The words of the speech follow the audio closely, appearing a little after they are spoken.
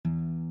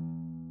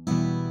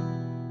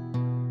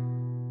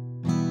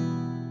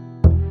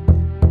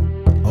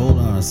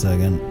a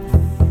second.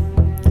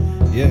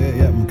 Yeah,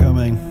 I'm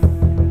coming.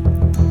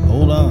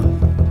 Hold on.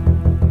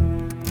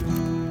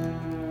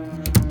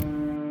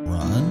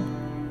 Ron?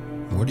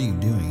 What are you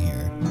doing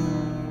here?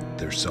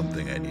 There's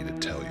something I need to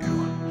tell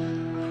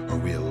you. Are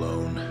we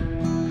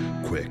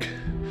alone? Quick,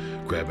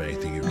 grab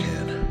anything you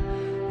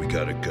can. We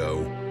gotta go.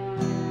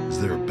 Is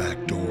there a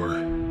back door?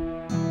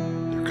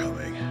 They're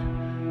coming.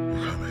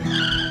 They're coming.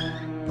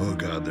 Oh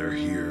God, they're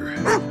here.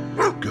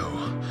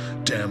 Go.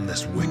 Damn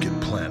this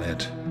wicked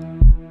planet.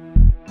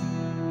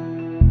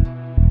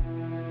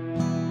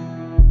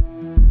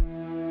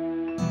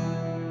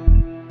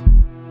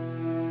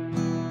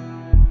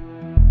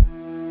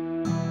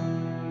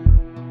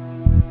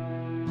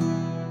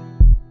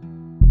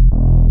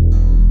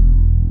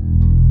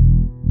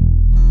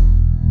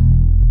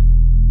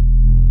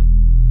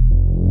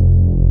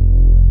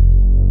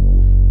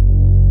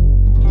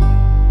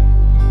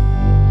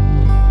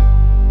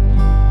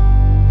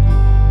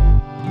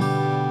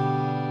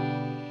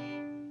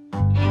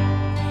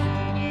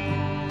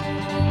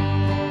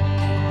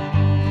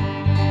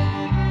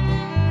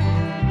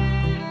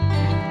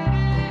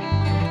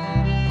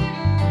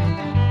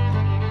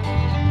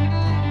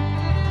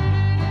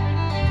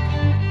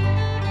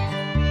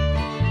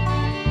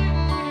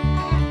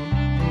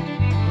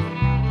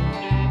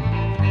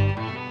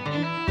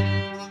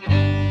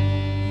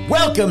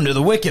 Welcome to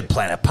the Wicked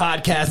Planet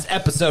Podcast,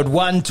 episode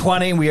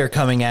 120. We are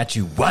coming at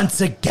you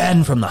once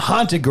again from the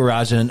haunted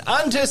garage in an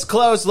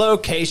undisclosed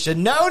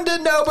location known to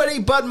nobody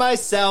but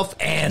myself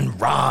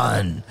and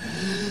Ron.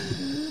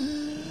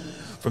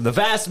 From the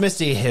vast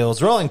misty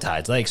hills, rolling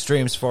tides, lakes,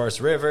 streams,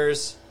 forests,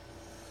 rivers,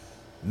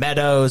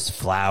 meadows,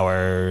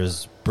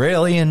 flowers,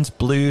 brilliant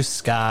blue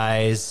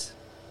skies,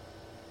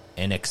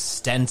 an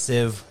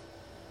extensive,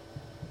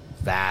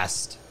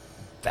 vast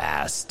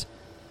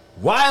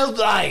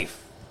wildlife.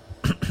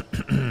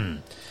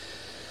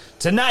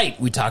 Tonight,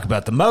 we talk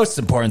about the most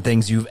important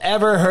things you've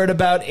ever heard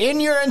about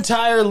in your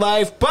entire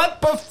life. But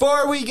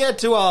before we get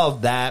to all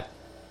of that,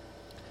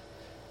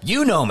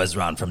 you know him as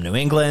Ron from New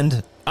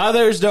England.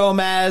 Others know him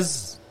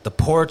as the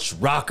Porch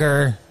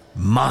Rocker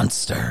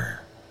Monster.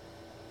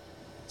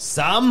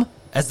 Some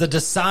as the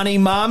Dasani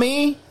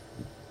Mommy.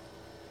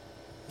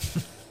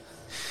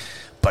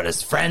 But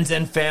his friends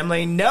and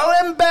family know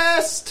him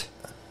best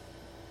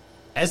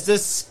as the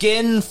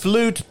skin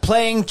flute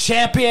playing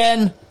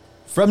champion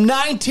from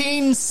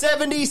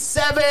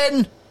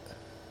 1977.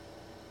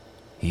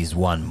 He's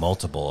won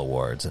multiple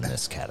awards in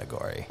this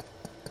category.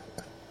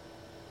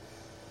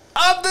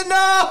 Of the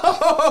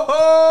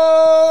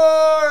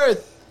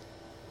North!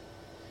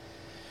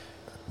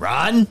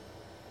 Ron,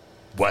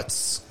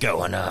 what's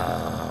going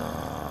on?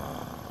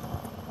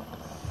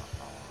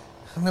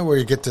 I don't know where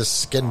you get this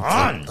skin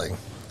flute thing.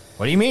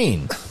 What do you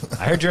mean?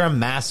 I heard you're a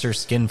master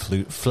skin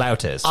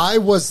flautist. I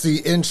was the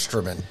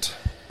instrument.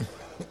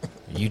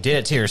 You did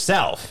it to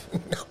yourself.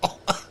 No.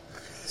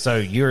 So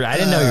I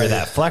didn't know you were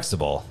that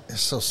flexible. You're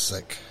so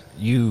sick.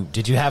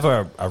 Did you have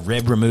a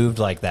rib removed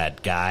like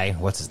that guy?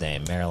 What's his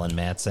name? Marilyn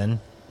Manson?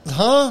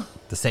 Huh?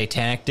 The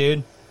satanic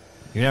dude?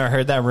 You never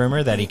heard that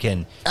rumor that he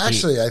can...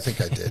 Actually, I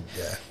think I did,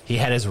 yeah. He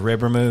had his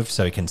rib removed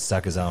so he can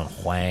suck his own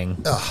whang.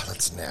 Oh,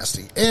 that's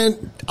nasty.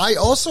 And I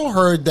also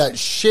heard that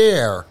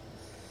Cher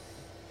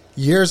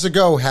years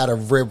ago had a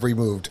rib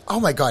removed.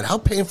 Oh my God, how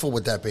painful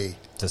would that be?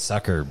 To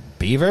suck her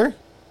beaver?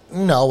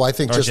 No, I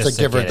think just to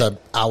give her the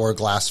it.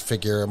 hourglass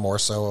figure more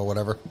so or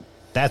whatever.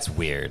 That's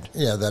weird.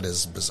 Yeah, that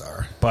is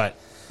bizarre. But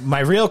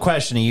my real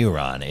question to you,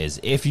 Ron, is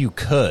if you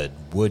could,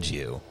 would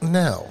you?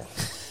 No.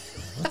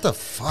 What the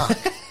fuck?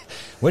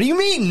 What do you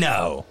mean,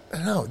 no?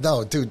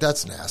 No, dude,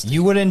 that's nasty.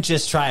 You wouldn't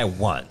just try it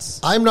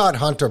once? I'm not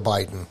Hunter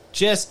Biden.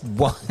 Just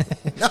one?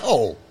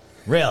 No.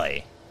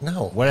 Really?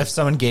 No. What if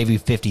someone gave you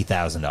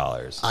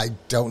 $50,000? I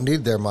don't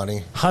need their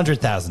money.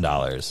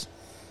 $100,000.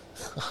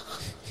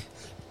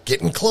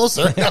 Getting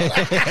closer. All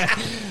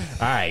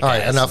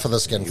right, enough of the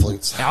skin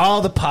flutes.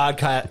 All the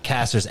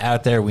podcasters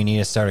out there, we need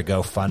to start a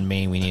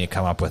GoFundMe. We need to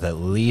come up with at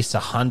least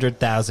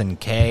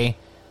 100,000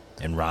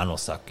 and Ron will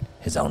suck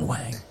his own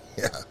wang.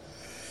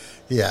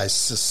 Yeah, I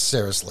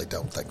seriously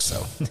don't think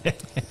so.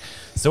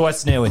 So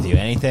what's new with you?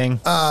 Anything?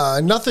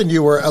 Nothing.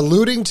 You were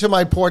alluding to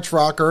my porch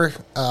rocker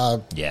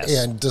yes.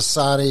 and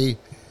Dasani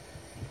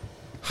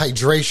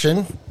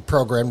hydration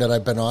program that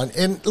I've been on.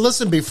 And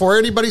listen, before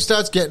anybody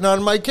starts getting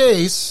on my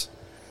case,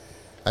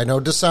 I know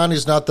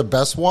Dasani's not the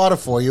best water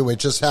for you. It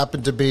just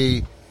happened to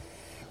be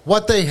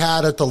what they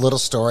had at the little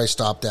store I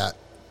stopped at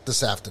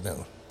this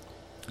afternoon.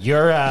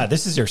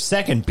 This is your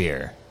second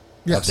beer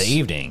Yes. of the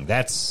evening.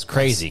 That's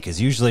crazy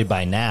because usually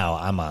by now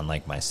I'm on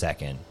like my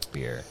second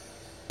beer.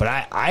 But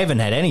I haven't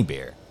had any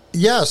beer.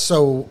 Yeah,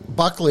 so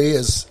Buckley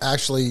is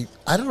actually,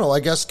 I don't know, I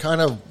guess kind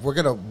of we're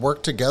going to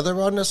work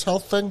together on this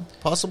health thing,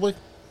 possibly.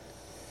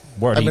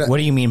 What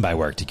do you mean by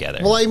work together?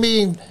 Well, I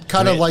mean,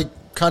 kind of like,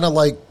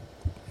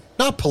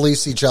 not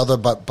police each other,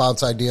 but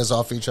bounce ideas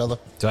off each other.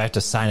 Do I have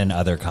to sign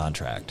another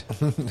contract?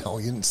 No,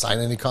 you didn't sign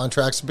any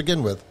contracts to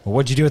begin with. Well,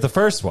 what'd you do with the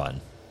first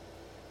one?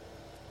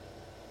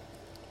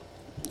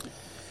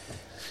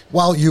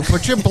 Well, you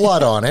put your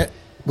blood on it,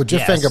 with your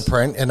Yes.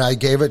 fingerprint, and I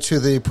gave it to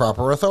the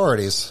proper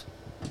authorities.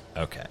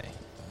 Okay.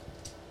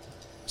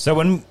 So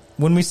when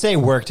we say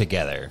work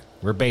together,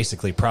 we're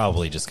basically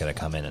probably just going to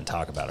come in and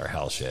talk about our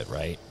hell shit,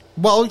 right?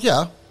 Well,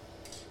 yeah.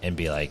 And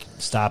be like,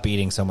 stop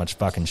eating so much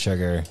fucking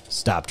sugar,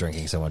 stop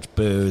drinking so much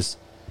booze,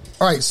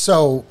 All right,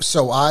 so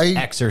I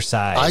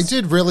exercise. I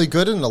did really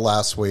good in the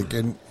last week,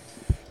 and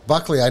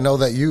Buckley, I know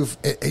that you've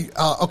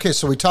okay.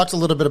 So we talked a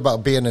little bit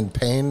about being in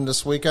pain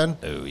this weekend,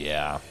 Oh,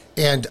 yeah.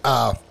 and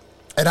I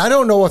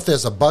don't know if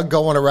there's a bug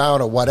going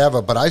around or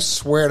whatever, but I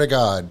swear to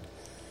God,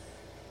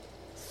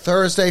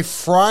 Thursday,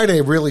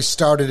 Friday really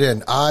started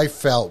in. I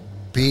felt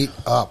beat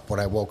up when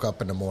I woke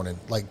up in the morning,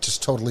 like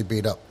just totally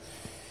beat up.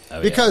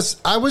 Oh, Because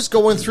I was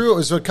going through, it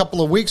was a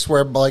couple of weeks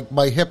where like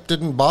my hip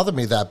didn't bother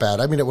me that bad.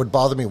 I mean, it would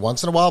bother me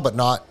once in a while, but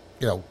not,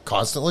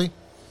 constantly.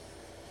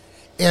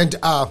 And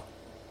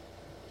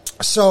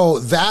so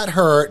that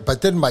hurt,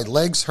 but then my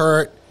legs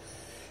hurt.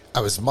 I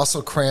was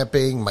muscle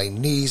cramping. My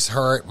knees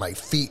hurt. My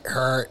feet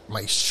hurt.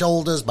 My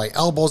shoulders, my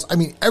elbows. I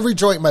mean, every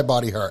joint in my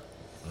body hurt.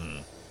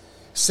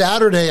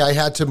 Saturday, I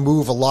had to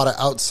move a lot of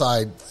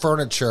outside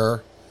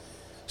furniture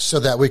so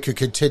that we could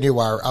continue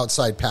our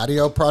outside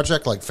patio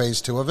project, like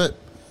phase 2 of it.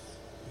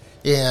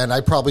 And I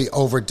probably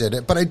overdid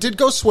it. But I did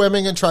go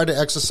swimming and try to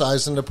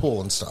exercise in the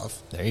pool and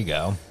stuff. There you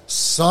go.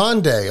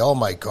 Sunday, oh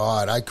my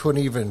God, I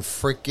couldn't even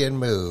freaking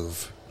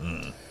move.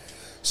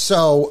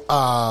 So,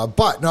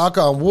 but knock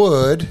on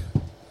wood,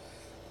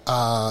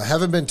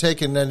 haven't been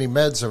taking any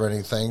meds or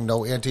anything,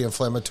 no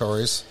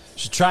anti-inflammatories.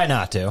 Should try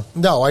not to.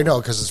 No, I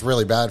know, because it's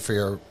really bad for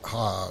your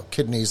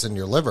kidneys and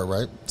your liver,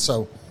 right?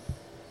 So,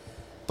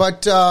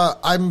 but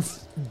I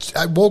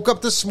woke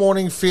up this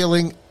morning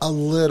feeling a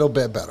little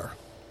bit better.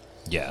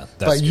 Yeah.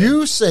 But good.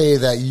 you say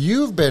that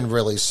you've been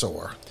really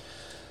sore.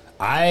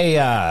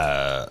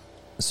 Well,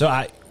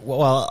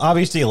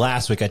 obviously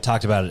last week I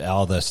talked about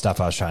all the stuff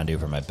I was trying to do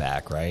for my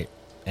back, right?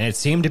 And it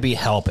seemed to be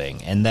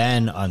helping. And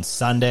then on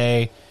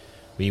Sunday,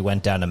 we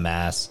went down to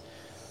Mass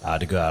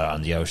to go out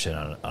on the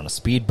ocean on a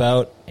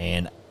speedboat,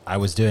 and I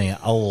was doing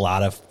a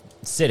lot of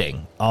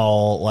sitting,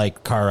 all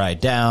like car ride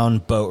down,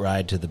 boat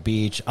ride to the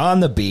beach, on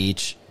the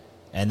beach,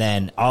 and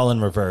then all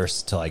in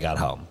reverse till I got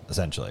home,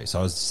 essentially. So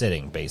I was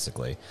sitting,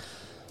 basically.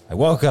 I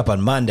woke up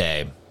on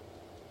Monday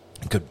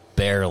and could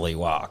barely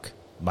walk.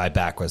 My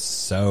back was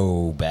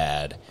so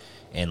bad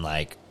and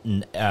like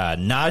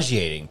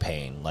nauseating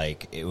pain.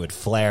 Like it would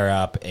flare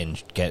up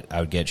and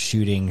I would get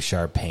shooting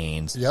sharp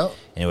pains. Yep.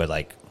 And it would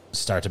like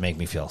start to make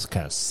me feel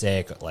kind of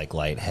sick, like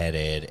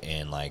lightheaded,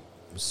 and like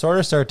sort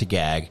of start to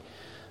gag.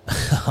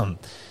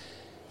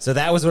 So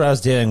that was what I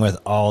was dealing with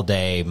all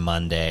day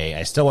Monday.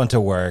 I still went to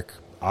work.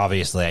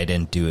 Obviously, I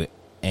didn't do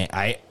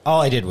it.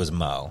 All I did was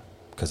mow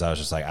because I was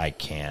just like, I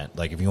can't.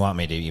 Like, if you want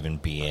me to even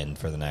be in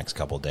for the next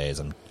couple of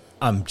days,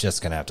 I'm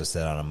just gonna have to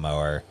sit on a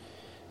mower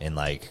and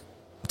like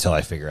until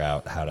I figure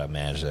out how to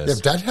manage this.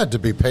 Yeah, that had to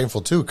be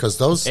painful too, because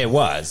those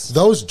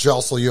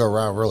jostle you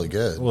around really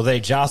good. Well, they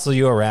jostle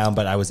you around,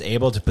 but I was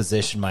able to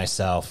position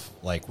myself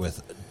like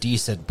with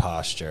decent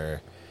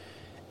posture,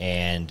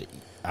 and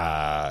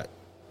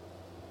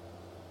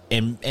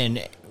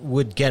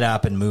would get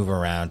up and move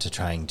around to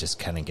try and just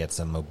kind of get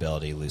some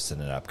mobility, loosen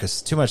it up.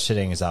 Because too much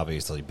sitting is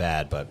obviously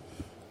bad, but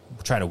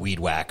trying to weed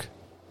whack.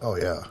 Oh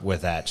yeah,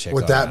 With that shit,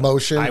 with that on,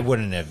 motion, I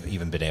wouldn't have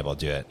even been able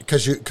to do it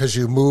because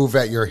you move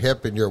at your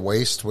hip and your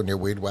waist when you're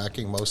weed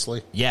whacking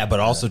mostly. Yeah, but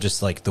also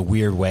just like the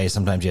weird way.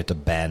 Sometimes you have to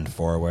bend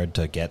forward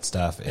to get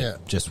stuff. It Yeah.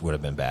 just would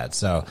have been bad.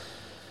 So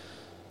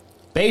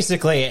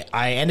basically,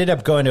 I ended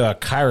up going to a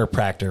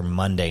chiropractor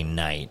Monday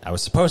night. I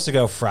was supposed to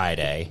go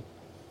Friday,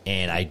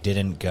 and I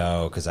didn't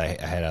go because I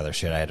had other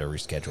shit I had to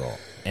reschedule.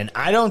 And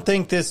I don't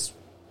think this.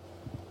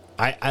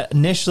 I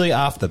initially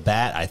off the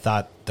bat, I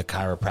thought the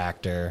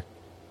chiropractor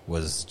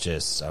was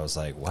just. I was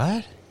like,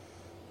 what?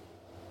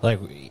 Like,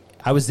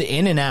 I was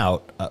in and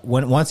out.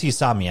 Once he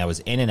saw me, I was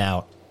in and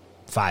out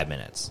 5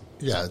 minutes.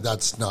 Yeah,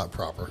 that's not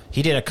proper.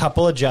 He did a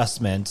couple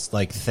adjustments,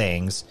 like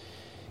things.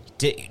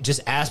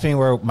 Just asked me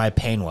where my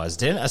pain was.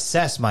 Didn't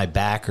assess my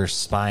back or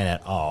spine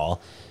at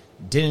all.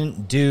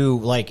 Didn't do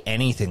like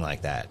anything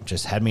like that.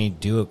 Just had me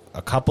do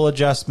a couple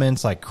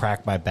adjustments, like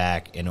crack my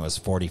back, and it was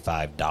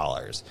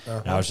 $45.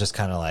 And I was just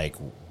kind of like,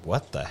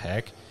 what the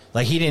heck?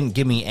 Like, he didn't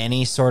give me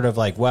any sort of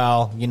like,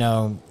 well,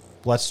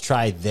 let's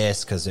try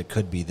this because it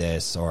could be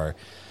this, or,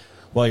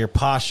 well, your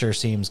posture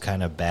seems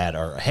kind of bad,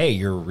 or, hey,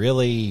 you're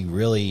really,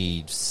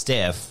 really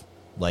stiff.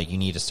 Like, you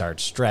need to start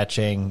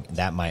stretching.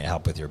 That might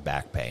help with your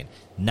back pain.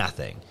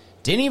 Nothing.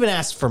 Didn't even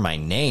ask for my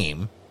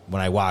name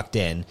when I walked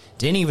in.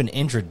 Didn't even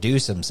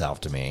introduce himself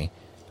to me.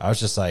 I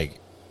was just like,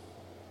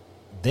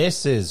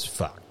 this is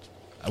fucked.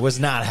 I was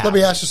not happy. Let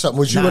me ask you something.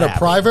 Was you in a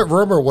private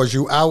room or was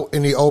you out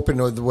in the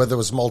open where there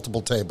was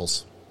multiple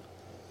tables?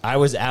 I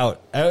was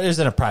out. I was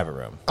in a private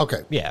room.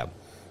 Okay. Yeah.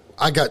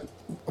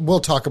 We'll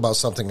talk about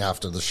something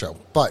after the show.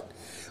 But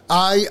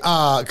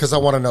because I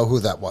want to know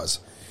who that was.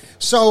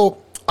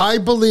 So I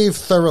believe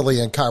thoroughly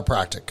in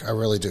chiropractic. I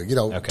really do.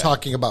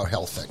 Talking about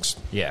health things.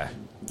 Yeah.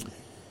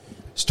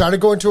 Started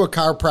going to a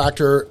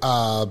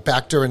chiropractor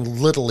back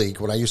during Little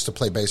League when I used to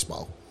play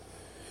baseball.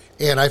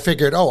 And I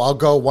figured, I'll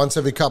go once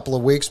every couple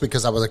of weeks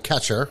because I was a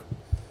catcher,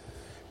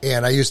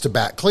 and I used to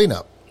bat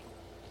cleanup.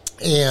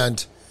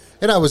 And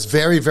I was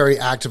very, very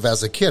active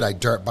as a kid. I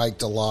dirt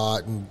biked a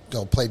lot and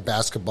played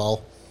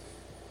basketball.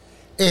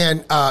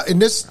 And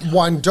this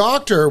one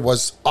doctor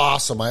was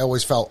awesome. I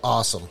always felt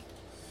awesome.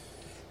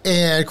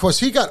 And, of course,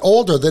 he got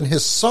older, then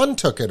his son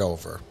took it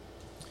over.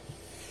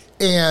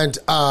 And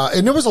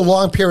there was a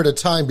long period of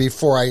time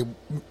before I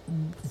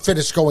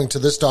finished going to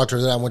this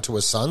doctor, then I went to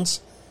his son's.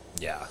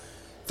 Yeah.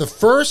 The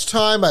first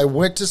time I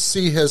went to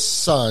see his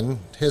son,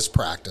 his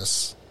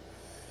practice,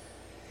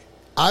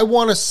 I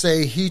want to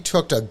say he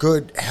took a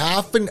good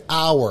half an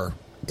hour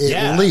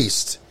at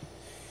least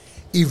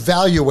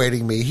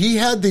evaluating me. He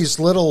had these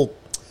little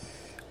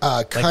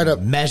kind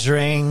of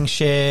measuring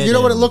shit. You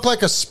know what? It looked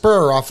like a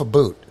spur off a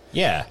boot.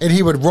 Yeah. And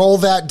he would roll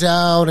that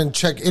down and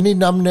check any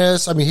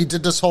numbness. I mean, he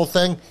did this whole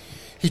thing.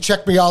 He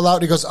checked me all out.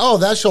 And he goes,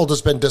 that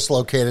shoulder's been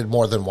dislocated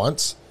more than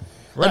once.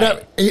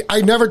 Right.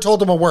 I never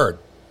told him a word.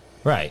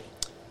 Right.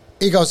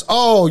 He goes,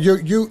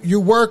 you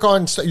work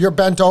on, you're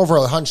bent over,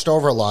 hunched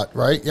over a lot,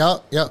 right? Yeah,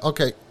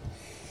 okay.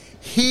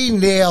 He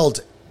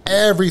nailed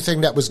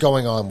everything that was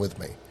going on with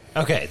me.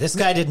 Okay, this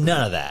guy did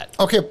none of that.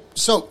 Okay,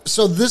 so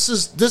this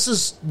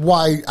is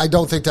why I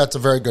don't think that's a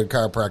very good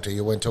chiropractor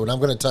you went to, and I'm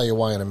going to tell you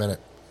why in a minute.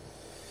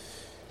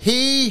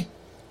 He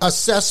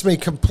assessed me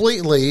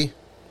completely.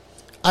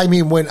 I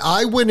mean, when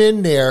I went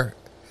in there,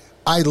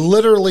 I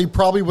literally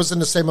probably was in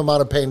the same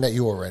amount of pain that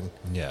you were in.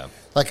 Yeah.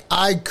 Like,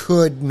 I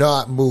could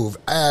not move.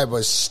 I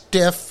was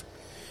stiff.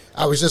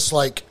 I was just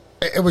like,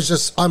 it was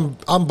just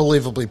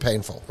unbelievably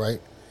painful, right?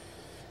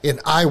 And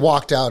I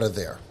walked out of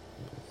there.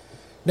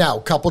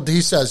 Now,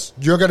 he says,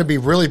 you're going to be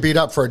really beat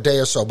up for a day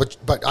or so, but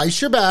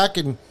ice your back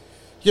and,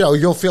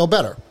 you'll feel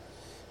better.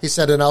 He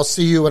said, and I'll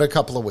see you in a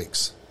couple of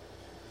weeks.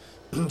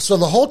 So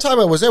the whole time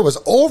I was there was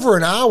over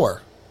an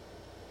hour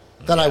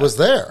that I was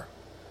there.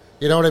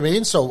 You know what I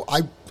mean? So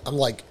I'm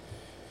like,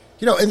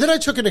 and then I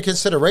took into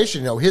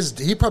consideration,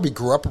 he probably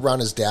grew up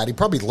around his dad. He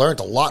probably learned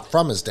a lot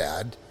from his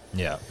dad.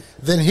 Yeah.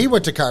 Then he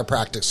went to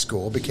chiropractic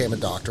school, became a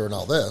doctor and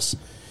all this.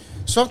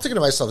 So I'm thinking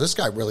to myself, this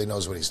guy really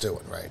knows what he's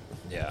doing, right?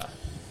 Yeah.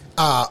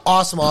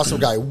 Awesome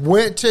guy.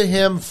 Went to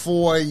him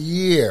for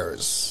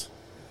years.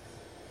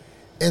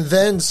 And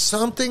then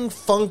something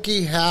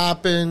funky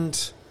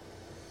happened.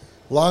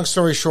 Long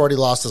story short, he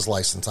lost his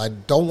license. I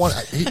don't want...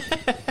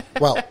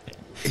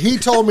 He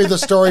told me the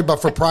story, but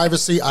for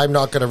privacy, I'm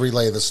not going to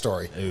relay the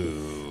story.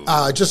 Ooh.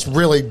 Just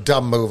really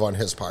dumb move on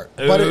his part.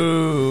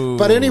 Ooh.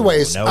 But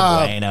anyways... No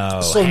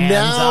bueno. So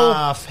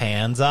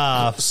Hands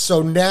off.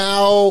 So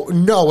now...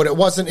 No, and it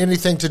wasn't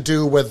anything to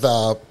do with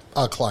a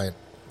client.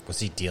 Was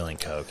he dealing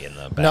coke in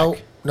the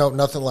back? No,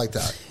 nothing like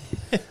that.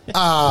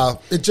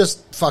 It's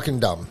just fucking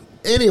dumb.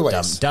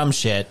 Anyways. Dumb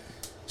shit.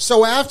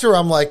 So after,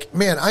 I'm like,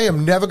 man, I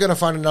am never going to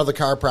find another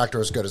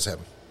chiropractor as good as him.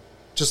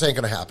 Just ain't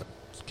going to happen.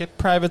 Get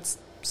private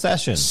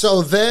sessions.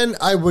 So then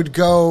I would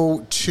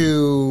go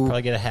to...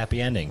 Probably get a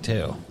happy ending,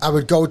 too. I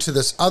would go to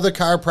this other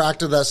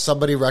chiropractor that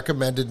somebody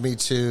recommended me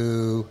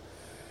to,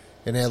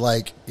 and they're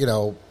like,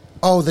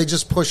 they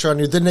just push on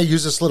you. Then they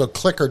use this little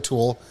clicker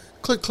tool.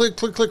 Click, click,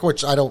 click, click,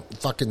 which I don't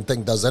fucking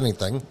think does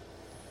anything.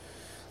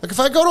 Like, if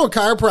I go to a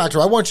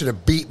chiropractor, I want you to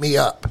beat me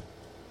up.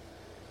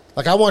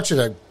 Like, I want you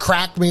to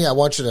crack me. I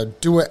want you to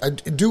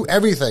do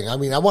everything. I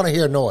mean, I want to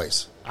hear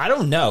noise. I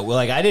don't know. Well,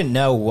 I didn't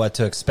know what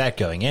to expect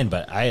going in,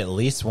 but I at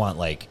least want,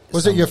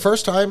 Was it your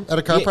first time at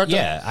a chiropractor?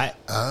 Yeah.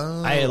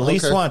 I at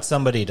least want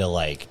somebody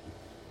to,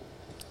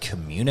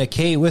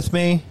 communicate with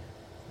me.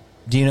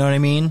 Do you know what I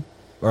mean?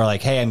 Or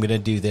hey, I'm going to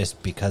do this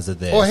because of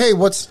this. Well, hey,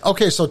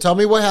 so tell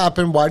me what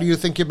happened. Why do you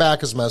think your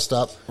back is messed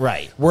up?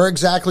 Right. Where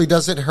exactly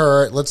does it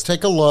hurt? Let's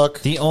take a look.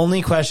 The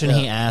only question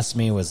he asked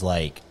me was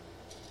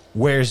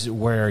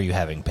where are you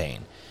having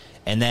pain?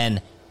 And then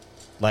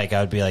I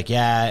would be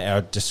I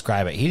would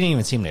describe it. He didn't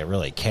even seem to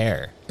really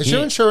care. Is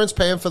your insurance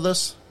paying for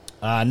this?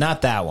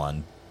 Not that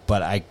one,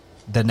 but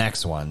the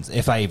next ones,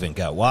 if I even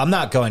go. Well, I'm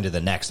not going to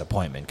the next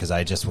appointment because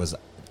I just was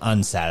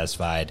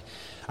unsatisfied.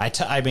 I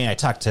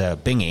talked to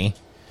Bingy,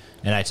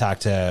 and I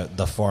talked to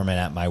the foreman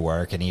at my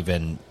work, and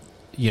even,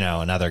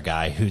 another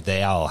guy who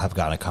they all have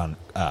gone to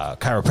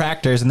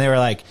chiropractors, and they were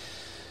like,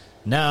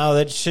 no,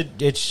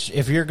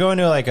 if you're going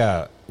to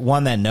a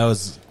one that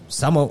knows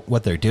some of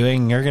what they're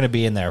doing, you're going to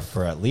be in there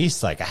for at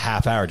least a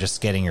half hour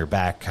just getting your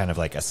back kind of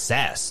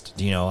assessed.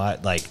 Do you know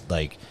what?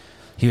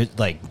 He was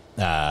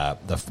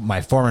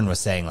my foreman was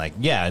saying my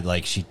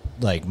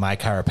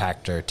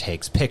chiropractor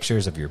takes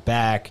pictures of your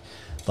back,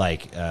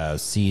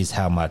 sees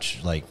how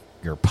much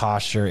your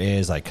posture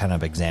is, kind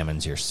of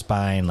examines your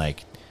spine,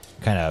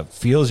 kind of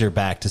feels your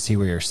back to see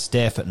where you're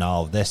stiff and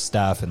all of this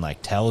stuff, and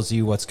tells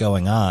you what's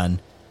going on,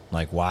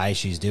 why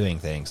she's doing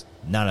things.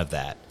 None of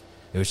that.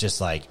 It was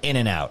just in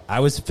and out.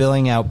 I was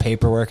filling out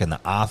paperwork in the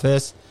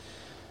office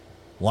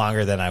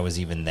longer than I was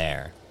even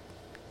there.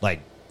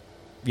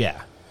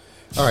 Yeah.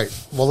 All right.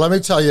 Well, let me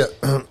tell you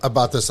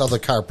about this other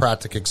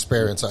chiropractic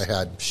experience I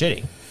had.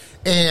 Shitty.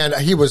 And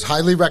he was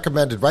highly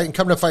recommended, right? And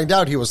come to find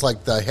out, he was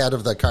the head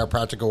of the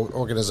chiropractic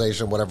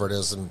organization, whatever it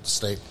is in the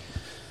state.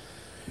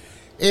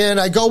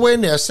 And I go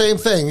in there, same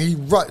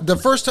thing. The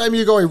first time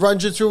you go, he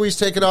runs you through. He's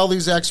taking all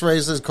these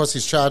x-rays. Of course,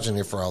 he's charging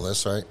you for all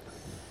this, right?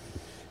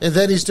 And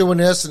then he's doing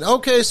this. And,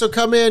 okay, so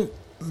come in.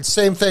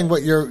 Same thing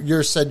what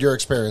you said your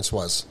experience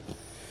was.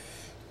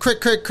 Crick,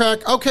 crick,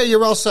 crack. Okay,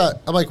 you're all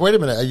set. I'm like, wait a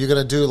minute. Are you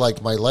going to do,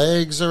 like, my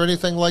legs or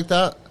anything like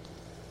that?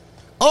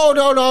 Oh,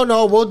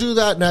 no. We'll do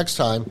that next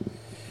time.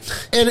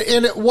 And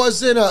it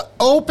was in an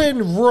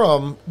open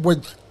room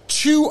with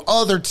 2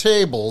 other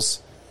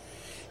tables.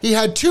 He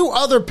had 2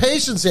 other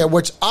patients there,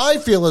 which I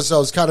feel as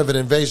though is kind of an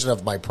invasion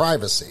of my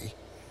privacy.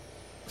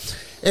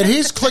 And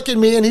he's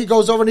clicking me, and he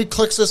goes over and he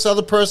clicks this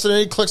other person,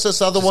 and he clicks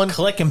this other one.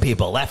 Clicking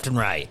people left and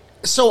right.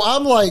 So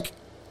I'm like...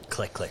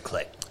 Click, click,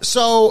 click.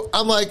 So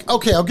I'm like,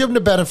 okay, I'll give him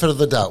the benefit of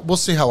the doubt. We'll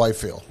see how I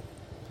feel.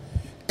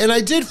 And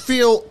I did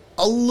feel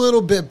a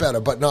little bit better,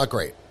 but not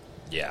great.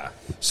 Yeah.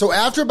 So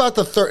after about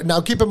the third...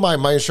 Now, keep in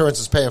mind, my insurance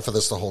is paying for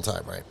this the whole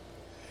time, right?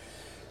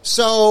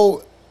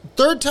 So...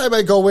 Third time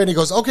I go in, he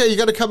goes, okay, you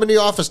got to come in the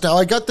office now.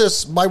 I got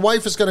this. My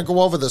wife is going to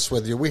go over this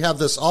with you. We have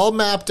this all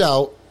mapped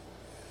out.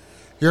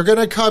 You're going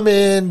to come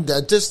in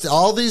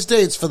all these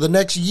dates for the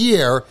next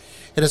year,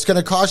 and it's going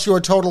to cost you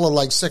a total of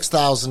like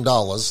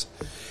 $6,000.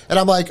 And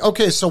I'm like,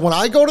 okay, so when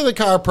I go to the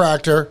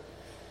chiropractor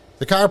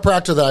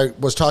that I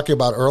was talking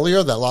about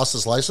earlier that lost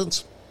his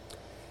license,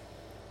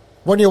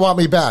 when do you want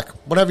me back?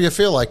 Whenever you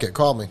feel like it,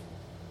 call me.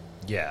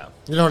 Yeah.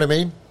 You know what I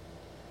mean?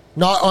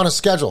 Not on a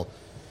schedule.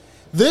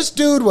 This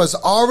dude was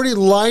already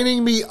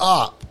lining me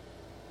up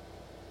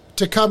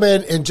to come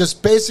in and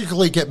just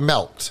basically get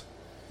milked.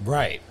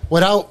 Right.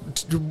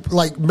 Without,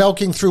 like,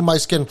 milking through my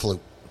skin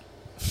flute.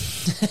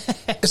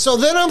 So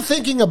then I'm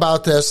thinking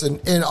about this,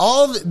 and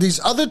all these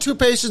other 2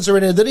 patients are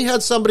in here. Then he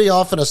had somebody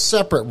off in a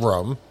separate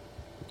room.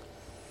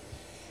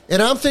 And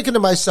I'm thinking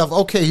to myself,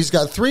 okay, he's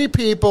got 3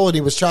 people, and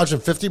he was charging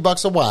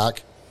 $50 a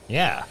whack.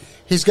 Yeah.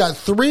 He's got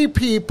 3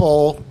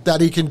 people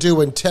that he can do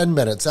in 10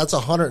 minutes. That's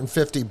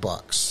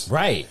 $150.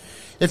 Right.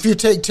 If you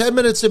take 10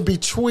 minutes in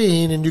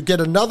between and you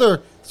get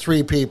another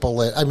 3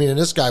 people in, I mean, and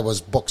this guy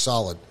was book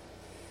solid.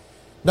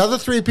 Another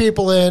 3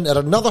 people in at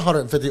another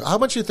 150. How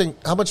much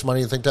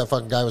money you think that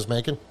fucking guy was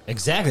making?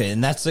 Exactly.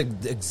 And that's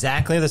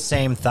exactly the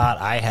same thought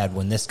I had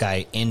when this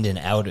guy in and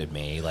outed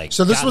me. Like,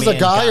 so this was a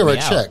guy or a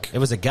chick? It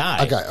was a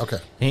guy. A guy, okay.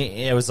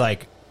 It was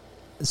like,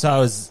 so I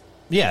was,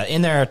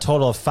 in there a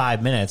total of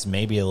 5 minutes,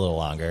 maybe a little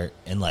longer.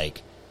 And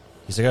like,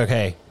 he's like,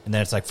 okay. And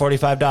then it's like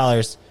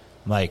 $45.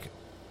 I'm like,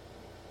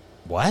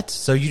 what?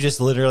 So you just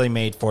literally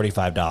made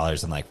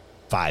 $45 in like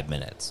 5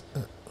 minutes.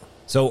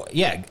 So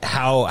yeah,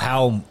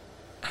 how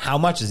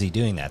much is he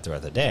doing that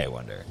throughout the day, I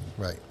wonder?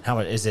 Right. How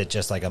much is it?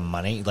 Just like a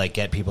money, like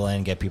get people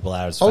in, get people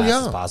out as fast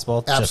as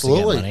possible? Absolutely. Just to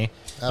get money?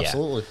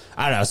 Absolutely. Yeah.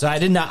 I don't know. So I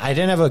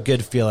didn't have a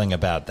good feeling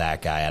about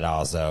that guy at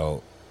all.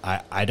 So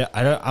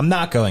I'm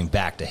not going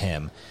back to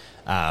him.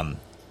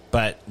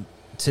 But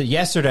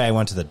yesterday I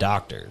went to the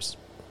doctor's,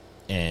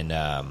 and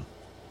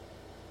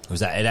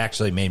it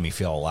actually made me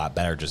feel a lot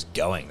better just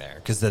going there,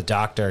 because the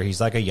doctor,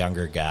 he's like a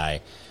younger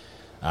guy.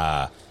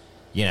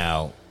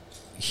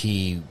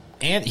 He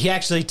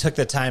actually took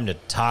the time to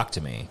talk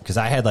to me, because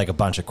I had like a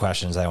bunch of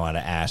questions I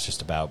wanted to ask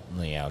just about,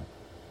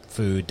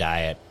 food,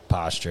 diet,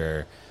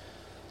 posture,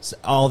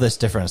 all this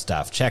different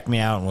stuff. Checked me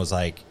out and was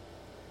like,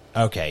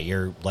 okay,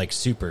 you're like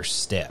super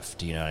stiff.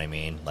 Do you know what I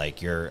mean?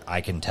 Like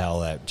I can tell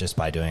that just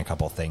by doing a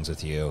couple things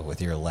with you,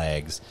 with your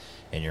legs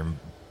and your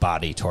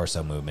body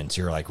torso movements,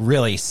 you're like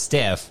really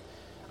stiff.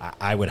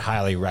 I would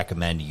highly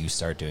recommend you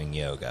start doing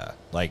yoga,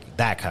 like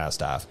that kind of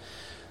stuff.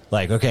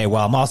 Like, okay,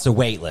 well, I'm also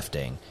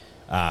weightlifting.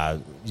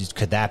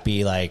 Could that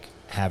be like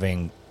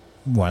having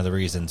one of the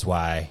reasons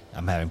why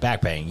I'm having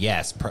back pain?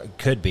 Yes,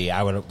 could be.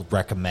 I would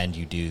recommend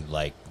you do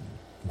like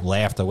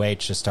lay off the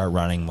weights, just start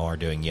running more,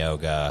 doing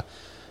yoga,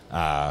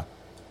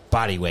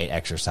 body weight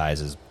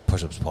exercises,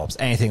 push-ups, pull-ups,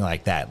 anything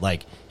like that.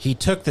 Like, he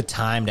took the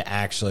time to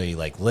actually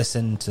like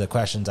listen to the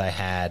questions I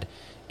had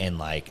and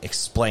like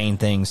explain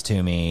things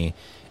to me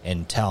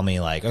and tell me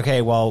like,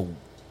 okay, well,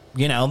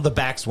 the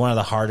back's one of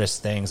the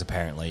hardest things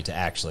apparently to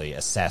actually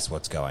assess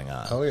what's going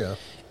on. Oh yeah.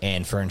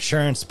 And for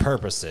insurance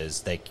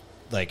purposes,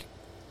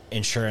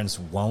 insurance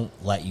won't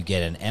let you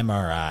get an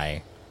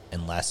MRI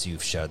unless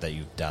you've showed that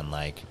you've done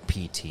like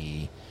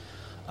PT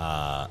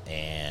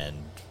and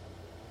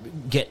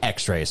get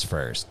x-rays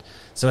first.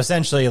 So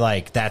essentially,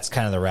 like, that's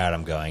kind of the route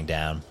I'm going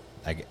down.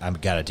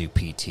 I've got to do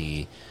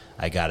PT.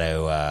 I got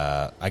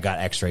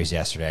x-rays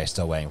yesterday.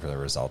 Still waiting for the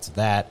results of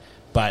that.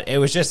 But it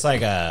was just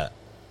like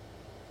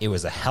it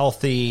was a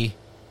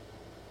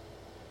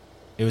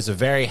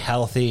very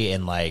healthy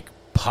and like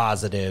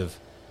positive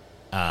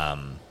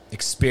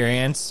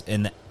experience,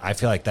 and I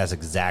feel like that's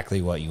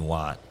exactly what you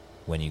want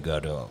when you go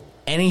to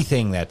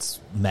anything that's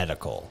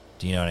medical.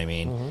 Do you know what I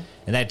mean? Mm-hmm.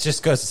 And that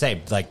just goes to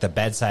say, like, the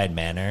bedside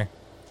manner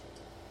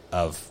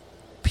of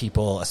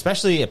people,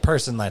 especially a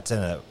person that's in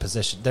a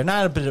position, they're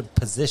not in a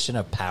position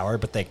of power,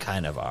 but they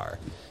kind of are.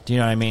 Do you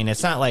know what I mean?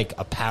 It's not like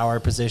a power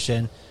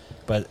position,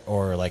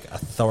 or like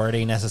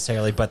authority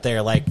necessarily, but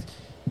they're like,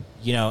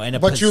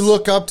 but you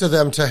look up to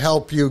them to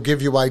help you,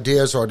 give you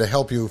ideas, or to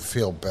help you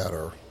feel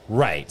better.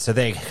 Right. So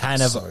they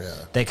kind of So, yeah.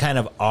 they kind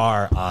of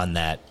are on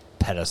that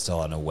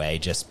pedestal in a way,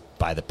 just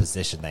by the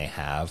position they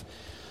have.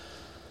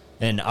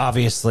 And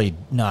obviously,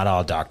 not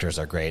all doctors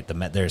are great.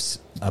 There's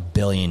a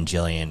billion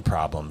jillion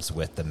problems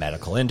with the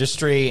medical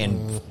industry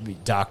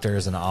and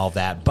doctors and all of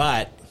that.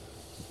 But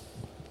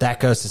that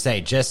goes to say,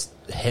 just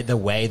the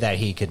way that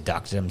he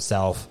conducted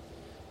himself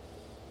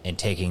and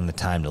taking the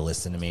time to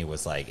listen to me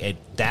was like,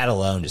 that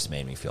alone just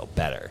made me feel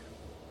better.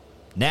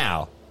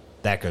 Now,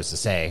 that goes to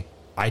say,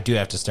 I do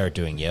have to start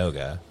doing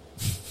yoga.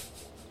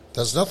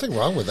 There's nothing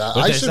wrong with that.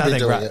 But I should be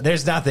doing it.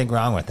 There's nothing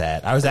wrong with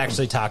that. I was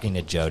actually talking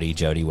to Jody.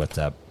 Jody, what's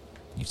up?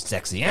 You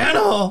sexy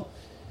animal.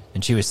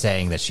 And she was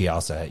saying that she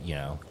also,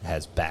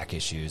 has back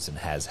issues and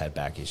has had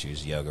back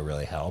issues. Yoga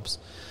really helps.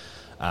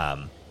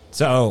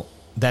 So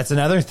that's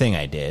another thing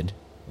I did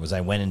was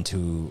I went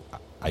into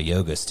a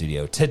yoga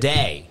studio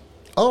today.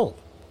 Oh,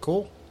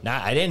 cool.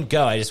 I didn't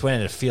go. I just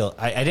went in to feel.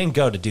 I didn't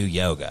go to do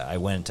yoga. I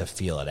went to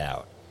feel it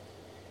out.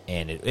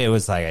 And it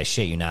was like, I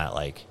shit you not,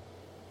 like,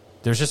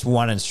 there's just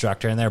one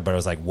instructor in there, but it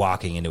was like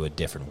walking into a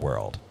different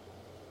world.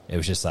 It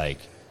was just like,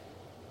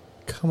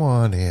 come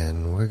on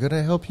in. We're going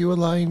to help you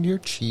align your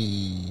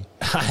chi.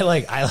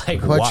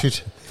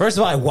 First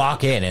of all, I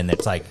walk in and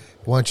it's like,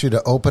 Want you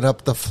to open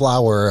up the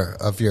flower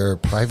of your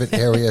private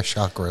area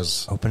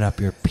chakras. Open up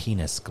your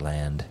penis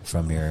gland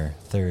from your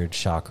third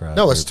chakra.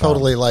 No, it's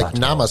totally like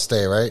plateau.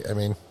 namaste, right? I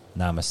mean,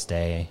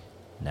 Namaste.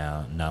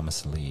 No,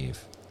 namaste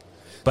leave.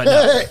 But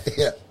no,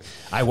 yeah.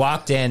 I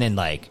walked in and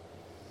like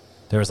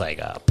there was like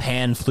a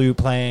pan flute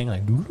playing,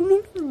 like,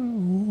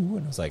 and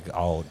it was like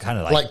all kind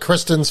of Like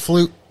Kristen's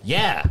flute.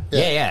 yeah,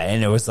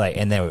 and it was like,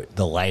 and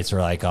the lights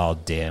were like all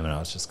dim, and I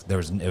was just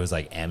it was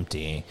like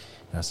empty.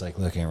 And I was like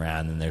looking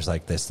around, and there's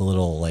like this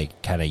little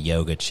like kind of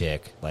yoga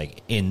chick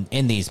like in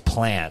these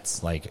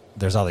plants, like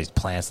there's all these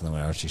plants in the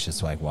window. She's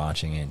just like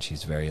watching it, and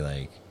she's very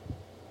like,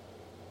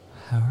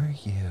 "How are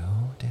you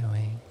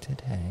doing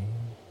today?"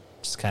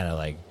 Just kind of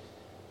like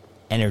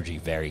energy,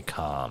 very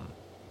calm.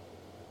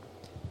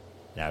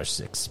 And I was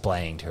just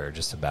explaining to her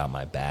just about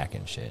my back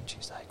and shit. And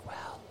she's like,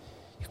 "Well,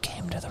 you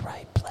came to the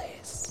right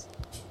place.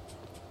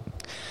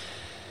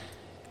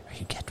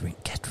 You get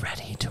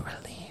ready to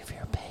relieve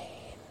your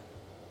pain."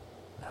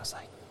 And I was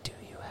like, "Do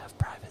you have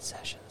private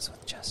sessions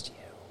with just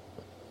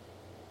you?"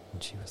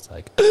 And she was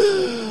like,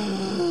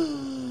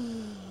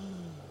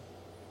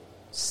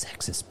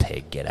 "Sexist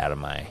pig, get out of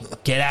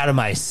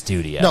my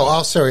studio." No,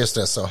 all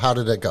seriousness. So how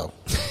did it go?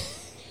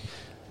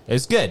 It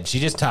was good. She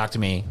just talked to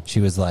me. She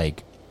was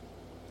like,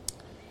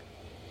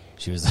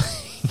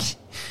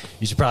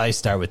 you should probably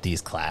start with these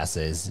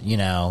classes. You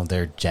know,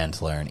 they're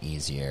gentler and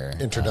easier.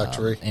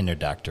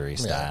 Introductory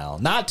style.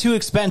 Yeah. Not too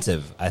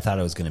expensive. I thought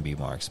it was going to be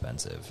more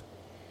expensive,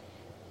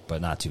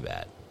 but not too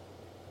bad.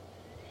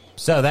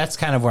 So that's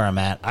kind of where I'm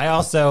at. I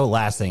also,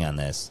 last thing on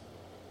this,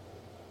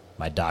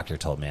 my doctor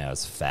told me I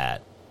was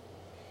fat.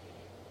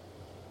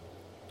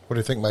 What do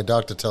you think my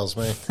doctor tells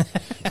me?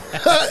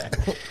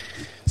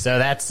 So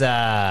that's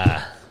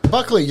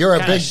Buckley, you're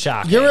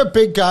shocking. You're a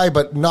big guy,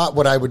 but not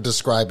what I would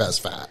describe as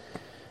fat.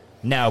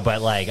 No,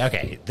 but like,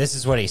 okay, this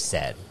is what he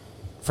said.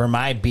 For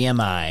my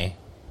BMI,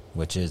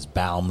 which is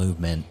bowel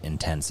movement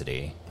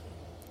intensity,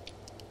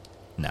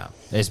 no,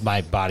 it's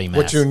my body mass.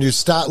 Which, when you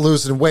start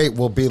losing weight,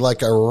 will be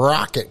like a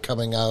rocket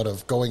coming out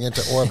of going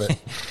into orbit.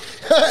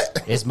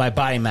 It's my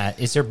body mass.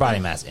 It's your body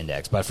mass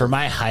index. But for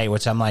my height,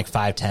 which I'm like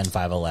 5'10",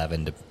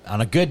 5'11",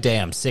 on a good day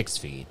I'm 6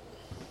 feet.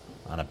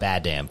 On a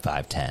bad day I'm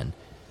 5'10".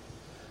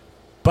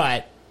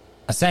 But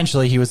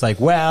essentially, he was like,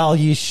 "Well,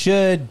 you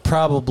should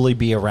probably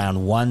be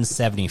around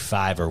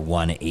 175 or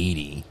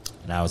 180."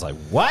 And I was like,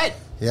 "What?"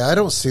 Yeah, I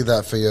don't see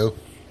that for you.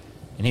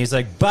 And he's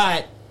like,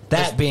 "But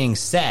that being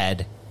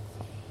said,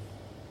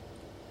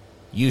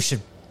 you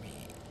should.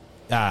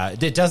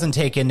 It doesn't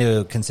take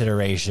into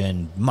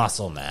consideration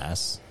muscle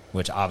mass,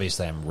 which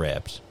obviously I'm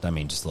ripped. I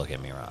mean, just look at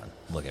me, Ron.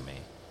 Look at me.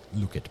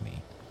 Look at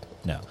me.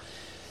 No,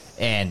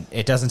 and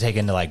it doesn't take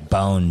into like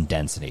bone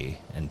density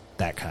and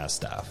that kind of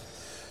stuff."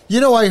 You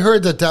know, I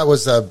heard that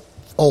was a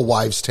old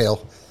wives'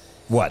 tale.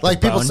 What?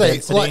 Like people say,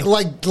 density?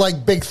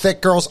 like big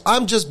thick girls.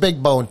 I'm just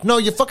big boned. No,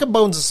 your fucking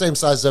bone's the same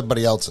size as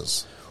everybody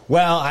else's.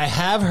 Well, I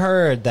have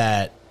heard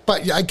that.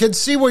 But I can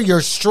see where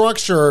your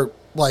structure,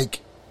 like,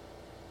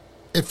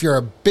 if you're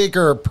a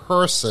bigger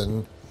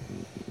person,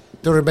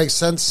 would it make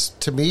sense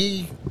to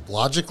me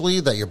logically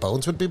that your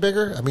bones would be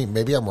bigger? I mean,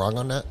 maybe I'm wrong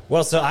on that.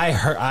 Well, so I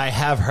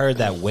have heard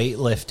that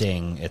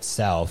weightlifting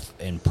itself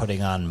and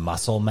putting on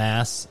muscle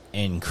mass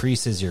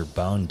increases your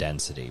bone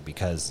density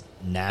because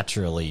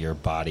naturally your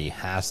body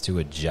has to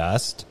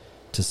adjust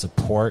to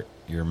support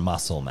your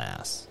muscle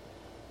mass.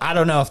 I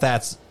don't know if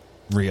that's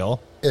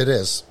real. It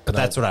is. But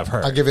that's what I've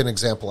heard. I'll give you an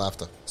example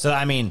after. So,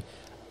 I mean,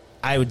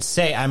 I would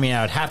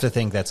have to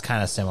think that's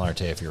kind of similar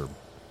to if you're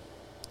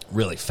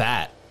really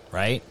fat,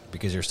 right?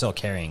 Because you're still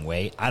carrying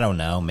weight. I don't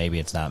know. Maybe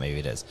it's not. Maybe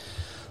it is.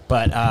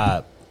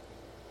 But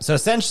so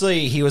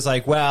essentially he was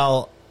like,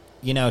 "Well,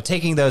 you know,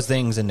 taking those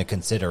things into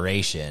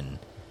consideration,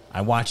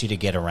 I want you to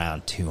get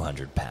around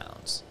 200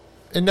 pounds.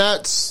 And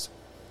that's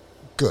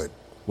good.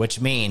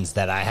 which means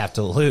that I have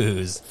to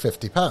lose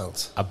 50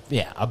 pounds.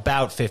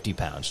 About 50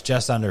 pounds,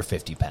 just under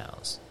 50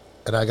 pounds.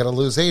 And I got to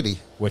lose 80.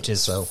 Which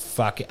is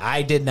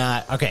I did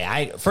not.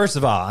 Okay, first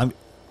of all, I'm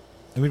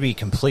going to be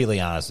completely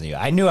honest with you.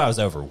 I knew I was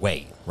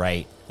overweight,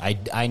 right?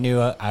 I knew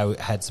I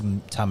had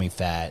some tummy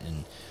fat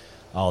and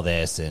all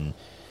this, and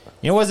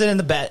it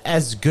wasn't in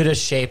as good a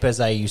shape as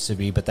I used to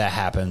be, but that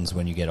happens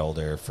when you get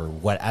older for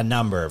a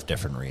number of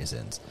different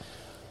reasons.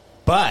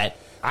 But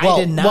I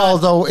did not. Well,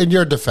 though, in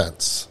your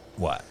defense.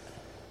 What?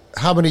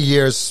 How many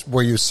years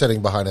were you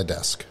sitting behind a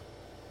desk?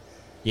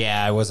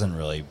 Yeah, I wasn't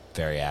really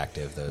very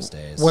active those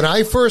days. When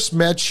I first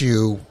met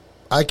you,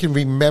 I can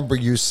remember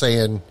you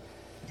saying,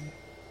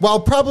 well,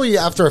 probably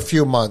after a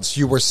few months,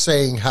 you were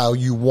saying how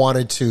you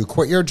wanted to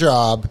quit your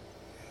job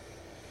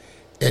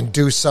and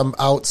do some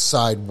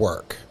outside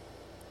work.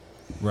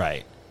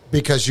 Right.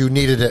 Because you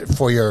needed it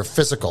for your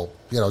physical,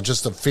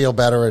 just to feel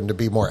better and to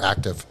be more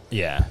active.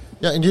 Yeah.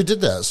 Yeah, and you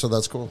did that, so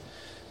that's cool.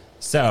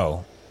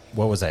 So,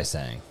 what was I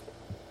saying?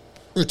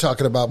 You're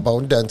talking about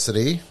bone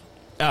density.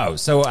 Oh,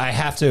 so I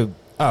have to...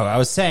 Oh, I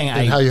was saying...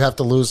 And how you have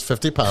to lose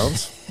 50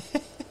 pounds.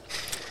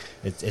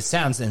 It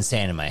sounds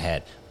insane in my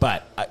head.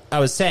 But I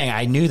was saying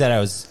I knew that I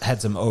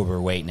had some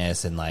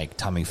overweightness and like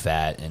tummy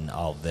fat and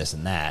all of this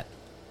and that.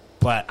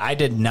 But I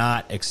did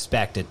not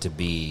expect it to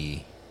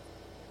be...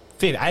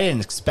 I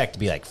didn't expect to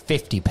be like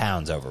 50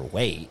 pounds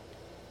overweight.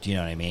 Do you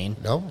know what I mean?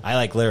 No.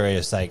 I literally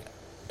was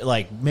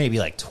like maybe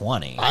like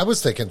 20. I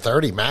was thinking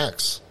 30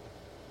 max.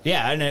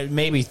 Yeah, and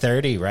maybe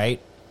 30, right?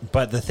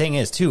 But the thing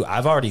is, too,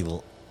 I've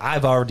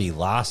already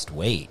lost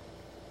weight,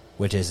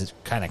 which is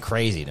kind of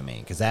crazy to me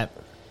because that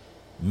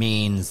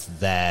means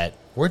that...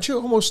 Weren't you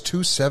almost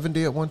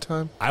 270 at one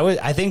time?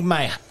 I think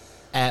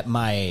at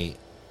my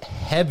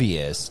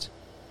heaviest,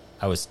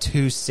 I was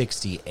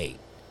 268.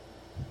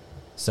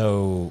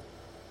 So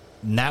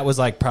that was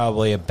like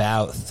probably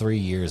about 3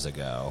 years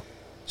ago.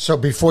 So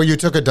before you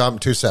took a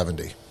dump,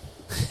 270.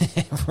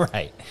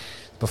 Right.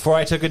 Before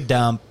I took a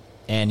dump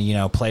and,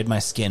 played my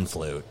skin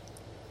flute,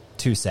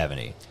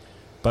 270.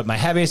 But my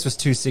heaviest was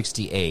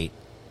 268.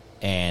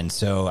 And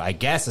so I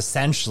guess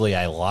essentially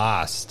I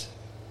lost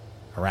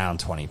around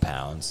 20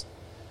 pounds.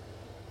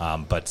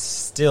 But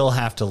still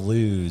have to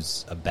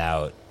lose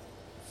about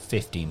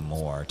 50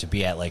 more to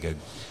be at like a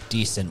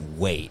decent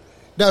weight.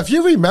 Now, if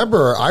you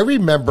remember, I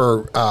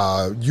remember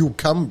you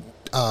come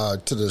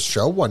to the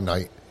show one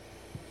night.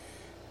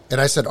 And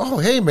I said, "Oh,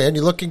 hey, man,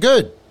 you're looking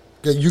good."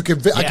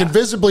 I could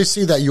visibly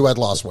see that you had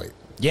lost weight.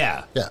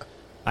 Yeah. Yeah.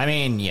 I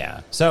mean,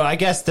 yeah. So I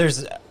guess there's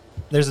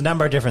a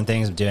number of different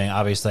things I'm doing.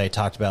 Obviously, I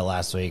talked about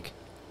last week.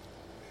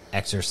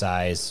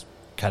 Exercise,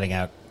 cutting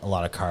out a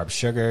lot of carbs,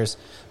 sugars.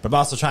 But I'm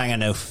also trying a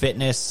no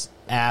fitness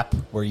app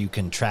where you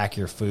can track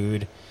your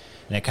food.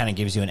 And it kind of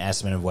gives you an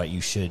estimate of what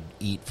you should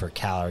eat for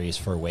calories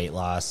for weight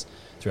loss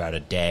throughout a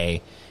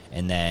day.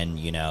 And then,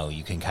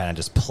 you can kind of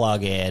just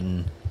plug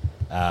in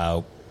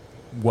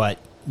what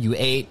you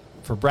ate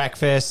for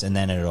breakfast, and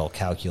then it'll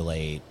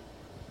calculate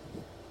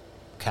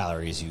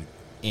calories you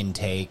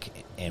intake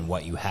and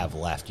what you have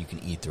left you can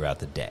eat throughout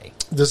the day.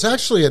 There's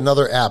actually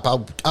another app.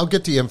 I'll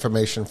get the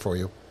information for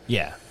you.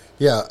 Yeah.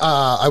 Yeah,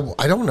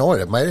 I don't know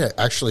it. It might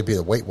actually be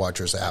the Weight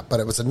Watchers app,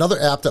 but it was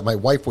another app that my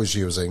wife was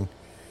using,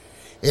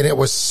 and it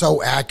was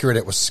so accurate,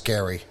 it was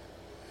scary.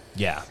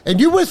 Yeah.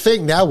 And you would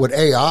think now with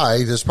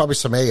AI, there's probably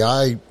some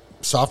AI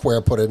software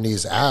put in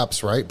these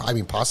apps, right? I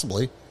mean,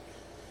 possibly.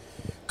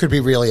 Could be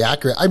really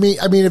accurate. I mean,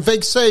 if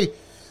they say,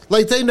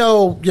 like, they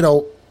know,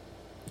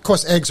 of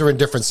course, eggs are in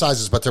different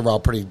sizes, but they're all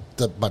pretty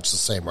much the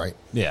same, right?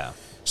 Yeah.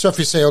 So if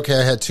you say, okay,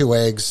 I had 2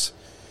 eggs,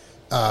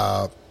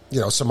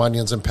 some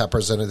onions and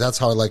peppers in it. That's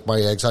how I like my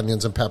eggs,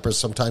 onions and peppers.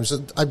 Sometimes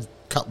I've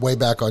cut way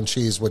back on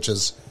cheese, which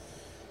is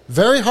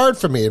very hard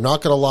for me. I'm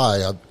not going to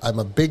lie. I'm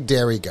a big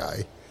dairy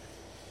guy.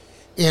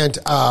 And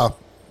but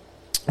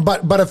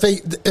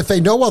if they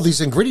know all these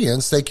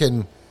ingredients, they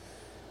can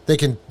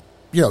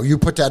you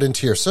put that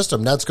into your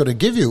system. That's going to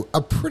give you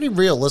a pretty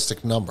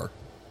realistic number.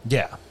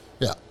 Yeah.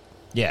 Yeah.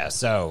 Yeah.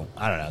 So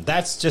I don't know.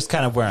 That's just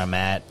kind of where I'm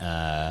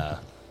at.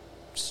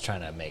 Just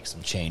trying to make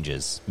some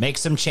changes.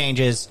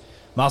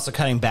 I'm also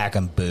cutting back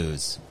on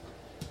booze.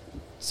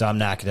 So I'm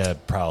not going to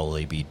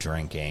probably be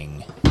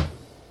drinking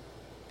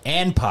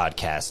and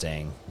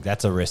podcasting.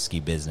 That's a risky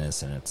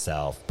business in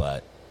itself,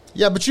 but...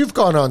 Yeah, but you've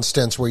gone on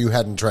stints where you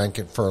hadn't drank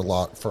it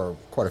for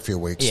quite a few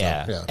weeks.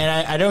 Yeah. So, yeah.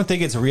 And I don't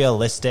think it's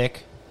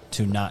realistic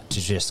to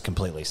just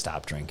completely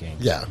stop drinking.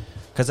 Yeah.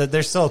 Because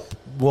there still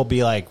will be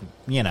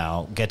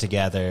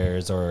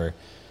get-togethers or...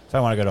 If I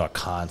want to go to a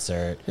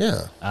concert.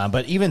 Yeah.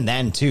 But even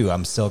then, too,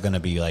 I'm still going to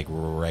be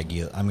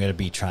regular. I'm going to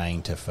be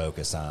trying to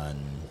focus on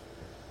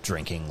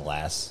drinking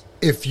less.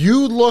 If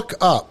you look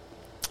up,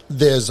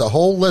 there's a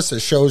whole list that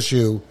shows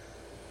you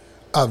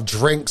of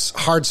drinks,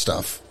 hard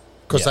stuff.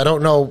 Because I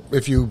don't know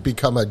if you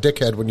become a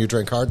dickhead when you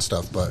drink hard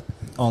stuff, but...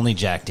 Only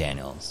Jack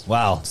Daniels.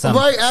 Well, some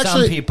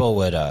people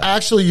would...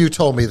 actually, you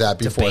told me that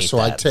before, so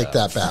I take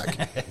that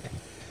back.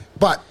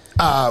 But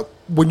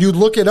when you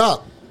look it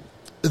up,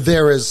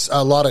 there is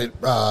a lot of,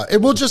 it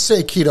will just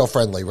say keto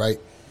friendly, right?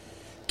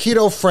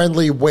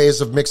 keto-friendly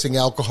ways of mixing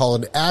alcohol,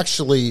 and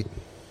actually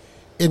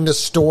in the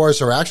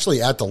stores or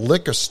actually at the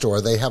liquor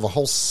store, they have a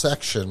whole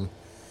section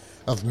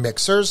of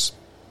mixers,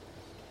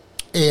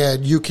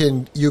 and you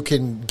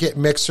can get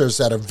mixers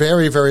that are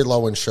very, very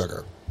low in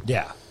sugar.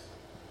 Yeah.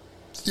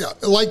 Yeah,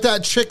 like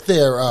that chick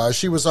there.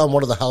 She was on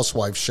one of the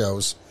housewife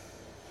shows.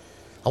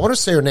 I want to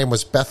say her name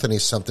was Bethany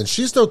something.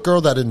 She's the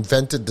girl that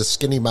invented the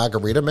skinny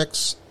margarita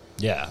mix.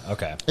 Yeah,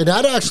 okay. And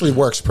that actually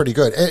works pretty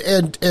good.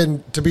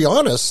 And to be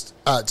honest,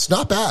 it's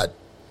not bad.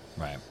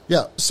 Right.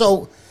 Yeah.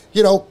 So,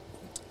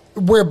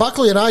 where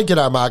Buckley and I get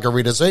our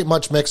margaritas, ain't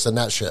much mix in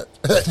that shit.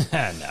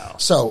 No.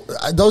 So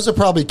those are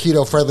probably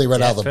keto friendly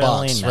right out of the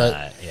Definitely box, not,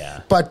 right?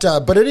 yeah.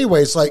 But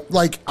anyways,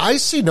 like I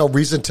see no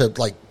reason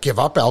to give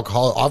up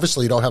alcohol.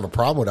 Obviously, you don't have a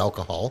problem with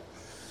alcohol,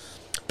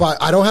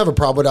 but I don't have a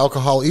problem with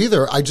alcohol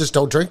either. I just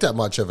don't drink that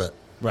much of it.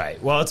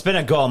 Right. Well, it's been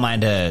a goal of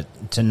mine to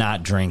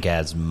not drink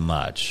as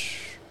much.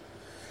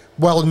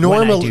 Well,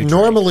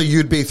 normally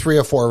you'd be 3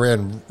 or 4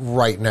 in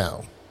right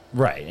now.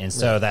 Right, and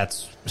so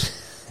that's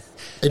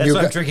And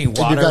why I'm drinking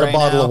water. And you got a right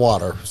bottle now. of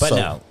water. But so,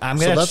 no,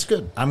 so that's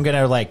good. I'm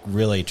gonna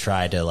really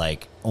try to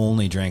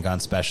only drink on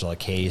special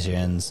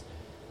occasions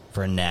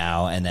for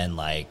now, and then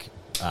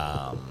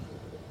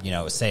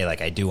say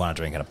I do want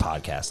to drink on a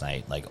podcast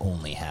night,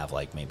 only have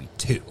maybe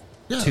two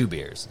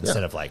beers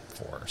instead of 4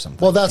 or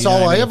something. Well, that's Do you know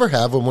all what I mean? ever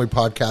have when we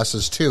podcast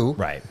is 2.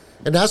 Right.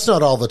 And that's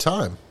not all the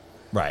time.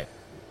 Right.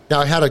 Now,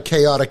 I had a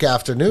chaotic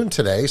afternoon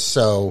today,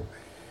 so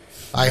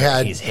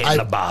He's hitting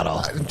the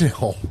bottle.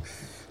 No.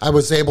 I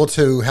was able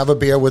to have a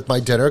beer with my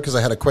dinner because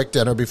I had a quick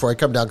dinner before I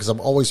come down because I'm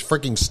always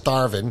freaking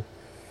starving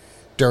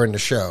during the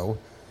show.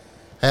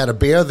 I had a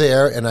beer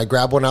there, and I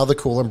grabbed one out of the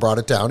cooler and brought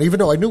it down, even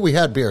though I knew we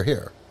had beer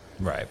here.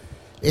 Right.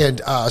 And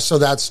so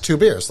that's 2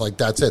 beers.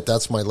 That's it.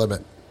 That's my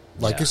limit.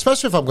 Yeah.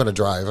 Especially if I'm going to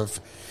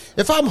drive.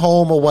 If I'm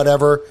home or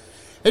whatever.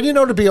 And,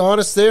 to be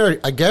honest there,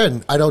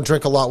 again, I don't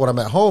drink a lot when I'm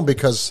at home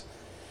because...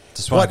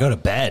 Just want to go to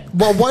bed.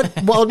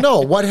 Well, no.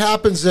 What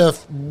happens if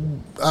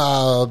one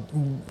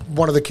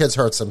of the kids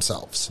hurts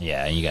themselves?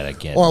 Yeah, you got to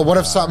get... Or what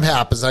if something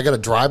happens and I got to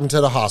drive them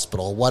to the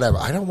hospital? Whatever.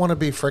 I don't want to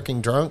be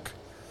freaking drunk.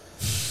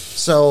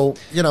 So,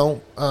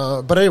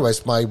 but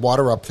anyways, my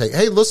water uptake.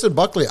 Hey, listen,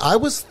 Buckley, I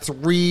was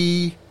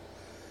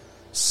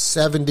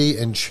 370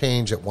 and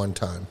change at one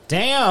time.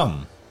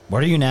 Damn.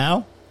 What are you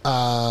now?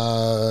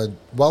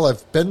 Well,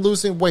 I've been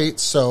losing weight,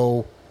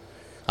 so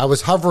I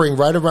was hovering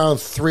right around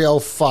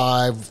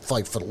 305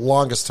 for the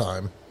longest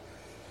time.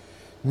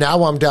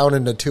 Now I'm down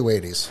in the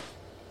 280s.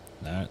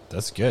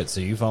 That's good. So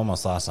you've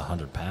almost lost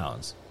 100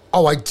 pounds.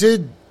 Oh, I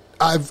did.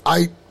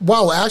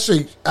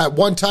 Actually, at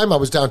one time I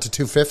was down to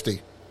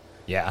 250.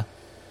 Yeah.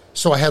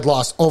 So I had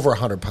lost over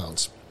 100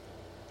 pounds.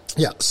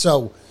 Yeah.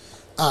 So,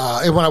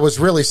 and when I was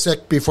really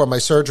sick before my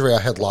surgery, I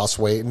had lost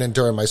weight. And then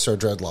during my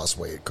surgery, I'd lost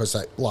weight because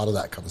a lot of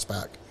that comes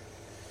back.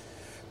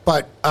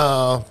 But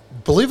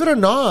believe it or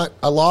not,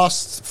 I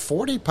lost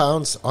 40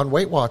 pounds on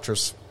Weight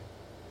Watchers.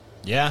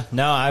 Yeah.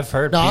 No, I've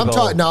heard Now,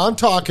 people... I'm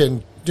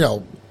talking,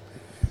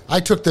 I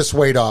took this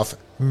weight off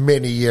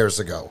many years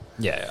ago.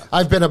 Yeah.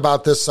 I've been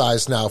about this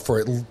size now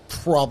for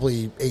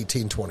probably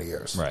 18, 20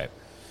 years. Right.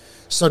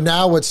 So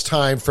now it's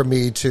time for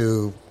me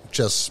to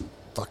just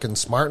fucking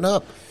smarten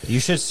up. You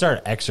should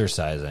start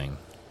exercising.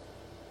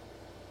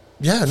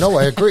 Yeah, no,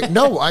 I agree.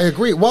 I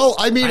agree. Well,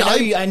 I mean,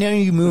 I know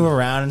you move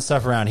around and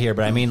stuff around here,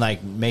 but I mean,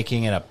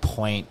 making it a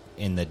point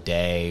in the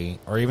day,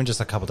 or even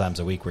just a couple times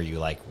a week, where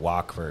you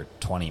walk for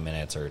 20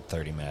 minutes or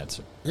 30 minutes,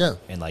 yeah,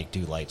 and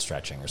do light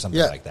stretching or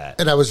something like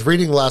that. And I was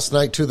reading last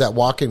night too that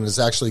walking is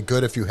actually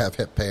good if you have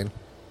hip pain.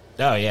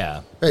 Oh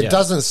yeah, it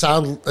doesn't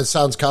sound. It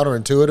sounds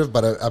counterintuitive,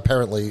 but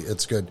apparently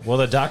it's good. Well,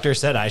 the doctor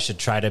said I should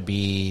try to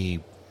be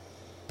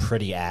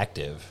pretty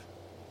active.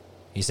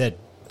 He said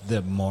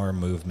the more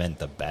movement,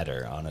 the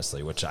better,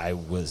 honestly, which I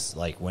was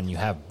when you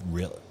have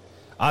real,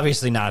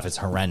 obviously not if it's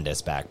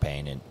horrendous back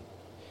pain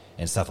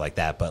and stuff like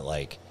that, but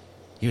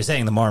he was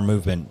saying the more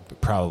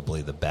movement,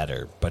 probably the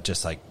better, but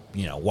just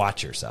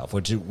watch yourself,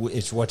 which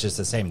is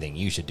the same thing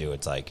you should do.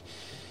 It's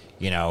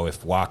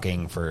if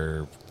walking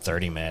for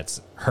 30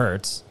 minutes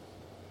hurts,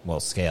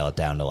 we'll scale it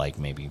down to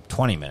maybe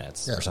 20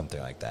 minutes or something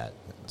like that.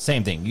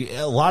 Same thing.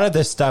 A lot of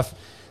this stuff,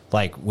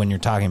 when you're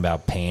talking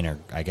about pain, or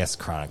I guess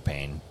chronic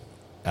pain,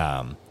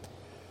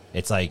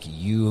 it's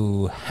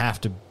you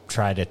have to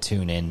try to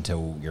tune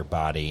into your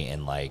body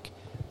and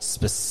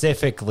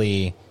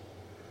specifically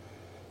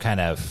kind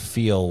of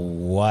feel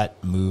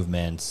what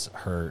movements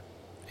hurt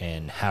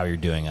and how you're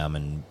doing them,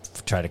 and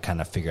try to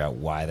kind of figure out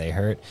why they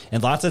hurt.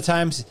 And lots of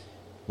times,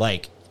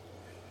 if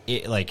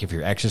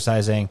you're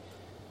exercising,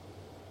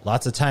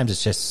 lots of times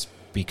it's just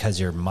because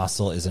your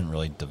muscle isn't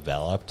really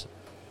developed.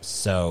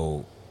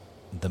 So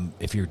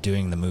if you're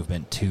doing the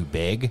movement too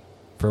big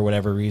for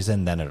whatever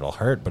reason, then it'll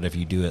hurt. But if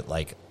you do it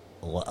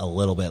a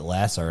little bit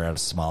less or at a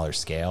smaller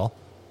scale,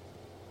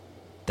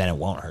 then it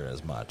won't hurt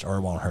as much, or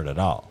it won't hurt at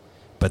all.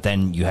 But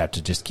then you have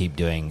to just keep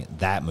doing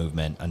that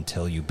movement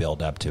until you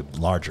build up to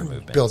larger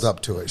movements. Build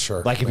up to it,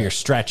 sure. If you're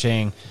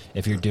stretching,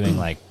 if you're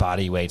doing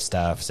body weight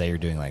stuff, say you're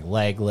doing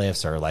leg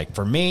lifts, or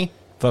for me,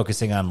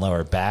 focusing on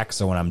lower back.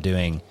 So when I'm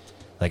doing,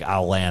 like,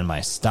 I'll land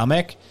my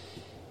stomach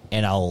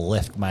and I'll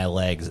lift my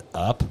legs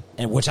up,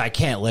 and which I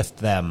can't lift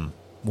them.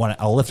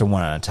 I'll lift them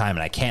one at a time,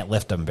 and I can't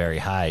lift them very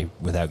high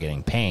without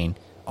getting pain.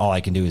 All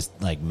I can do is,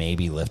 like,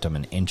 maybe lift them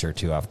an inch or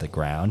two off the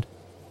ground.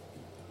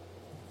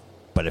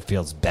 But it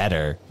feels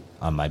better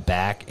on my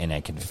back, and I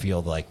can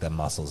feel, like, the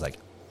muscles, like,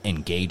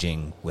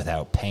 engaging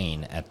without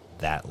pain at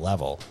that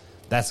level.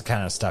 That's the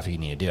kind of stuff you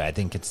need to do. I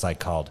think it's, like,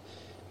 called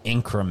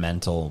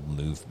incremental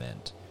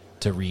movement.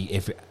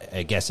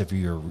 If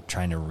you're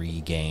trying to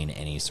regain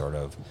any sort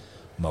of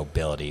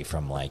mobility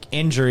from, like,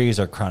 injuries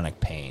or chronic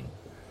pain.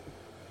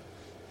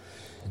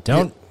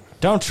 Don't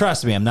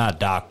trust me. I'm not a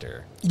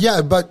doctor.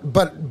 Yeah, but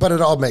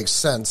it all makes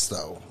sense,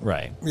 though.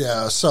 Right.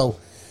 Yeah, so,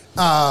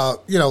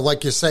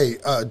 like you say,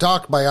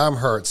 doc, my arm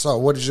hurts. So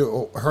what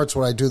hurts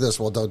when I do this?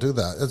 Well, don't do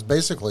that. It's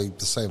basically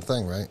the same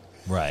thing, right?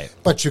 Right.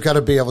 But you got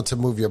to be able to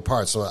move your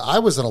parts. So I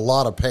was in a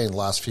lot of pain the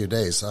last few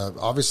days.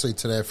 Obviously,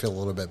 today I feel a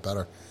little bit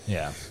better.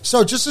 Yeah.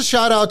 So just a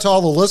shout out to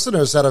all the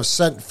listeners that have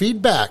sent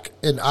feedback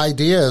and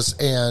ideas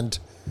and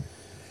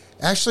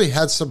actually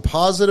had some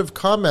positive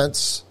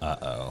comments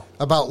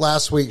about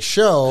last week's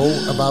show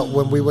about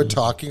when we were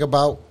talking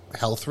about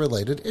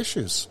health-related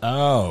issues.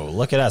 Oh,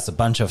 look at us, a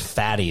bunch of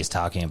fatties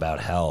talking about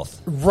health.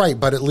 Right,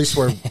 but at least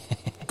we're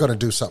going to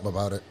do something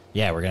about it.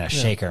 Yeah, we're going to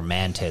shake our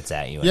man tits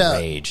at you in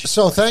rage.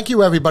 So thank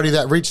you, everybody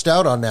that reached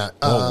out on that.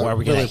 Are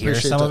we going to hear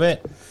some of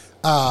it?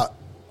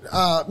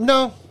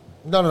 No.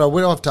 We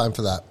don't have time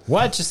for that.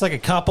 What? Just like a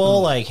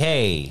couple? Like,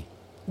 hey...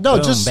 No,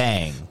 boom, just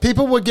bang.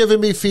 People were giving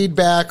me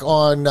feedback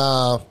on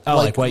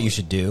like what you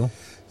should do.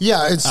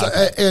 Yeah, it's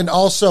and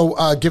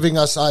also giving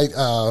us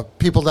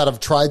people that have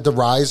tried the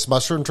Rise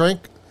mushroom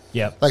drink.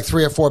 Yep. Like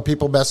 3 or 4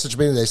 people messaged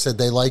me and they said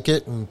they like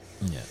it, and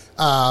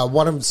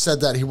one of them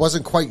said that he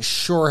wasn't quite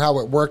sure how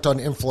it worked on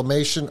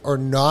inflammation or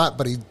not,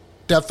 but he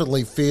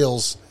definitely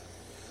feels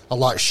a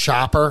lot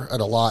sharper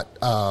and a lot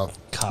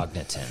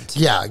cognitive.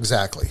 Yeah,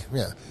 exactly.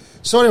 Yeah.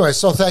 So anyway,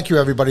 thank you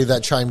everybody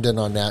that chimed in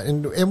on that,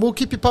 and we'll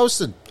keep you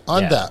posted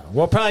on that.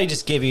 We'll probably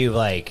just give you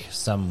like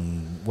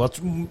some.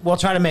 We'll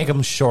try to make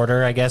them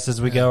shorter, I guess, as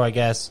we go. I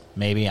guess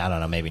maybe I don't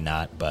know, maybe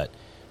not, but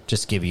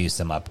just give you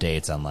some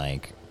updates on,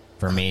 like,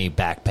 for me,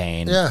 back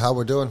pain. Yeah, how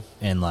we're doing,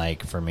 and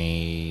like for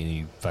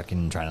me,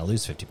 fucking trying to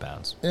lose 50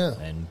 pounds. Yeah,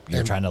 and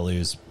you're trying to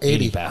lose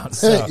 80 pounds.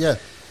 So. Yeah.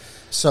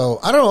 So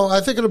I don't know.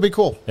 I think it'll be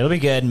cool. It'll be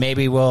good.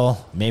 Maybe we'll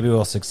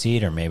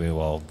succeed, or maybe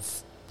we'll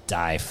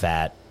die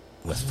fat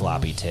with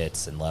floppy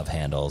tits and love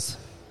handles.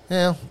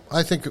 Yeah,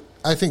 I think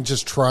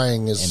just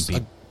trying is and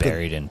be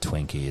buried in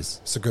Twinkies.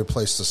 It's a good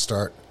place to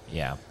start.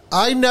 Yeah,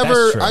 I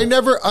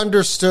never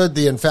understood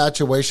the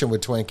infatuation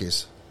with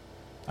Twinkies.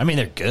 I mean,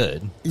 they're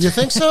good. You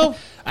think so?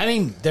 I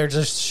mean, they're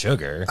just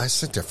sugar. I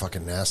think they're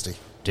fucking nasty.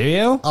 Do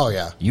you? Oh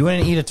yeah. You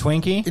wouldn't eat a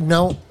Twinkie?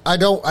 No, I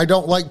don't. I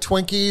don't like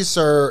Twinkies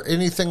or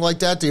anything like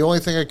that. The only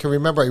thing I can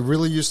remember I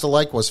really used to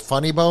like was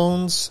Funny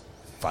Bones.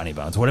 Funny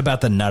Bones. What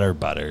about the Nutter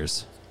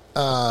Butters?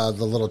 The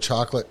little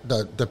chocolate,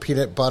 the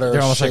peanut butter.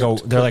 They're almost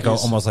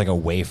almost like a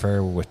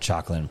wafer with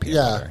chocolate and peanut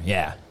butter.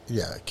 Yeah.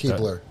 Yeah,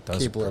 Keebler.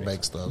 Keebler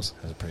makes those.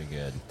 Those are pretty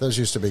good. Those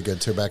used to be good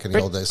too back in the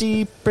old days.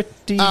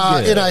 Pretty good.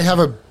 And I have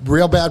a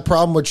real bad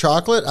problem with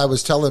chocolate. I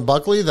was telling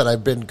Buckley that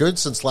I've been good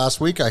since last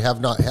week. I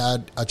have not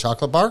had a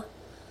chocolate bar.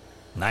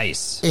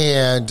 Nice.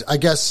 And I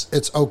guess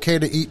it's okay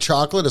to eat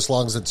chocolate as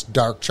long as it's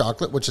dark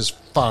chocolate, which is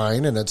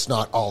fine, and it's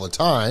not all the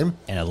time.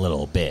 And a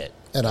little bit.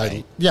 And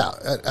right?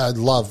 I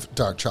love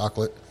dark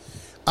chocolate.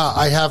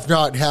 I have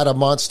not had a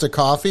Monster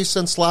coffee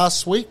since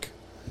last week.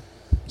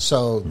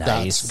 So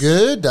nice. That's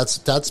good.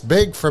 That's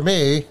big for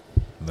me.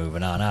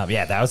 Moving on up.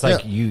 Yeah, that was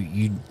like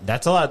you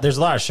that's a lot. There's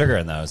a lot of sugar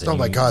in those. Oh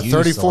my God,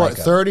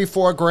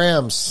 34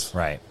 grams.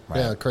 Right.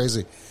 Yeah,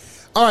 crazy.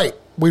 All right,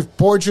 we've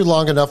bored you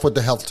long enough with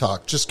the health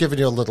talk. Just giving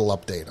you a little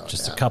update on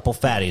just that. A couple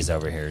fatties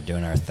over here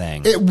doing our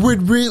thing. It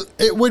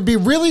would be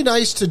really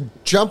nice to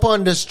jump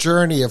on this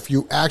journey if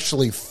you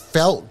actually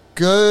felt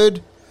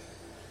good.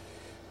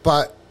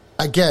 But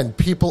again,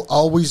 people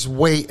always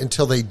wait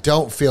until they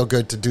don't feel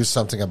good to do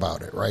something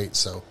about it, right?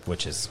 So,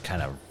 which is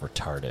kind of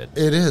retarded.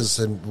 It is,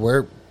 and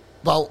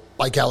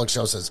like Alex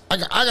Jones says, I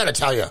got to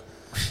tell you,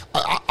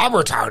 I'm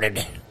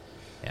retarded.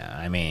 Yeah,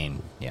 I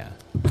mean,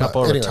 a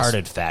couple of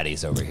retarded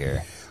fatties over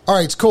here. All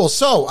right, it's cool.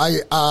 So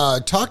I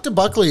talked to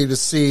Buckley to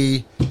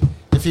see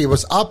if he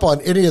was up on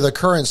any of the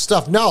current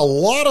stuff. Now, a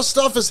lot of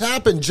stuff has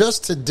happened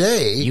just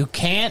today. You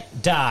can't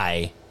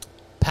die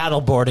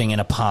paddleboarding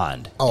in a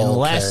pond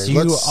unless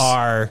you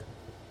are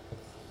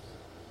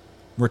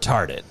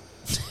retarded.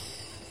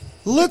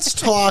 Let's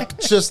talk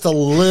just a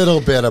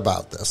little bit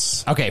about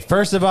this. Okay,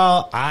 first of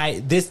all,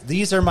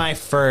 these are my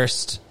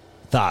first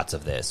thoughts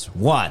of this.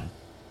 One,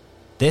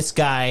 this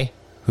guy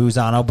who's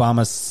on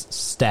Obama's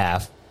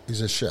staff.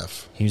 He's a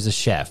chef. He's a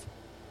chef.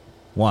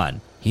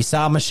 One, he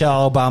saw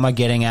Michelle Obama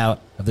getting out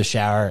of the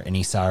shower and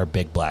he saw her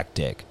big black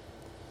dick.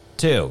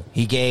 Two,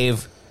 he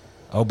gave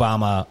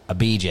Obama a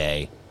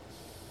BJ.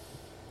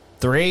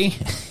 Three,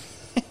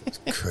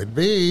 could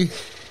be.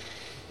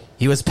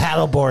 He was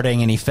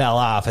paddleboarding and he fell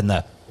off and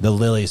the the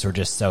lilies were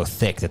just so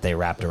thick that they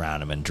wrapped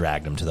around him and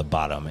dragged him to the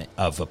bottom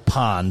of a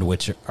pond,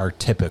 which are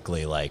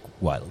typically like,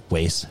 what,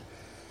 waist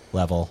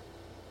level?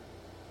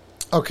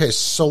 Okay,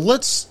 so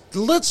let's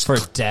For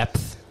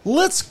depth.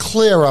 let's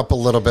clear up a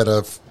little bit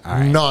of All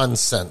right.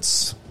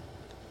 nonsense.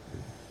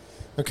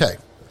 Okay.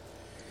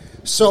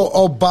 So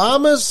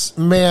Obama's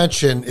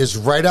mansion is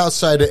right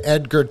outside of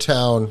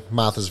Edgartown,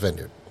 Martha's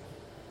Vineyard.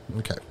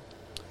 Okay.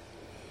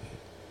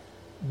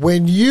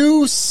 When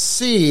you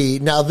see,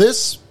 now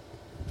this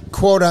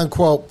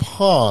quote-unquote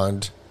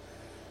pond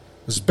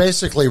was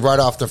basically right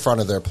off the front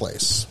of their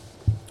place.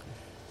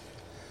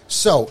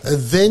 So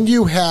then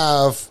you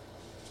have,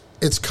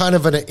 it's kind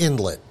of an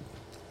inlet.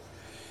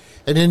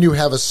 And then you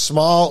have a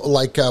small,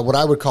 like what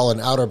I would call an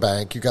outer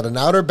bank. You got an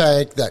outer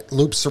bank that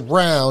loops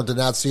around, and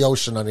that's the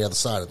ocean on the other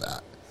side of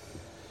that.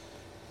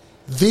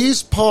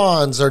 These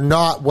ponds are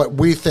not what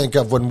we think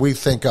of when we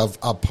think of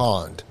a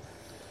pond.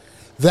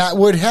 That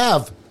would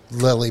have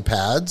lily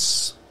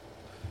pads,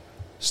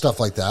 stuff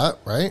like that,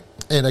 right?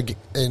 And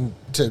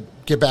to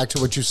get back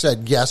to what you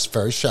said, yes,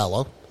 very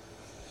shallow.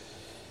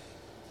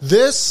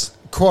 This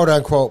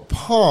quote-unquote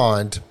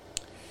pond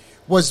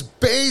was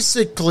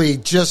basically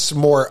just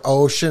more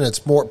ocean. It's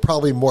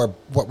probably more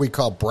what we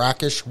call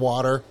brackish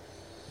water.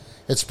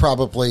 It's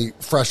probably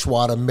fresh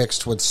water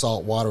mixed with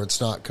salt water. It's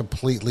not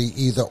completely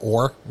either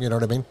or. You know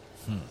what I mean?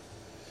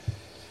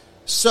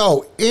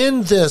 So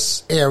in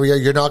this area,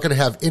 you're not going to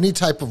have any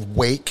type of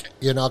wake.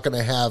 You're not going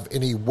to have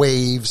any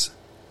waves,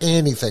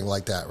 anything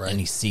like that, right?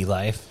 Any sea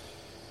life?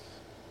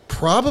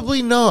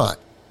 Probably not.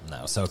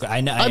 No. So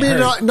I know. I mean,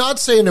 not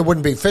saying there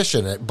wouldn't be fish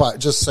in it, but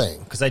just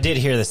saying. Because I did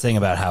hear this thing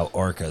about how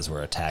orcas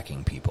were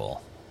attacking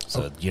people.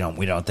 So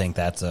we don't think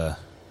that's a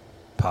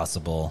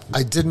possible.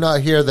 I did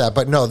not hear that,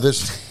 but no,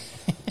 this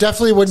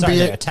definitely wouldn't Sorry, be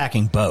they're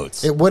attacking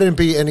boats. It wouldn't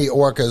be any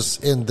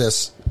orcas in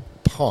this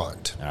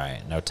pond. All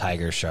right, no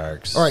tiger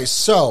sharks. All right,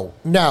 so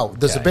now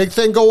there's a Okay. big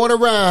thing going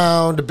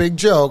around, a big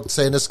joke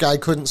saying this guy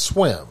couldn't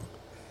swim.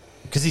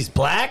 Because he's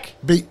black?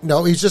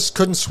 No, he just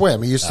couldn't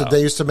swim. They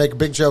used to make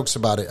big jokes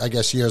about it, I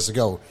guess, years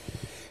ago.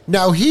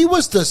 Now, he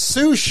was the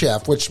sous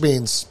chef, which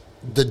means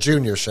the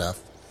junior chef.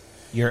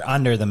 You're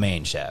under the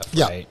main chef,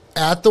 Yeah, right?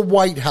 at the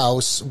White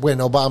House when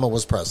Obama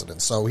was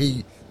president. So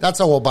that's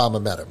how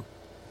Obama met him.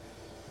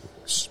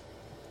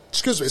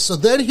 Excuse me. So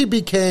then he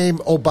became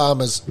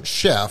Obama's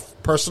chef,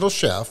 personal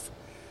chef,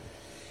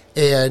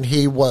 and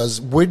he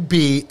would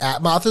be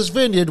at Martha's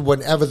Vineyard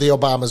whenever the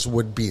Obamas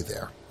would be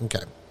there.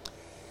 Okay.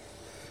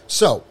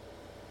 So,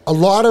 a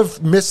lot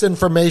of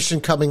misinformation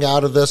coming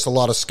out of this, a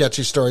lot of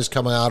sketchy stories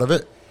coming out of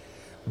it.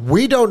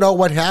 We don't know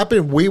what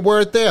happened. We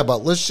weren't there, but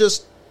let's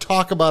just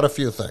talk about a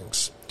few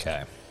things.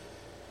 Okay.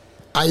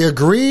 I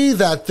agree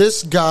that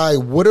this guy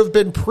would have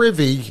been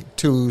privy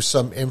to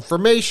some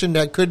information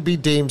that could be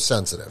deemed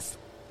sensitive.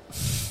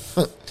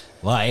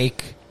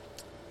 Like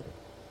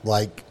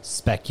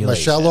speculation.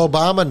 Michelle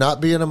Obama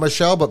not being a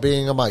Michelle, but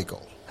being a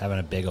Michael. Having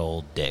a big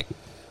old dick.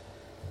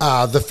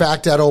 The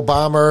fact that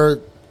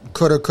Obama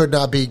could or could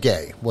not be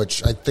gay,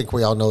 which I think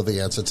we all know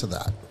the answer to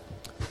that.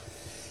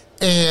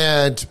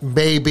 And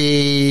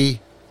maybe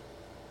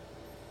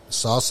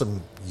saw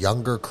some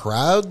younger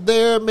crowd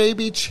there,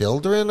 maybe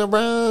children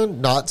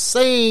around. Not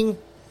saying,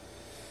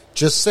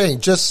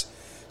 just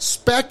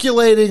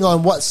speculating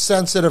on what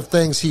sensitive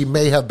things he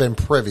may have been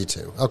privy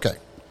to. Okay.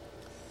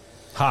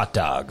 Hot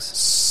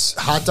dogs.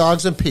 Hot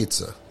dogs and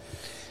pizza.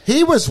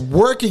 He was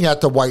working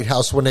at the White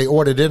House when they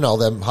ordered in all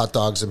them hot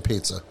dogs and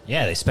pizza.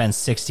 Yeah, they spent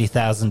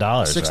 $60,000,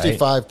 right?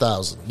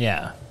 $65,000.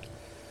 Yeah.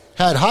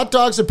 Had hot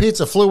dogs and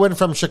pizza, flew in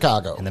from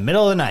Chicago. In the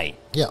middle of the night.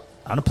 Yeah.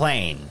 On a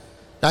plane.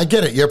 I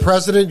get it. You're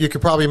president. You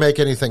could probably make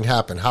anything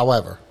happen.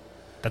 However,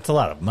 That's a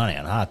lot of money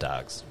on hot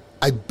dogs.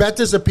 I bet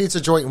there's a pizza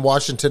joint in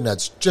Washington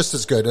that's just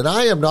as good. And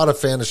I am not a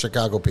fan of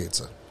Chicago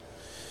pizza.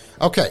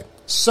 Okay,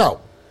 so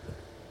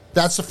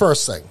that's the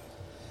first thing.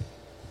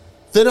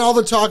 Then all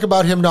the talk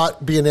about him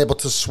not being able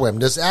to swim.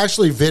 There's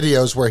actually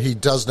videos where he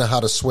does know how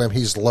to swim.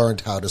 He's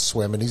learned how to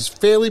swim, and he's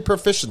fairly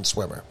proficient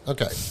swimmer.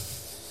 Okay.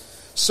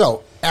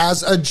 So,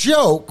 as a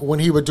joke, when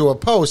he would do a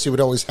post, he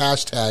would always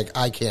hashtag,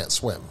 I can't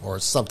swim, or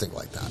something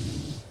like that.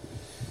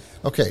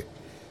 Okay.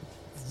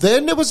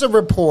 Then there was a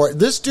report.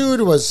 This dude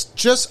was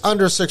just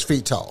under 6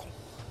 feet tall.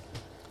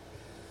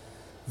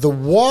 The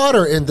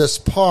water in this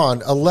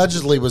pond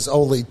allegedly was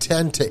only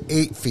 10 to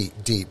 8 feet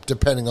deep,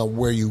 depending on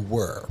where you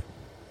were.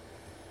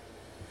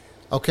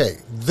 Okay,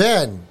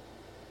 then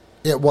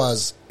he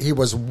was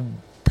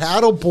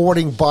paddle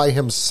boarding by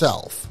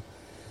himself.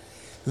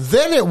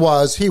 Then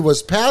he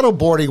was paddle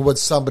boarding with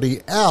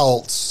somebody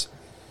else,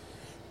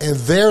 and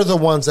they're the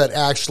ones that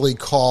actually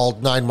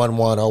called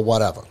 911 or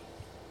whatever.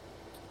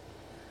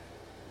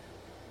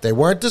 They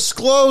weren't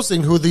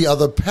disclosing who the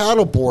other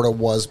paddle boarder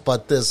was,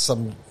 but there's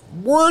some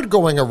word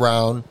going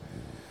around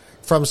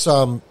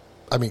from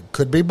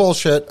could be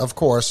bullshit, of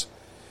course,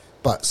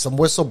 but some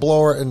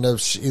whistleblower in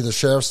the either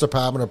sheriff's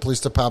department or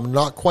police department,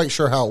 not quite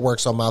sure how it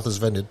works on Martha's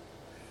Vineyard,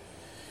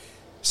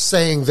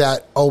 saying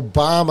that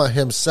Obama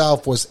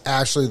himself was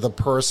actually the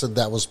person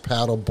that was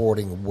paddle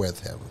boarding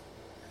with him.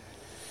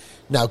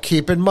 Now,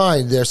 keep in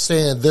mind, they're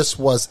saying this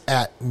was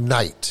at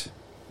night.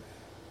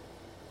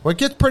 Well, it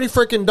gets pretty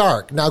freaking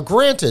dark. Now,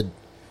 granted,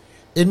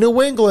 in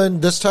New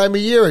England, this time of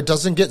year, it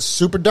doesn't get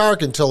super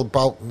dark until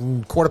about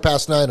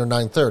 9:15 or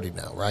 9:30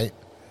 now, right?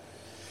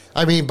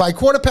 I mean, by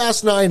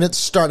 9:15, it's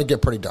starting to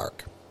get pretty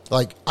dark.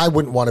 Like, I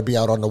wouldn't want to be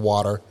out on the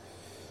water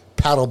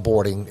paddle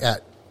boarding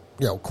at,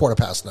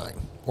 9:15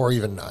 or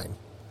even 9.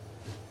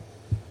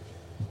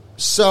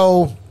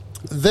 So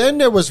then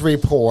there was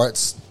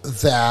reports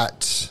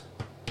that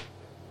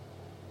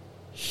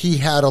he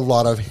had a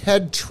lot of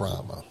head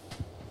trauma.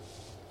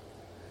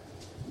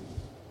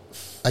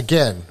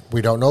 Again,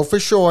 we don't know for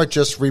sure,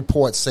 just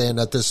reports saying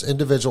that this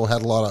individual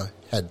had a lot of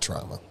head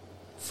trauma.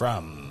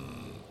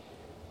 From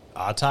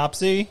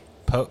autopsy,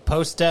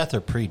 post-death, or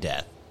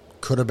pre-death?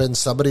 Could have been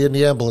somebody in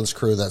the ambulance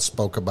crew that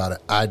spoke about it.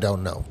 I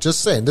don't know.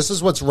 Just saying, this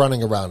is what's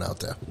running around out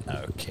there.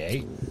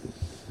 Okay.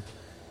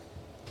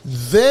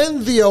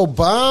 Then the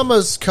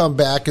Obamas come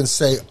back and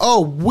say,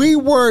 oh, we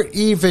weren't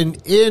even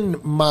in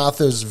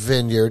Martha's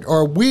Vineyard.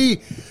 Or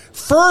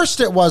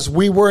first it was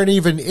we weren't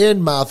even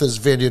in Martha's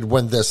Vineyard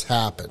when this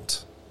happened.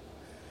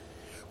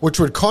 Which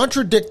would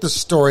contradict the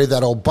story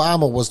that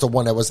Obama was the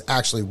one that was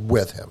actually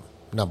with him,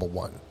 number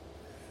one.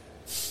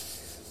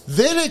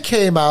 Then it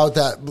came out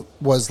that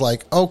was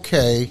like,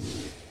 okay,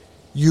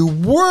 you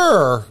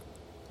were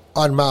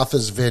on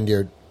Martha's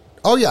Vineyard.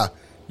 Oh, yeah.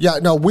 Yeah,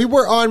 no, we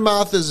were on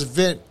Martha's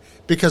Vineyard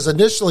because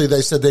initially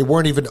they said they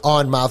weren't even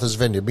on Martha's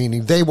Vineyard,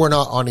 meaning they were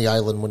not on the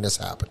island when this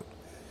happened.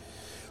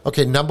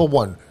 Okay, number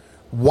one,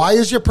 why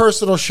is your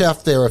personal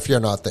chef there if you're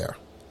not there?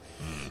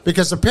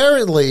 Because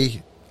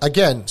apparently,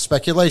 again,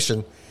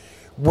 speculation,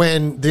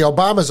 when the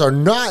Obamas are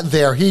not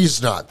there,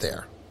 he's not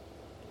there.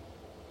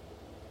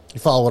 You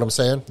follow what I'm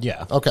saying?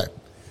 Yeah. Okay.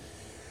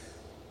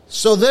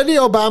 So then the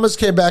Obamas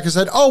came back and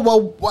said, oh,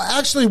 well,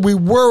 actually, we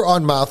were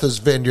on Martha's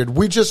Vineyard.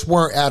 We just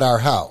weren't at our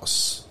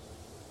house.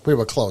 We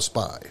were close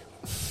by.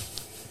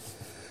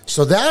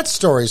 So that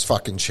story's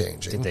fucking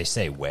changing. Did they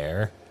say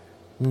where?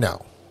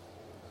 No.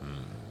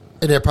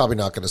 And they're probably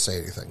not going to say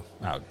anything.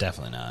 Oh,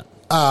 definitely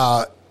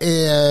not.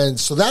 And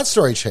so that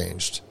story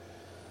changed.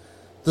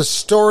 The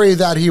story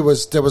that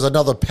there was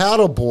another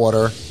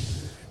paddleboarder,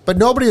 but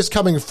nobody is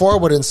coming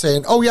forward and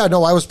saying, oh, yeah,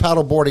 no, I was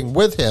paddleboarding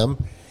with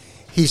him.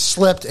 He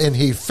slipped and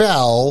he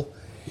fell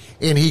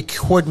and he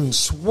couldn't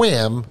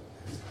swim,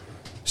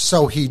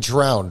 so he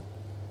drowned.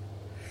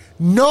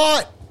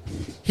 Not,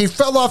 he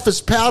fell off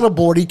his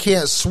paddleboard, he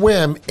can't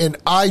swim, and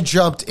I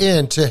jumped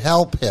in to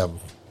help him.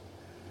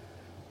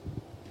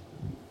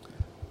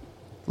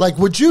 Like,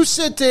 would you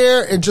sit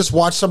there and just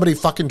watch somebody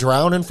fucking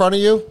drown in front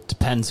of you?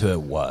 Depends who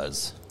it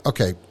was.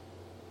 Okay,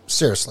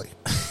 seriously.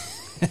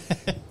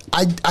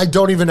 I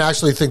don't even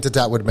actually think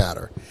that would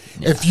matter.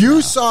 Yeah, if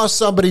you saw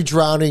somebody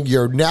drowning,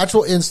 your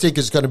natural instinct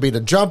is going to be to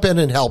jump in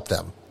and help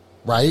them,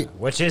 right?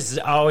 Which is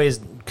always,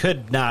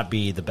 could not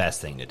be the best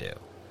thing to do.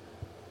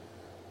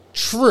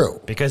 True.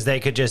 Because they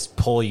could just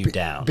pull you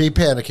down. Be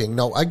panicking.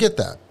 No, I get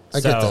that. I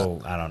get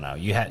that. I don't know.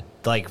 You had,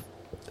 like,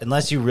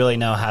 unless you really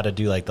know how to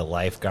do, like, the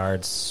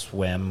lifeguard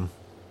swim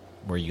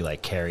where you,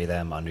 like, carry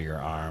them under your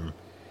arm.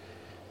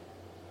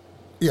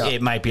 Yeah.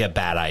 It might be a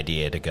bad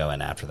idea to go in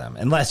after them,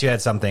 unless you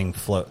had something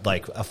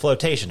like a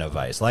flotation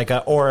device,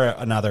 or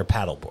another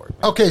paddleboard.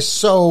 Okay,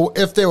 so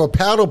if they were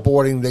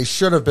paddleboarding, they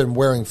should have been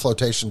wearing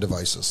flotation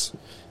devices.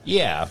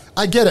 Yeah,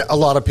 I get it. A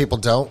lot of people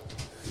don't.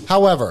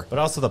 However, but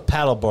also the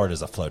paddleboard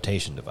is a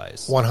flotation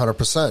device.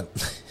 100%.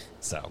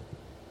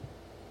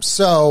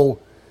 So,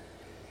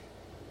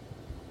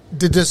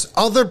 did this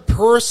other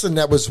person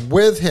that was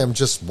with him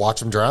just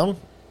watch him drown,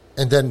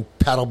 and then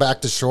paddle back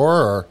to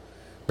shore, or?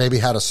 Maybe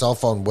had a cell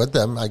phone with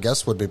them, I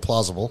guess would be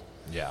plausible.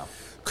 Yeah.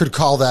 Could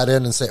call that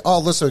in and say, oh,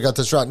 listen, we got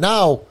this drown.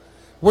 Now,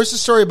 where's the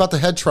story about the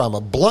head trauma?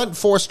 Blunt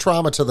force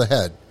trauma to the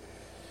head.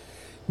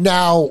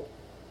 Now,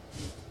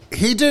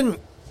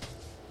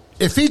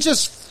 if he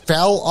just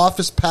fell off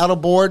his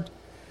paddleboard,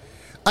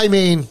 I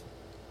mean,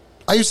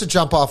 I used to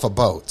jump off of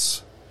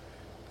boats.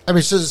 I mean,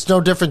 it's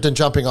no different than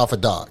jumping off a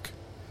dock.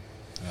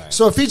 Right.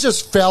 So if he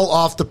just fell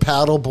off the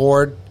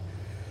paddleboard,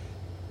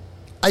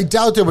 I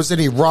doubt there was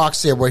any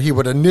rocks there where he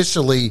would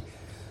initially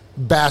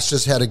bash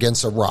his head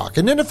against a rock.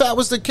 And then if that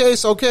was the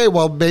case, okay,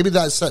 well, maybe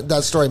that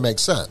story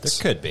makes sense.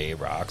 There could be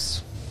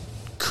rocks.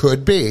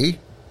 Could be,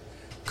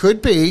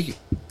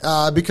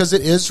 because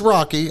it is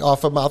rocky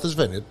off of Martha's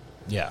Vineyard.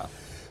 Yeah.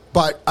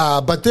 But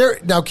they're,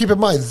 now keep in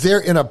mind,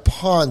 they're in a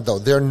pond, though.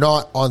 They're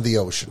not on the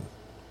ocean.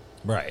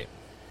 Right.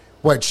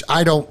 Which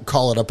I don't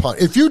call it a pond.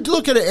 If you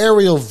look at an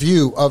aerial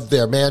view of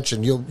their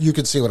mansion, you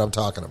can see what I'm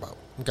talking about.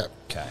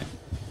 Okay.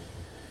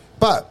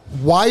 But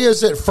why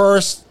is it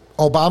first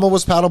Obama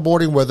was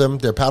paddleboarding with him,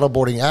 they're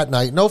paddleboarding at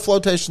night, no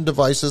flotation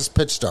devices,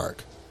 pitch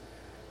dark?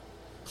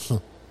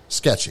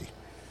 Sketchy.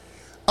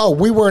 Oh,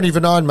 we weren't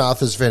even on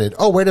Martha's Vineyard.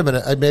 Oh, wait a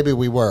minute, maybe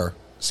we were.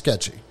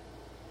 Sketchy.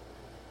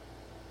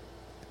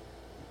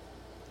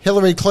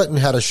 Hillary Clinton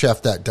had a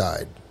chef that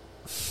died.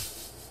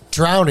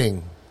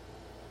 Drowning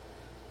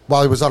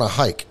while he was on a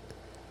hike.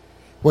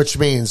 Which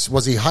means,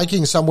 was he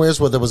hiking somewhere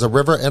where there was a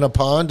river and a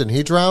pond and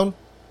he drowned?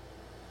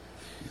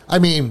 I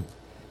mean,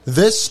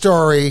 this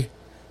story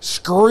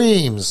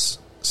screams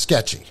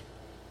sketchy.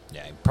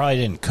 Yeah, he probably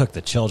didn't cook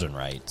the children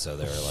right, so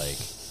they were like,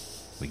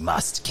 we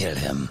must kill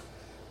him.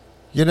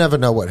 You never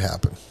know what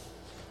happened.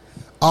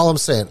 All I'm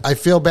saying, I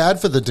feel bad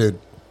for the dude.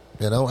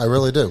 You know, I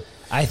really do.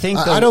 I think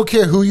I don't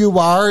care who you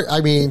are.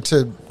 I mean,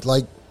 to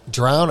like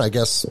drown, I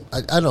guess.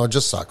 I don't know. It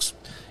just sucks.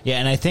 Yeah,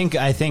 and I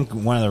think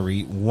one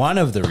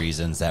of the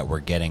reasons that we're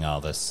getting all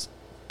this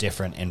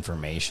different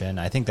information,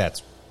 I think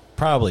that's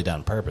probably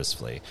done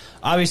purposefully.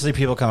 Obviously,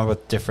 people come up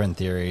with different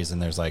theories, and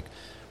there's like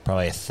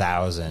probably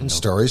 1,000 And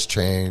stories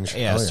change.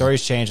 Yeah,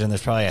 stories change, and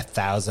there's probably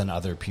 1,000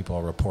 other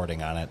people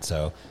reporting on it.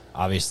 So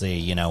obviously,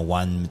 you know,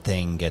 one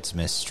thing gets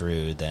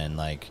misstrued, then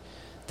like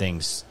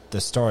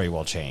the story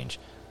will change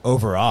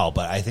overall.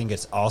 But I think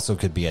it's also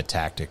could be a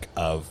tactic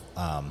of,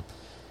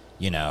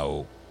 you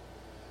know,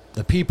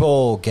 the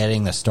people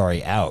getting the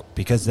story out,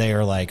 because they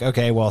are like,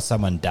 okay, well,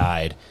 someone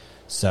died,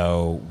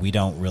 so we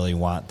don't really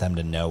want them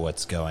to know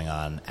what's going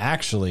on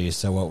actually.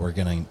 So what we're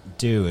going to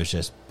do is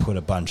just put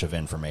a bunch of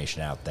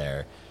information out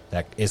there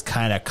that is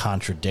kind of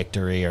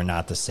contradictory or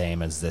not the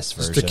same as this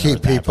version. Just to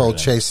keep people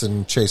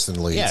chasing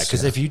leads. Yeah,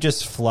 because if you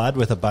just flood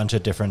with a bunch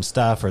of different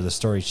stuff, or the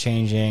story's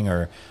changing,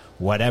 or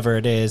whatever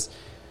it is,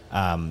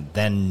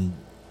 then,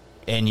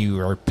 and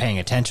you are paying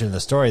attention to the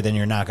story, then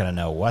you're not going to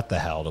know what the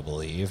hell to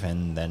believe,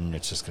 and then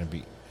it's just going to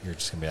be, you're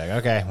just going to be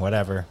like, okay,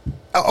 whatever.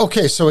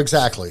 Okay, so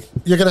exactly.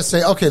 You're going to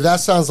say, okay, that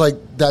sounds like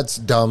that's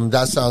dumb.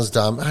 That sounds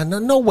dumb.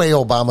 No way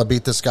Obama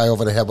beat this guy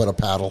over the head with a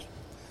paddle.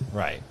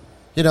 Right.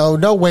 You know,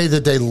 no way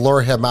did they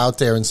lure him out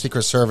there in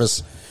Secret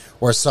Service,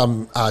 or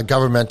some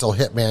governmental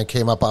hitman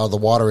came up out of the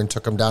water and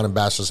took him down and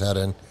bashed his head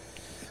in.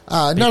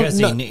 None of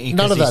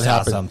that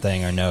happened.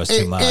 Something or knows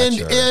too much.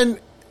 And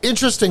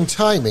interesting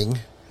timing,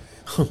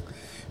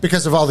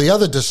 because of all the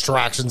other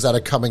distractions that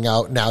are coming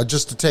out now,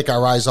 just to take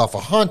our eyes off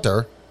of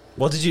Hunter.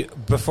 Well,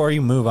 before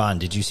you move on,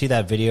 did you see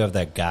that video of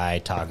that guy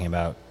talking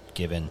about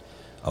giving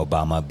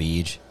Obama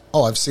beej?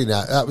 Oh, I've seen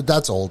that.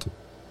 That's old.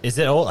 Is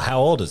it old? How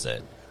old is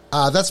it?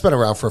 That's been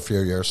around for a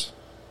few years.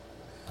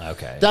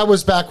 Okay. That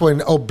was back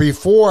when,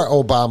 before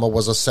Obama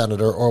was a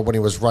senator, or when he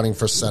was running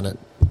for Senate.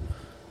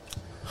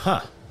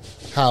 Huh.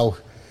 How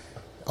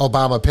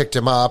Obama picked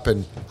him up,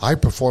 and I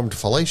performed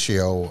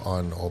fellatio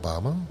on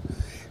Obama,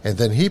 and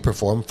then he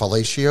performed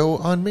fellatio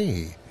on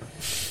me.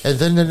 And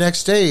then the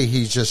next day,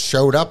 he just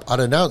showed up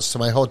unannounced to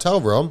my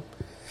hotel room,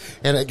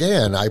 and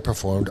again, I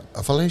performed a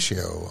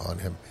fellatio on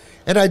him.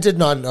 And I did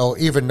not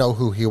even know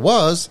who he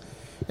was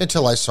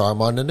until I saw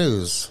him on the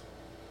news.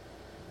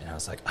 And I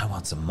was like, I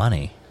want some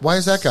money. Why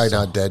is that guy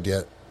not dead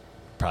yet?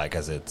 Probably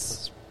because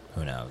it's,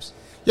 who knows?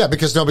 Yeah,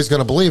 because nobody's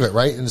going to believe it,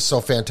 right? And it's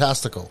so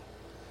fantastical.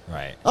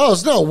 Right. Oh,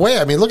 there's no way.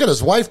 I mean, look at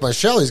his wife,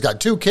 Michelle. He's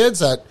got 2 kids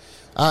that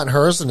aren't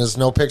hers, and there's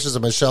no pictures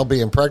of Michelle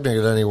being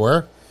pregnant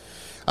anywhere.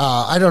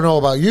 I don't know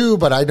about you,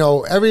 but I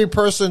know every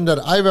person that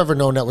I've ever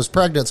known that was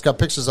pregnant's got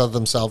pictures of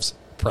themselves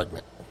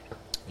pregnant.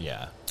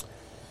 Yeah.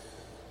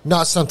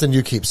 Not something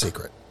you keep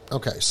secret.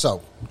 Okay,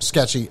 so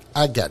sketchy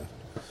again.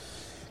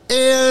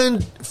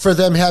 And for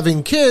them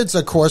having kids,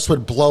 of course,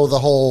 would blow the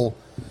whole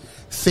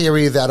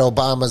theory that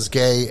Obama's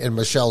gay and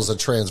Michelle's a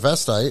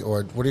transvestite,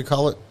 or what do you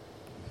call it?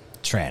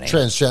 Tranny,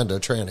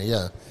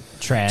 yeah.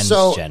 Transgender.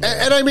 So, and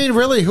I mean,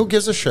 really, who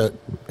gives a shit?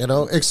 You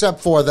know,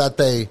 except for that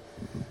they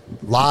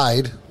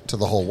lied to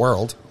the whole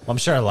world. Well, I'm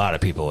sure a lot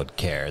of people would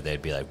care.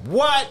 They'd be like,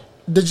 what?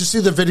 Did you see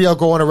the video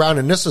going around,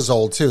 and this is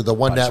old too, the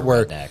one that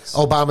where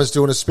Obama's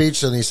doing a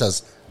speech and he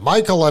says,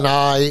 Michael and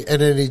I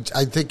then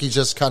I think he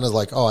just kind of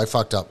like, oh, I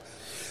fucked up.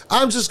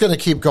 I'm just going to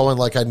keep going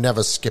like I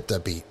never skipped a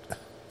beat.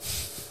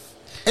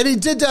 And he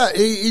did that.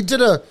 He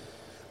did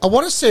I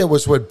want to say it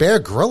was with Bear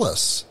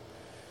Grylls.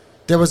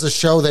 There was a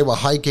show they were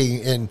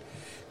hiking, and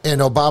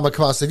Obama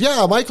come out and said,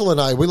 yeah, Michael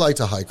and I, we like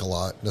to hike a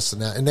lot, this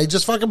and that. And they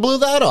just fucking blew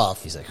that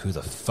off. He's like, who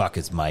the fuck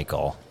is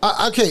Michael?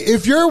 Okay,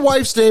 if your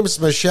wife's name is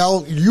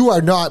Michelle, you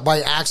are not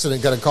by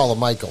accident going to call him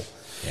Michael.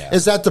 Yeah.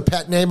 Is that the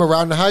pet name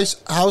around the house?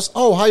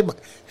 Oh, hi.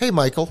 Hey,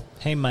 Michael.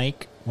 Hey,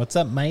 Mike. What's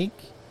up, Mike?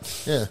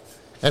 Yeah.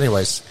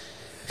 Anyways,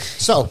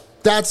 so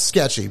that's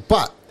sketchy.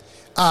 But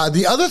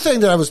the other thing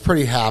that I was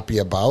pretty happy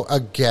about,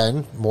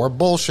 again, more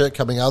bullshit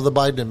coming out of the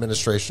Biden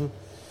administration,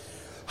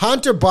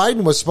 Hunter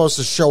Biden was supposed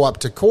to show up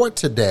to court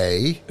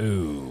today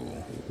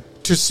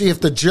to see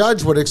if the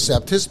judge would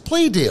accept his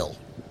plea deal.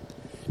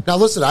 Now,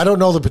 listen, I don't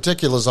know the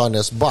particulars on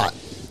this, but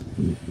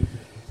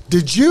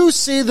did you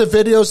see the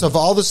videos of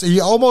all this? He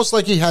almost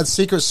like he had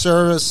Secret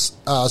Service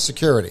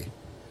security.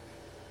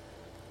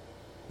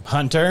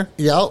 Hunter?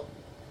 Yep,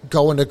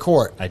 going to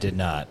court. I did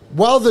not.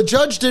 Well, the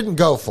judge didn't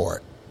go for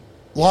it.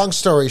 Long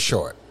story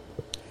short.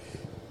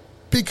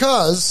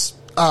 Because,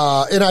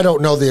 and I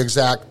don't know the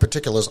exact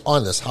particulars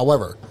on this,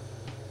 however,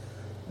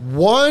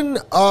 one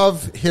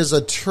of his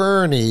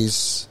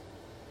attorneys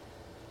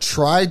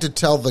tried to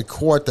tell the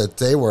court that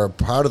they were a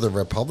part of the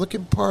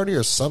Republican Party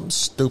or something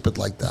stupid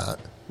like that.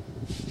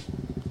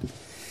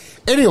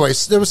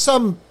 Anyways, there was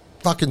some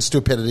fucking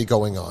stupidity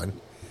going on.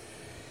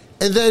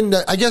 And then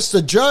I guess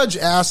the judge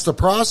asked the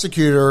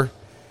prosecutor,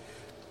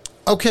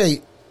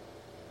 okay,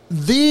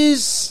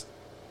 these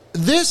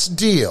this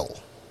deal,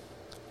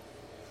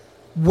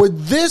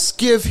 would this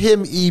give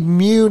him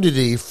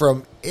immunity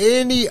from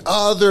any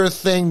other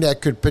thing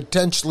that could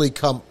potentially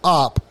come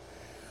up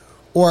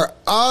or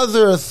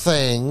other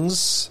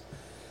things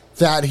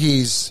that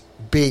he's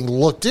being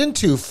looked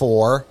into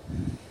for?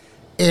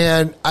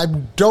 And I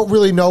don't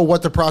really know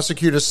what the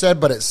prosecutor said,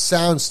 but it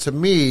sounds to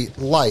me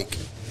like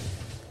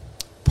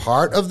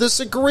part of this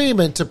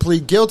agreement to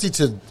plead guilty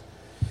to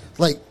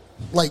like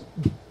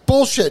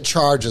bullshit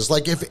charges.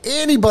 Like if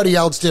anybody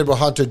else did what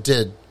Hunter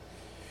did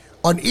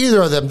on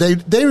either of them,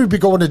 they would be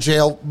going to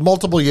jail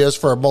multiple years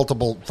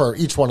for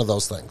each one of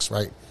those things,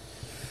 right?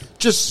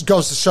 Just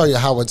goes to show you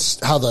how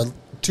the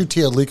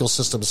two-tier legal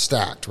system is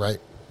stacked, right?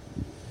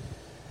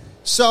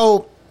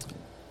 So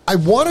I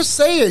want to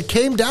say it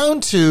came down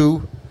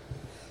to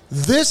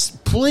this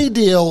plea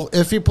deal,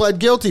 if he pled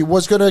guilty,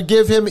 was going to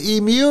give him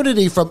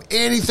immunity from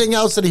anything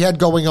else that he had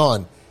going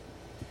on,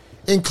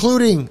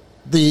 including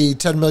the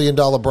 $10 million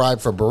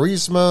bribe for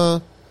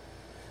Burisma,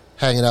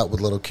 hanging out with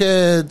little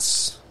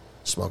kids,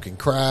 smoking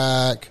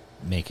crack,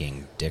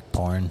 making dick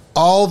porn.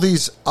 All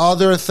these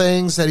other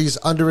things that he's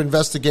under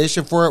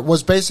investigation for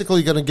was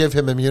basically going to give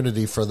him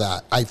immunity for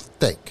that, I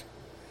think.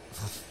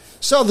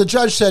 So the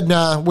judge said,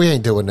 nah, we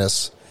ain't doing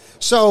this.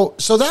 So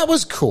that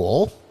was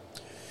cool.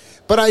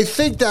 But I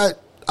think that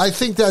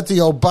the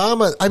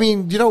Obama, I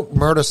mean, you don't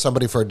murder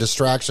somebody for a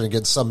distraction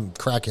against some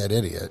crackhead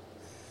idiot.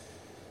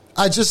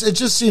 It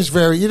just seems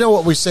very, you know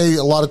what we say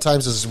a lot of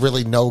times is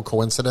really no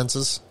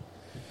coincidences.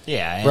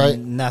 Yeah, and right?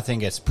 Nothing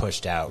gets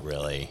pushed out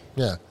really.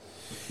 Yeah.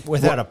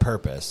 Without a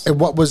purpose. And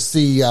what was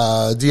the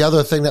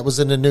other thing that was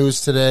in the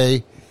news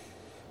today?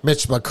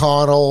 Mitch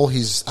McConnell,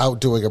 he's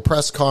out doing a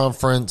press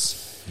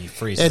conference. He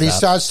freezes and he up.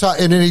 starts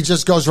talking, and then he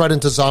just goes right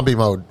into zombie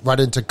mode, right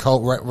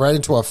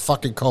into a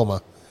fucking coma.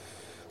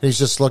 And he's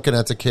just looking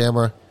at the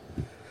camera.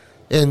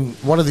 And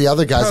one of the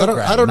other guys,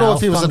 I don't know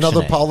if he was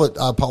another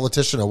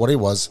politician or what he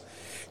was.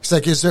 He's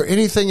like, is there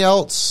anything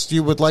else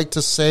you would like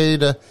to say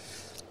to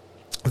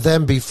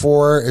them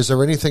before? Is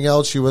there anything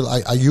else you would?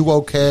 Are you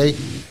okay?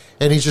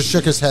 And he just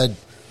shook his head.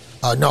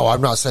 No,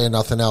 I'm not saying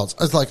nothing else.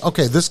 I was like,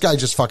 okay, this guy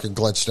just fucking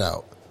glitched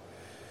out.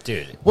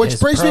 Dude, which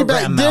brings me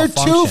back. They're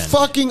too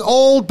fucking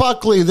old,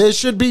 Buckley. There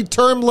should be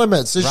term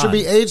limits. There should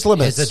be age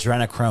limits. His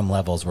adrenochrome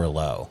levels were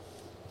low.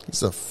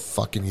 He's a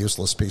fucking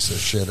useless piece of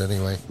shit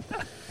anyway.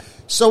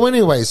 So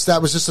anyways, that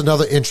was just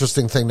another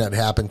interesting thing that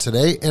happened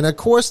today. And of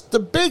course, the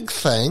big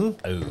thing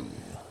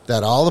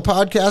that all the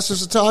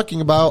podcasters are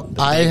talking about,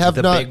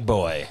 big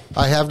boy.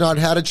 I have not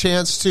had a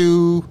chance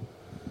to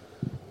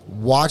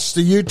watch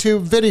the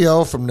YouTube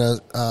video from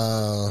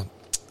the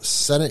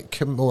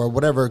Senate or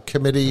whatever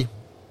committee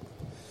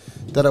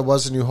that it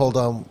was, and you hold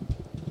on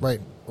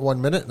right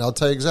 1 minute, and I'll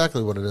tell you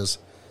exactly what it is.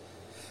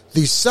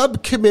 The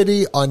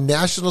Subcommittee on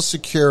National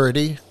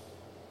Security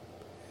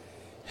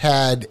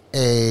had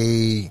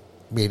a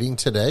meeting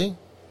today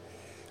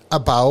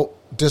about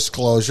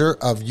disclosure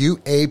of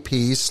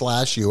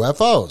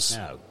UAP/UFOs.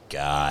 Oh,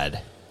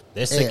 God.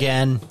 This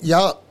again?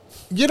 Yeah.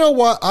 You know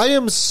what? I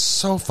am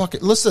so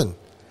fucking... Listen,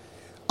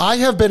 I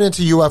have been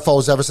into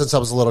UFOs ever since I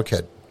was a little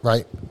kid,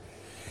 right?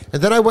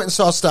 And then I went and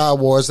saw Star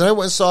Wars. Then I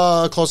went and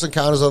saw Close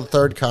Encounters of the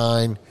Third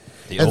Kind.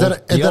 The old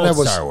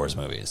Star Wars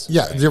movies.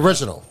 Yeah, right? The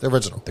original.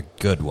 The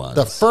good ones.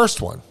 The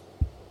first one.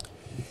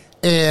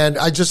 And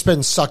I've just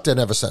been sucked in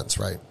ever since,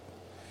 right?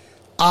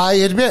 I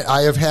admit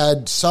I have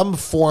had some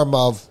form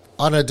of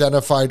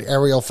unidentified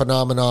aerial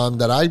phenomenon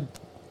that I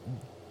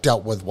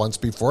dealt with once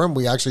before, and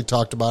we actually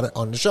talked about it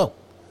on the show.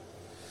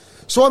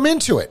 So I'm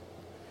into it.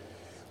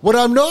 What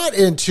I'm not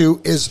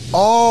into is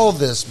all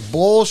this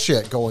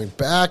bullshit going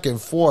back and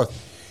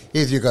forth.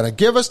 Either you're going to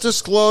give us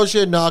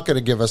disclosure, not going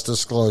to give us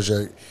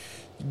disclosure.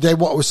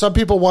 Some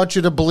people want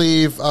you to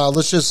believe,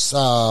 let's just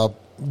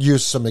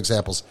use some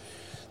examples.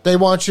 They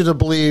want you to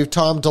believe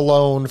Tom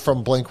DeLonge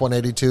from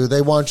Blink-182.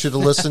 They want you to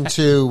listen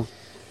to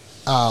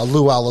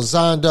Lou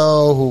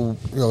Elizondo, who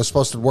is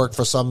supposed to work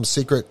for some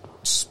secret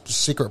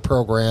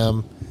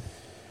program.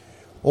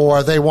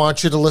 Or they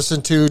want you to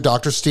listen to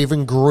Dr.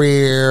 Stephen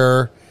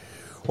Greer.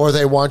 Or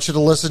they want you to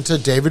listen to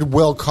David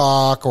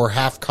Wilcock or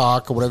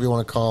Halfcock or whatever you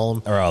want to call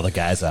him. Or all the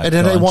guys out. And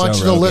then they want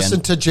you to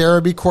listen to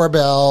Jeremy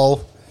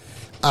Corbell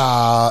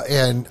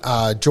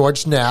and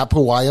George Knapp,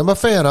 who I am a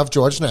fan of,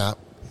 George Knapp.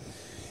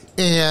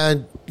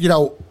 And,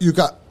 you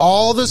got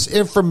all this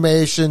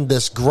information,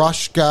 this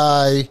Grush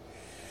guy,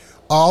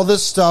 all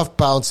this stuff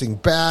bouncing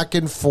back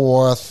and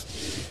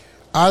forth.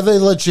 Are they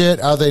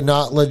legit? Are they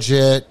not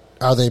legit?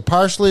 Are they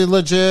partially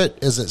legit?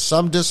 Is it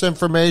some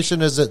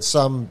disinformation? Is it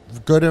some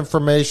good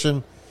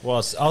information? Well,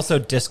 it's also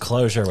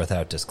disclosure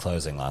without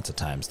disclosing lots of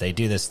times. They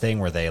do this thing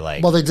where they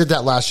Well, they did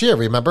that last year,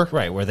 remember?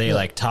 Right, where they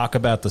talk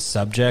about the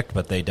subject,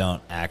 but they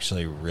don't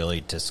actually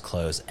really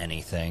disclose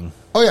anything.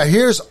 Oh, yeah,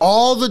 here's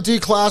all the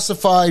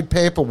declassified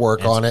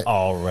paperwork on it. It's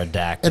all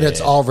redacted. And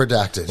it's all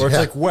redacted. Or it's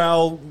like,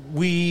 well,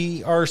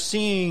 we are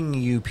seeing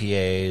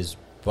UPAs,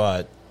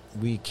 but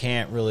we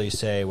can't really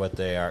say what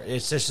they are.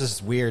 It's just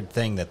this weird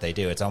thing that they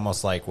do. It's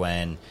almost like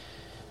when,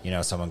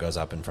 someone goes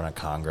up in front of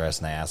Congress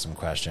and they ask them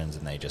questions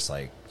and they just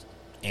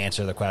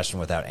answer the question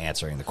without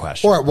answering the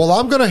question. All right, well,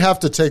 I'm going to have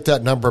to take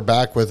that number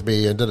back with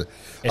me. And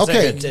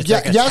okay,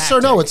 yes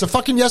or no? It's a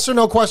fucking yes or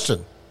no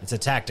question. It's a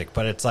tactic,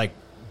 but it's like,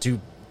 do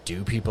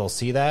people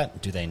see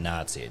that? Do they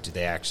not see it? Do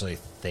they actually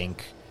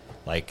think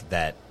like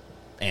that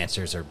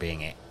questions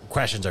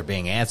are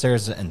being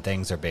answered and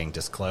things are being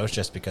disclosed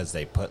just because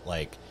they put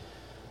like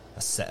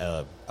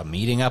a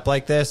meeting up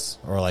like this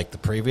or like the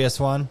previous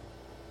one?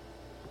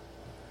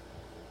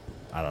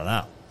 I don't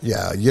know.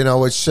 Yeah,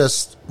 it's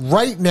just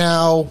right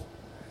now,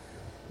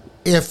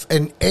 if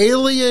an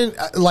alien,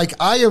 like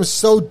I am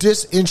so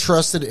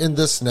disinterested in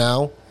this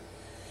now,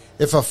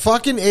 if a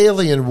fucking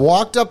alien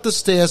walked up the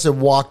stairs and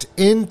walked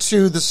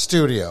into the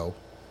studio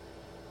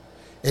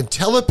and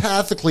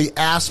telepathically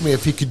asked me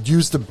if he could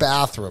use the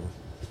bathroom,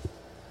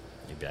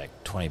 You'd be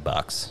like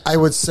 $20. I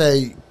would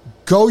say,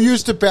 go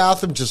use the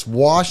bathroom, just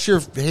wash your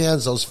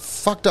hands, those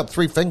fucked up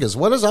 3 fingers.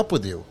 What is up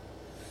with you?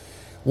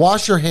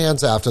 Wash your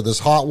hands after this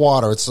hot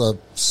water. It's a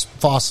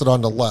faucet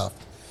on the left.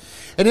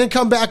 And then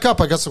come back up.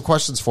 I got some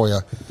questions for you.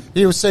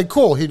 He would say,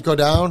 cool. He'd go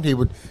down. He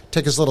would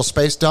take his little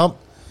space dump.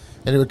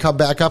 And he would come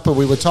back up and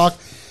we would talk.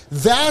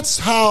 That's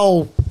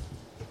how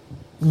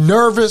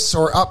nervous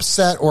or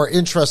upset or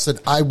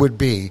interested I would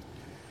be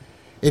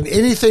in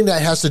anything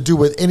that has to do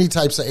with any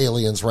types of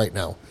aliens right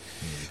now.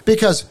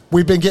 Because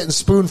we've been getting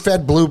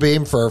spoon-fed Blue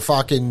Beam for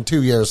fucking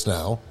 2 years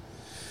now.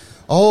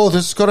 Oh,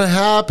 this is going to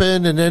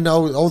happen. And then,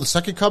 the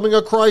second coming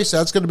of Christ,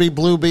 that's going to be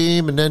Blue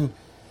Beam. And then,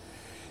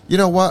 you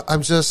know what?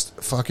 I'm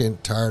just fucking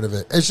tired of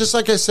it. It's just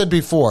like I said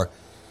before.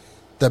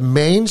 The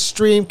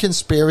mainstream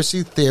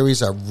conspiracy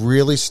theories are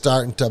really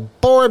starting to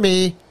bore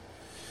me.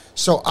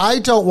 So I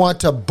don't want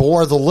to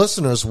bore the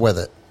listeners with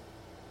it.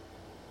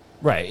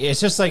 Right.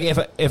 It's just like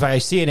if I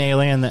see an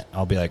alien,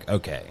 I'll be like,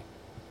 okay,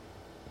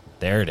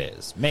 there it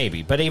is.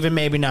 Maybe. But even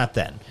maybe not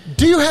then.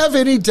 Do you have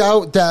any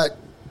doubt that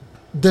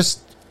this...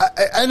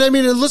 And I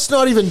mean, let's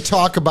not even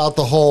talk about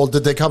the whole,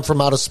 did they come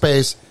from outer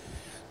space?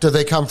 Did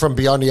they come from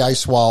beyond the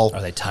ice wall?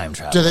 Are they time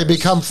travelers?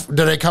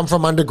 Do they come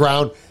from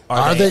underground?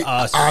 Are they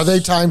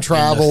time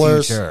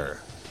travelers? In the future?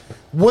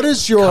 What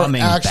is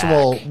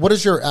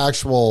your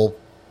actual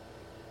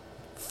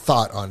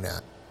thought on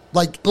that?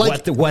 Like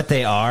what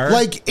they are?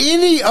 Like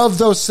any of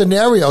those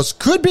scenarios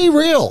could be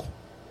real.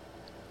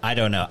 I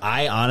don't know.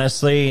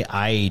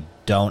 I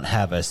don't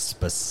have a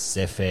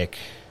specific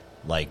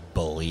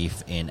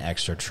belief in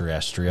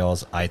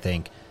extraterrestrials. I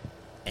think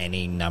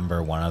any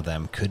number one of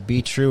them could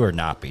be true or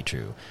not be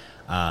true.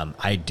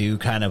 I do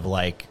kind of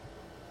like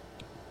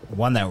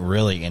one that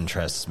really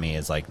interests me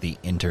is like the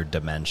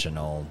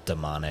interdimensional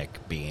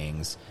demonic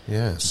beings.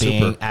 Yeah,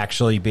 being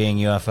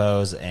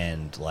UFOs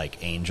and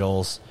like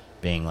angels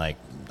being like,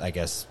 I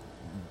guess,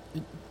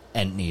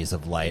 entities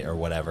of light or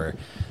whatever.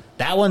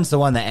 That one's the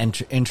one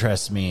that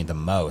interests me the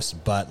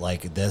most. But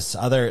like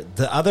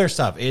the other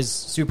stuff is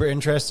super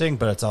interesting,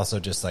 but it's also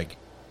just like,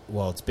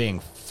 well, it's being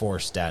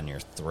forced down your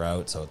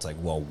throat. So it's like,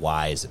 well,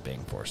 why is it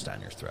being forced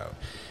down your throat?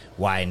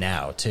 Why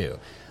now too?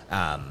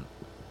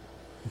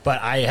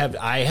 But I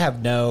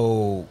have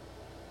no,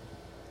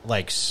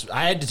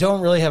 I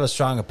don't really have a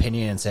strong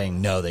opinion in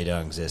saying no, they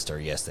don't exist or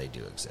yes, they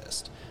do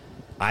exist.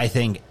 I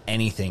think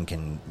anything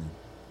can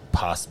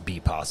be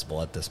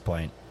possible at this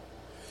point.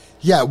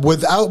 Yeah,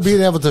 without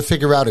being able to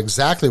figure out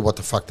exactly what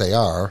the fuck they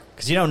are.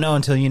 Because you don't know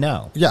until you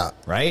know. Yeah.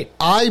 Right?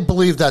 I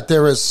believe that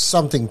there is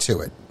something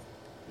to it.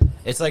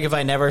 It's like if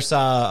I never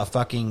saw a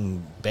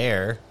fucking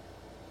bear,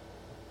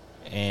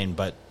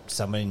 but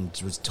someone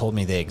told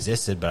me they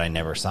existed, but I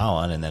never saw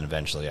one, and then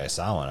eventually I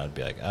saw one, I'd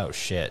be like, oh,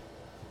 shit.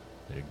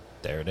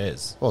 There it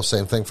is. Well,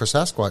 same thing for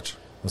Sasquatch.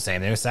 Well,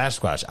 same thing with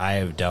Sasquatch.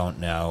 I don't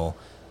know.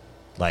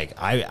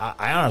 I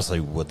honestly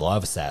would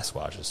love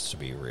Sasquatches to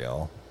be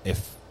real.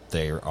 If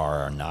they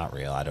are or not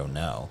real, I don't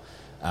know.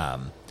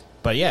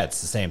 But yeah,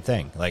 it's the same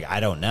thing. I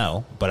don't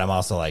know, but I'm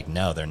also like,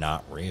 no, they're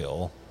not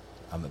real.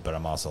 But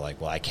I'm also like,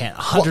 well, I can't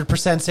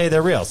 100% say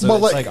they're real. So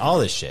it's all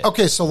this shit.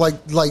 Okay, so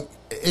like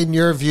in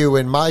your view,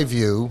 in my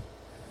view,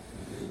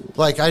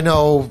 I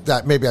know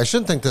that maybe I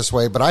shouldn't think this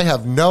way, but I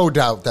have no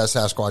doubt that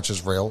Sasquatch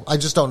is real. I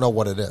just don't know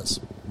what it is.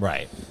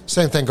 Right.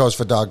 Same thing goes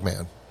for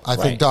Dogman. I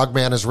think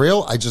Dogman is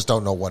real. I just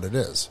don't know what it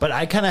is. But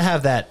I kind of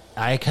have that.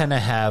 I kind of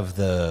have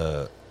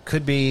the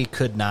could be,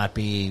 could not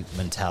be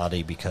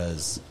mentality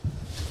because,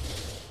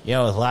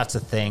 with lots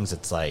of things,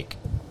 it's like,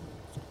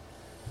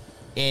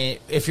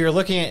 if you're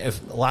looking at,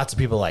 if lots of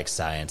people like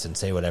science and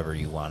say whatever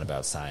you want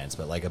about science,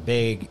 but a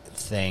big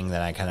thing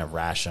that I kind of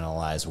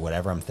rationalize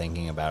whatever I'm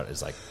thinking about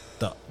is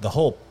the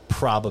whole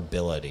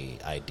probability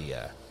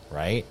idea,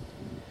 right?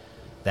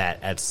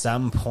 That at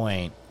some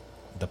point,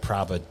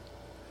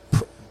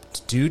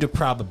 due to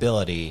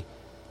probability,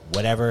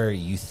 whatever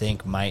you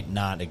think might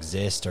not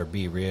exist or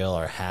be real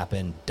or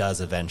happen does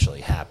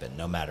eventually happen,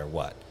 no matter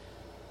what.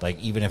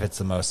 Even if it's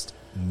the most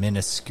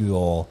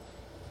minuscule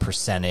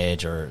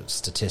percentage or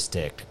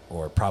statistic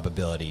or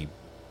probability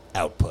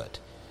output.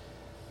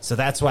 So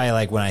that's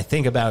why, when I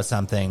think about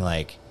something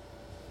when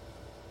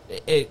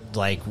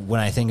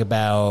I think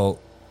about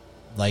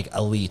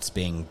elites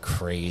being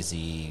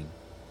crazy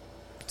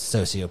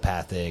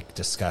sociopathic,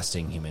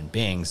 disgusting human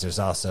beings, there's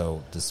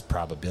also this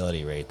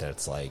probability rate that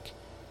it's like,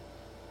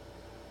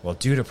 well,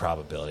 due to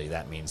probability,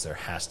 that means there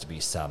has to be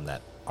some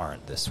that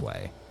aren't this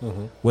way,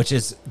 which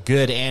is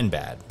good and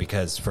bad,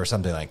 because for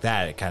something like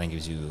that, it kind of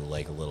gives you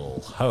like a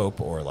little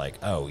hope, or like,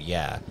 oh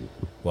yeah,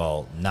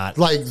 well, not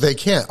like they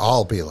can't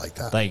all be like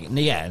that. like,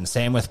 yeah. And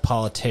same with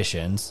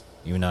politicians,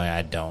 even though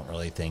I don't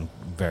really think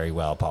very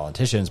well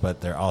politicians,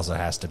 but there also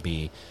has to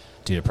be,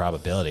 due to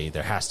probability,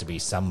 there has to be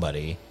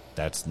somebody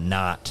that's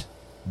not,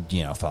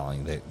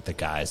 following the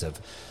guise of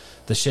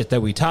the shit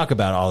that we talk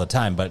about all the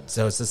time. But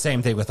so it's the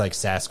same thing with like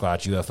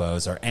Sasquatch,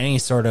 UFOs, or any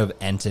sort of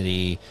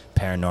entity,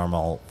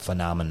 paranormal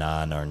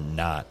phenomenon or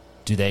not.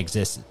 Do they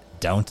exist?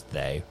 Don't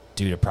they?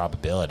 Due to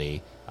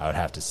probability, I would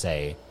have to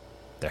say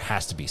there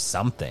has to be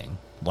something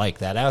like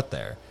that out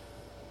there.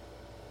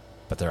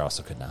 But there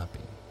also could not be.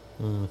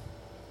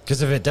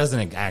 Because if it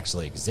doesn't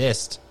actually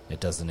exist, it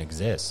doesn't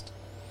exist.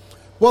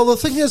 Well, the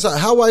thing is,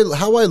 how I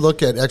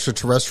look at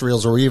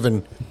extraterrestrials, or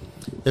even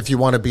if you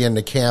want to be in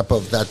the camp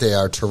of that they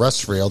are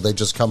terrestrial, they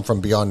just come from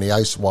beyond the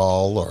ice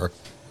wall, or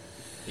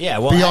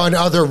beyond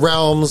other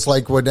realms,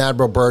 like when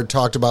Admiral Byrd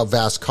talked about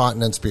vast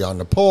continents beyond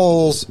the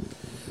poles.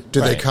 Do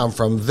they come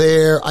from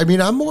there? I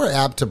mean, I'm more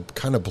apt to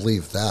kind of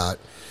believe that.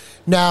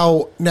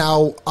 Now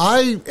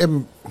I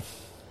am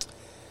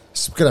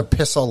going to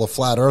piss all the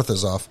flat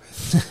earthers off.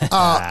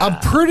 I'm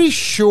pretty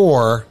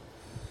sure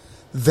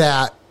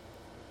that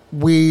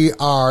we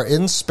are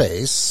in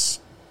space.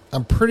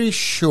 I'm pretty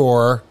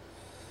sure...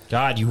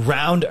 God, you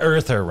round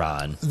earther,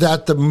 Ron.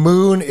 That the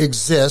moon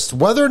exists,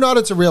 whether or not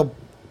it's a real,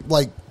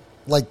 like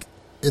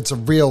it's a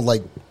real,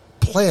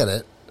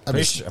 planet. I'm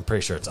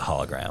pretty sure it's a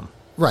hologram.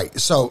 Right.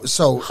 So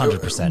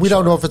 100%. We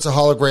don't know if it's a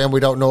hologram. We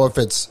don't know if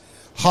it's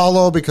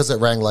hollow because it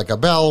rang like a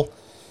bell.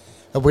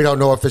 And we don't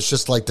know if it's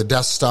just like the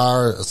Death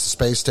Star, a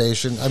space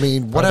station. I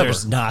mean, whatever.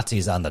 There's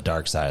Nazis on the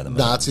dark side of the moon.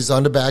 Nazis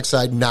on the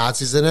backside.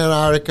 Nazis in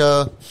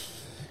Antarctica.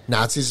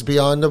 Nazis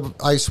beyond the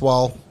ice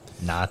wall.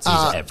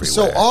 Nazis everywhere.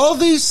 So all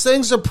these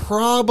things are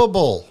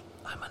probable.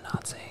 I'm a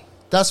Nazi.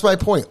 That's my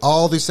point.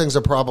 All these things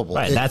are probable.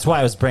 Right. That's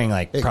why I was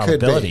bringing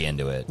probability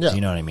into it. Yeah. Do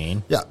you know what I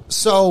mean? Yeah.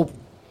 So,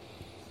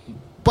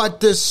 but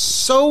there's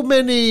so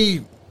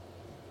many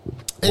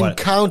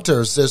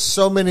encounters. There's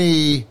so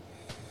many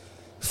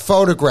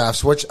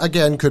photographs, which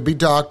again could be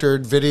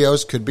doctored.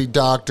 Videos could be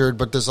doctored,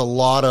 but there's a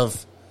lot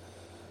of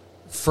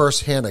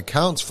firsthand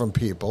accounts from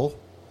people.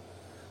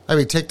 I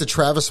mean, take the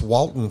Travis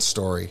Walton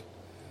story.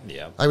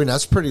 Yeah. I mean,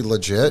 that's pretty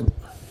legit.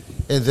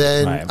 And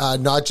then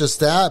not just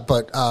that,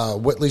 but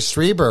Whitley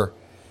Strieber,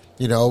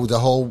 the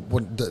whole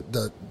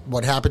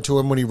what happened to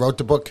him when he wrote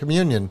the book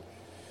Communion.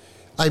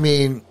 I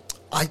mean,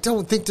 I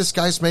don't think this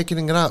guy's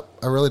making it up.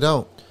 I really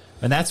don't.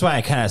 And that's why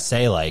I kind of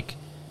say, like,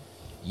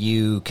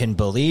 you can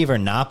believe or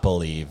not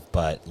believe,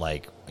 but,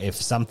 like, if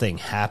something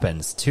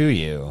happens to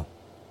you,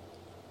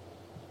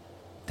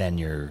 then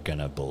you're going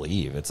to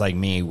believe. It's like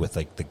me with,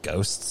 like, the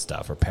ghost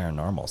stuff or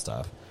paranormal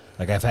stuff.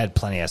 Like, I've had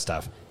plenty of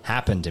stuff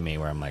happen to me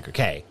where I'm like,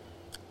 okay,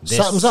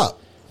 something's up.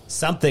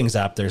 Something's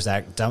up. There's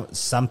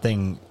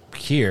something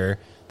here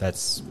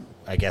that's,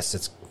 I guess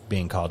it's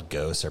being called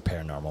ghosts or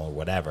paranormal or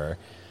whatever.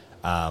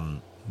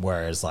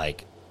 Whereas,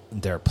 like,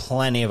 there are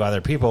plenty of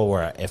other people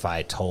where if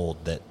I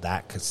told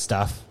that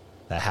stuff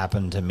that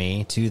happened to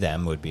me to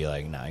them would be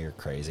like, no, you're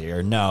crazy.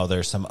 Or no,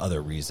 there's some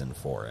other reason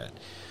for it.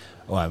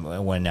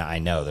 When I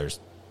know there's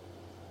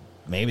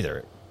maybe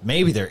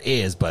there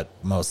is, but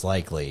most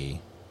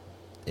likely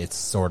it's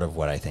sort of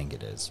what I think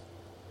it is.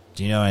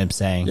 Do you know what I'm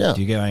saying? Yeah.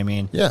 Do you get what I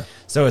mean? Yeah.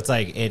 So it's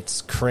like,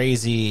 it's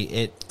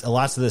crazy.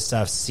 Lots of this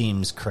stuff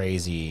seems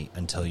crazy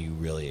until you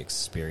really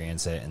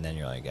experience it, and then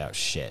you're like, oh,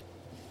 shit.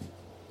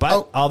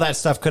 But all that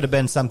stuff could have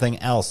been something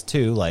else,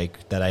 too,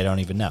 like, that I don't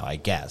even know, I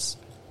guess,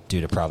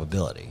 due to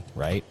probability,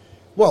 right?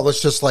 Well,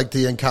 it's just like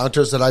the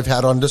encounters that I've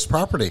had on this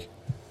property.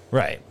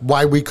 Right.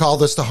 Why we call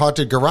this the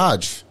haunted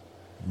garage.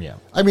 Yeah.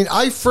 I mean,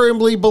 I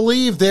firmly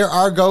believe there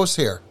are ghosts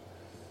here.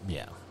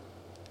 Yeah.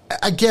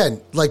 Again,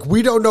 like,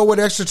 we don't know what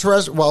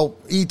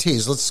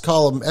ETs, let's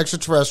call them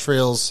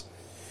extraterrestrials.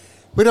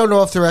 We don't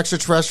know if they're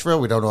extraterrestrial.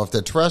 We don't know if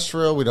they're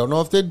terrestrial. We don't know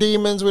if they're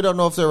demons. We don't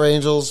know if they're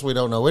angels. We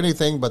don't know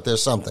anything, but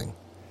there's something.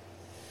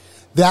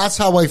 That's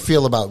how I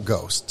feel about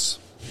ghosts.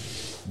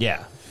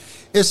 Yeah.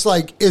 It's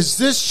like, is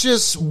this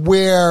just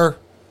where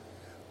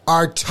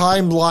our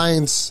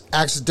timelines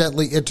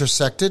accidentally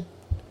intersected?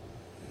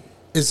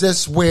 Is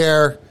this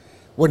where,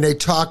 when they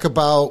talk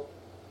about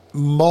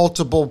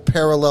multiple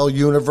parallel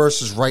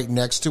universes right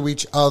next to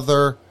each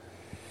other,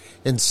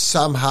 and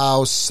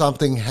somehow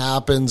something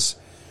happens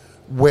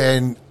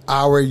when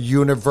our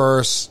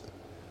universe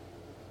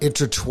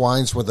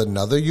intertwines with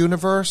another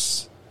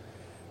universe,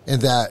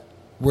 and that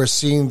we're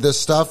seeing this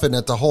stuff, and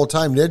that the whole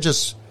time they're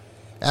just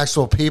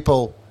actual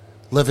people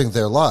living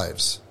their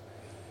lives.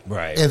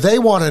 Right. And they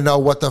want to know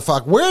what the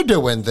fuck we're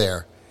doing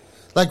there.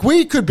 Like,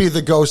 we could be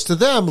the ghost to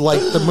them,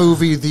 like the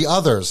movie The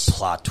Others.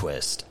 Plot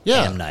twist.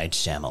 Yeah. M. Night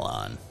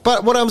Shyamalan.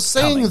 But what I'm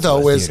saying, Coming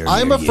though, to a is theater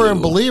I'm a near firm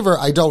you. believer.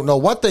 I don't know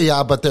what they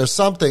are, but there's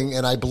something,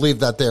 and I believe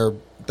that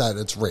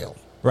it's real.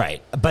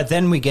 Right. But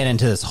then we get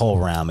into this whole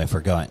realm if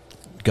we're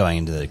going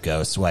into the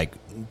ghosts. Like,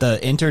 the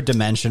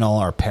interdimensional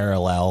or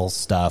parallel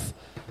stuff,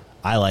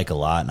 I like a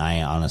lot, and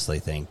I honestly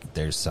think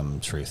there's some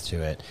truth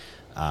to it.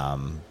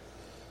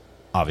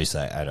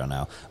 Obviously, I don't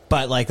know.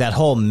 But, like, that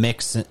whole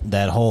mix,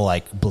 that whole,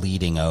 like,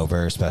 bleeding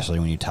over, especially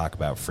when you talk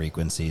about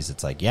frequencies,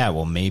 it's like, yeah,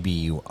 well, maybe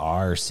you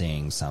are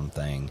seeing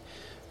something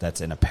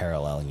that's in a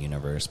parallel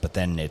universe. But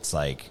then it's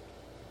like,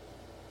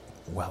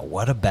 well,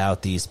 what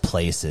about these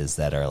places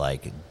that are,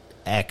 like,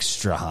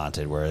 extra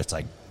haunted, where it's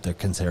like they're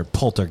considered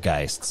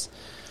poltergeists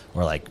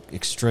or, like,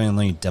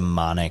 extremely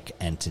demonic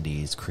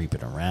entities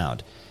creeping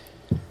around?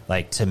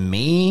 Like, to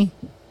me,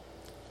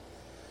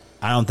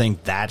 I don't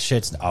think that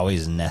shit's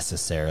always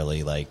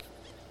necessarily, like,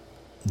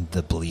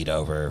 the bleed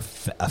over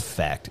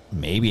effect.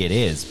 Maybe it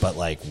is, but,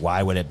 like,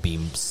 why would it be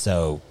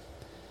so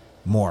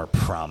more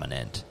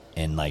prominent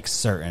in, like,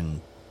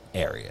 certain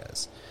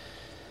areas?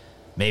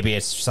 Maybe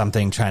it's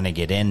something trying to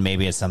get in.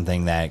 Maybe it's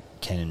something that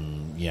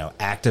can, you know,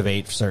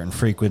 activate certain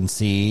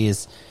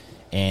frequencies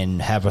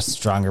and have a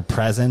stronger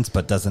presence,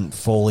 but doesn't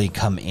fully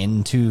come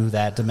into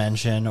that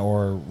dimension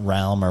or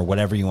realm or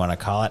whatever you want to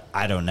call it.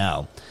 I don't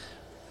know.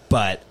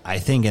 But I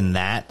think in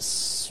that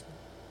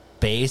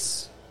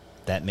space,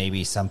 that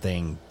maybe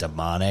something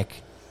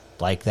demonic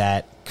like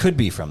that could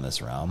be from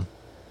this realm.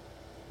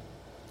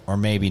 Or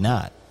maybe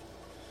not.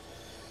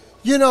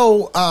 You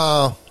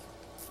know,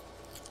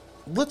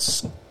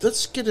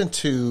 let's get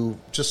into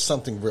just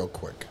something real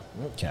quick.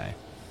 Okay.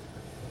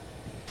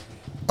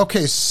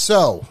 Okay,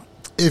 so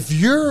if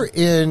you're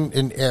in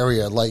an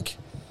area like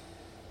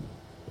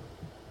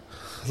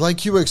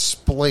you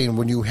explained,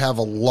 when you have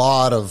a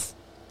lot of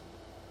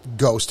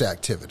ghost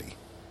activity,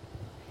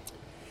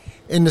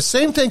 and the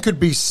same thing could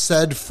be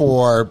said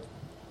for,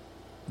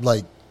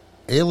 like,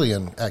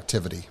 alien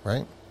activity,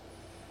 right?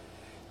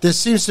 There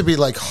seems to be,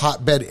 like,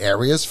 hotbed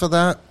areas for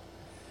that.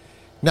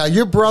 Now,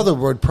 your brother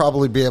would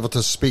probably be able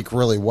to speak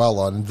really well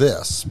on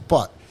this,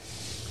 but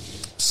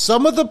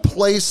some of the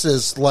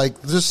places,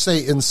 like, just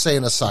say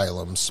insane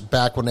asylums,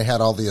 back when they had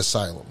all the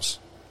asylums,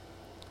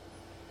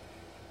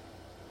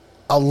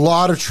 a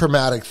lot of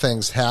traumatic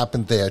things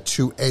happened there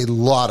to a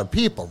lot of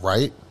people,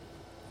 right?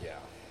 Yeah.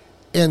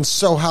 And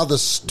so how the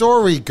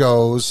story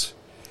goes,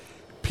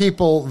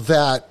 people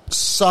that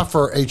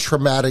suffer a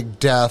traumatic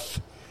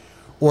death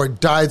or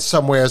died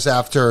somewheres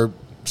after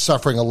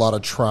suffering a lot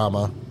of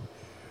trauma,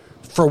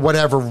 for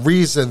whatever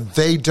reason,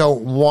 they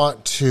don't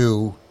want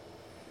to,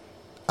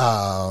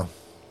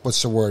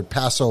 what's the word?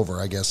 Pass over,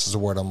 I guess, is the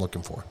word I'm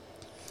looking for.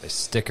 They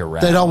stick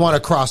around. They don't want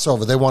to cross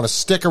over. They want to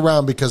stick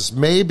around because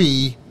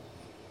maybe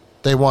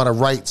they want to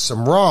right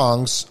some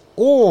wrongs,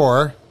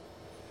 or,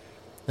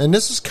 and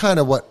this is kind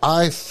of what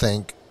I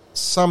think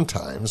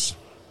sometimes,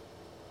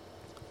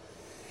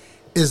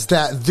 is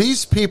that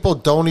these people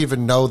don't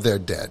even know they're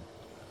dead.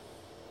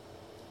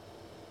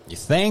 You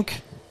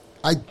think?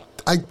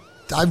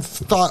 I've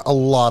thought a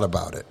lot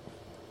about it.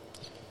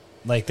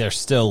 Like they're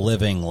still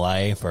living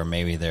life, or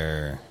maybe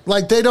they're...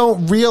 Like they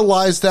don't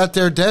realize that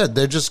they're dead.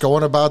 They're just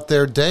going about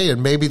their day,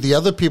 and maybe the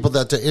other people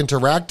that they're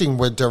interacting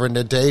with during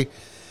the day,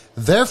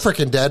 they're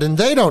freaking dead, and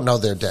they don't know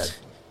they're dead.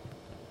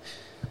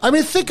 I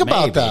mean, think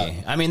about that.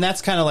 I mean,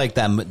 that's kind of like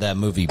that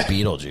movie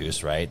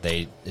Beetlejuice, right?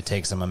 It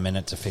takes them a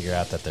minute to figure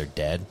out that they're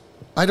dead.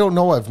 I don't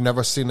know. I've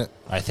never seen it.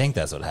 I think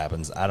that's what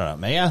happens. I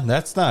don't know. Yeah,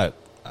 that's not...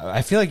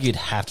 I feel like you'd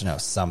have to know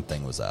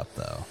something was up,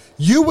 though.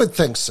 You would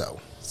think so.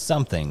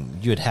 Something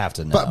you'd have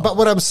to know. But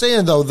what I'm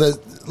saying, though,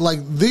 that, like,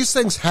 these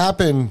things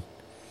happen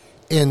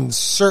in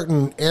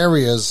certain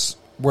areas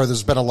where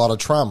there's been a lot of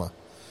trauma.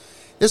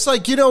 It's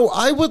like, you know,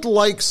 I would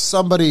like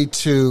somebody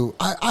to...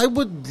 I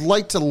would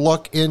like to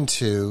look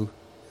into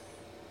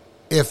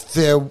if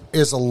there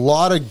is a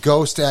lot of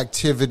ghost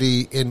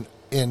activity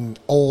in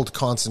old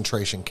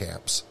concentration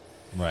camps.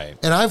 Right.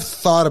 And I've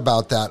thought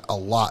about that a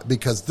lot,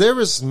 because there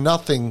is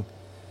nothing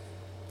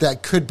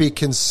that could be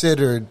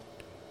considered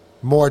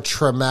more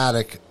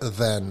traumatic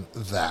than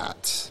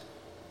that.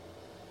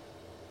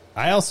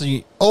 I also...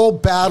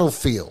 Old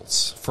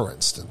battlefields, for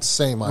instance,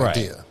 same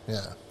idea. Right.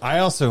 Yeah. I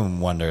also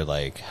wonder,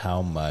 like,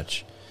 how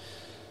much...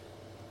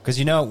 Because,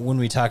 you know, when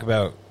we talk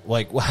about,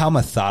 like, how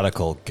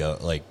methodical,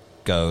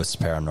 ghosts,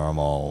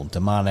 paranormal,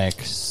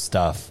 demonic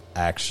stuff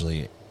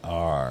actually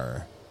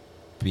are...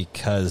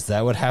 Because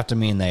that would have to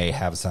mean they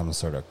have some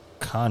sort of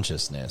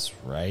consciousness,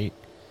 right?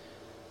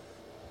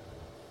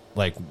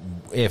 Like,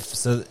 if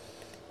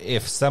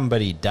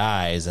somebody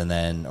dies and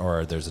then,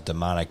 or there's a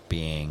demonic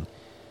being,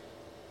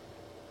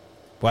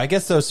 well, I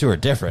guess those two are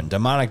different.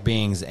 Demonic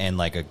beings and,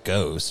 like, a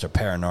ghost or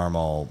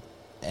paranormal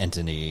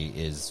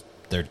entity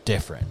they're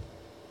different.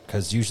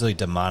 Because usually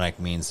demonic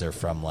means they're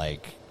from,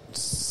 like,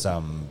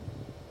 some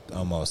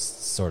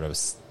almost sort of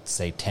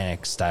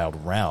satanic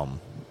styled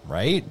realm,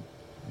 right?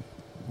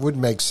 Would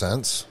make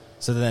sense.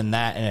 So then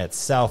that in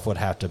itself would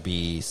have to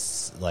be,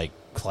 like,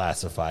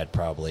 classified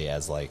probably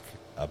as, like,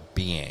 a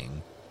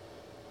being.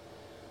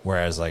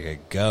 Whereas, like, a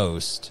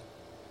ghost...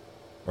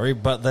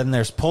 But then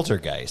there's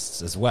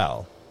poltergeists as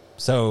well.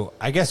 So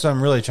I guess what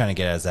I'm really trying to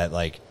get at is that,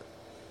 like,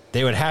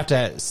 they would have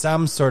to,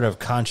 some sort of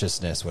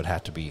consciousness would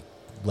have to be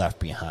left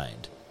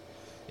behind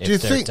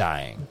if they're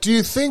dying. Do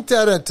you think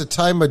that at the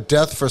time of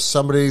death for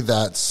somebody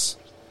that's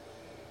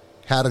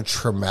had a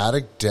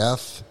traumatic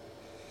death,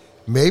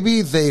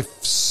 maybe they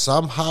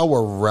somehow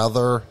or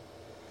rather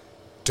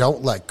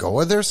don't let go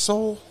of their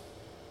soul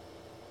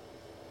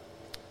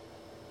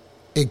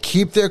and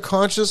keep their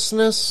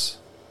consciousness?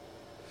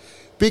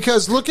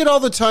 Because look at all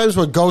the times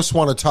when ghosts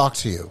want to talk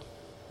to you.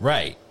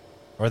 Right.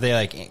 Or they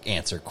like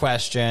answer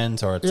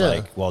questions, or it's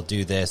like, well,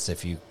 do this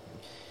if you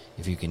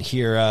can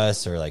hear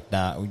us, or like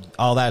not,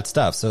 all that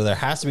stuff. So there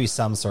has to be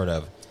some sort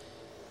of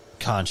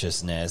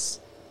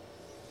consciousness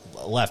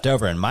left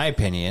over, in my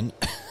opinion,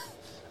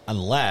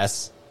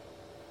 unless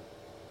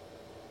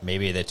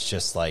maybe that's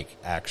just like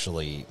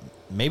actually,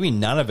 maybe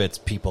none of it's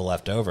people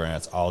left over and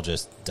it's all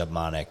just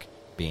demonic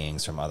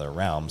beings from other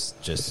realms,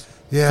 just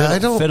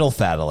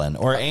fiddle-faddling,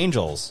 or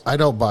angels. I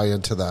don't buy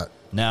into that.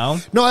 No,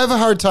 I have a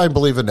hard time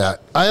believing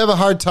that. I have a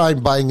hard time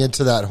buying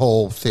into that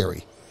whole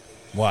theory.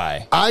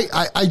 Why?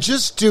 I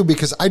just do,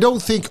 because I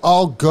don't think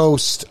all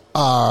ghosts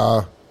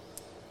are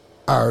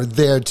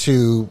there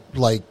to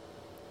like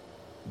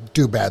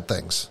do bad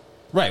things.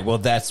 Right. Well,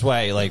 that's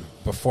why, like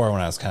before,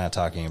 when I was kind of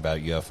talking about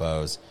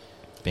UFOs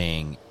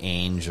being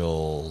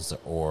angels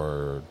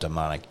or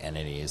demonic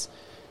entities,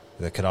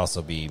 that could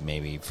also be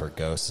maybe for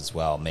ghosts as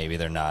well. Maybe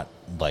they're not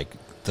like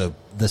the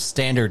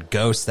standard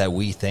ghosts that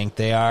we think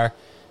they are.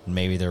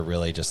 Maybe they're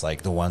really just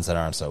like the ones that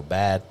aren't so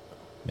bad.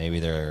 Maybe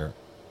they're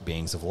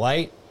beings of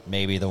light.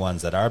 Maybe the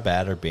ones that are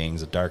bad are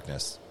beings of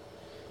darkness.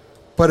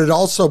 But it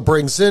also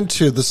brings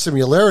into the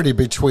similarity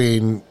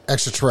between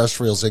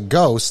extraterrestrials and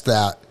ghosts,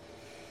 that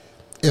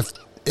if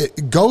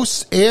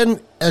ghosts and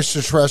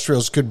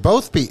extraterrestrials could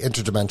both be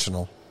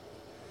interdimensional.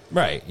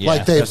 Right. Yeah,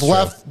 like they've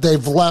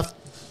left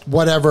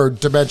whatever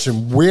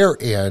dimension we're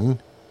in,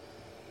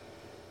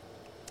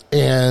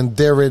 and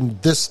they're in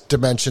this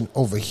dimension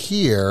over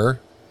here,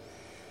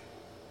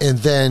 and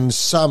then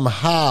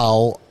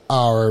somehow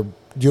our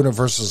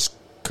universes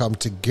come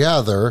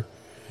together,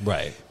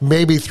 right?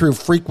 Maybe through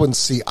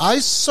frequency. I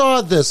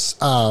saw this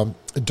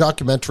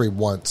documentary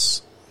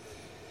once,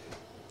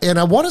 and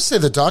I want to say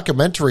the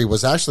documentary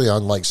was actually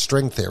on like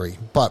string theory,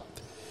 but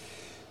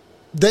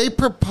they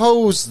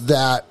proposed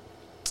that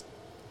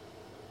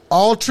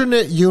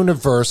alternate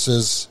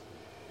universes,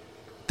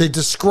 they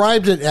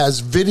described it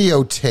as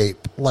videotape,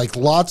 like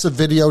lots of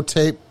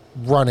videotape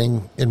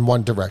running in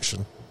one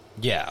direction.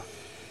 Yeah.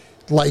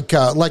 Like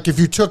if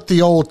you took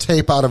the old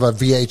tape out of a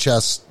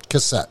VHS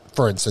cassette,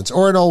 for instance,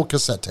 or an old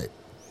cassette tape.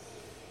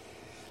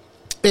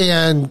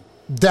 And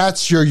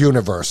that's your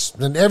universe.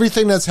 And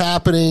everything that's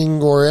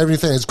happening or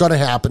everything that's going to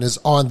happen is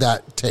on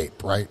that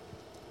tape, right?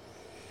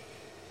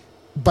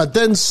 But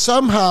then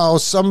somehow,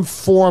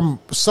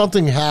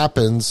 something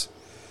happens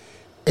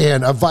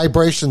and a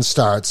vibration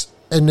starts,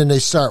 and then they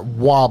start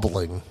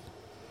wobbling.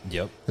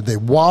 Yep. And they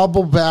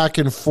wobble back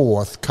and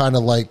forth, kind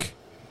of like,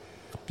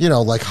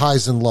 like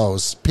highs and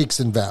lows, peaks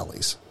and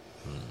valleys.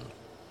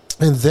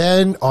 And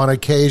then, on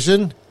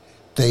occasion,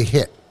 they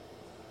hit.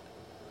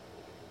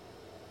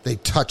 They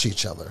touch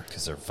each other.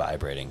 Because they're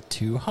vibrating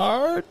too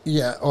hard?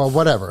 Yeah, or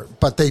whatever.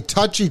 But they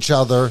touch each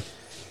other,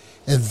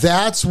 and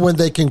that's when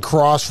they can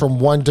cross from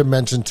one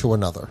dimension to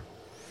another.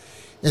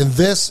 And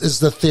this is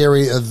the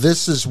theory of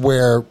this is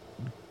where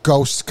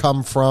ghosts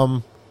come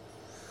from,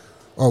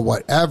 or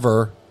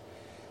whatever.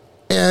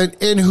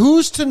 And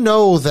who's to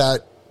know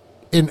that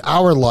in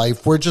our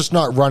life, we're just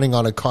not running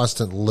on a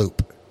constant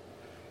loop?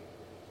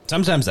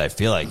 Sometimes I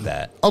feel like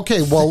that.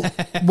 Okay, well,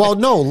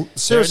 no,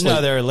 seriously.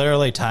 There are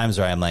literally times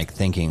where I'm like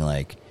thinking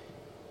like,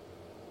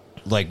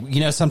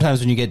 sometimes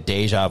when you get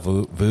deja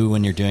vu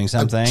when you're doing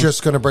something. I'm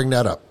just going to bring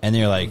that up. And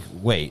you're like,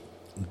 wait,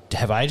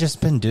 have I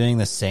just been doing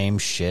the same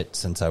shit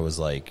since I was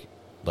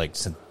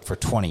for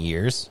 20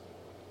 years?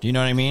 Do you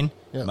know what I mean?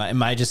 Yeah.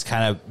 Am I just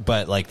kind of,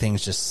 but like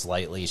things just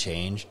slightly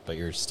changed, but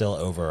you're still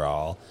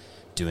overall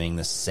doing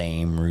the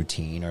same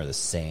routine or the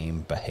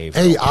same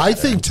behavior? Hey, I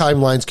think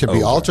timelines can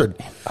be altered.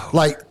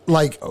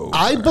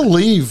 I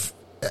believe,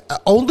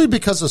 only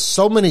because of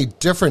so many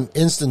different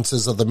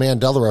instances of the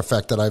Mandela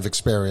effect that I've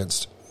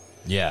experienced.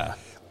 Yeah.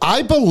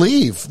 I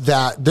believe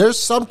that there's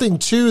something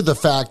to the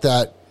fact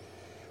that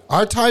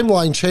our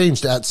timeline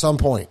changed at some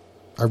point.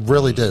 I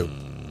really do.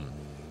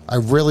 I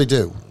really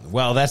do.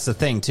 Well, that's the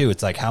thing, too.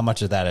 It's like how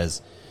much of that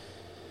is,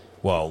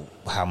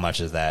 how much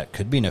of that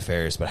could be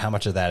nefarious, but how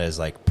much of that is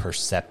like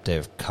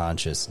perceptive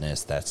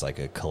consciousness that's like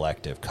a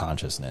collective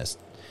consciousness?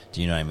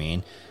 Do you know what I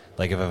mean?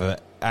 Like,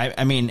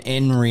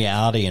 in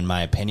reality, in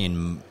my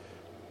opinion,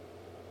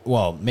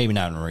 well, maybe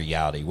not in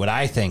reality. What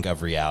I think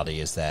of reality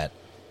is that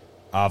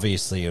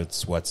obviously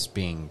it's what's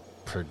being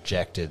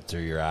projected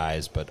through your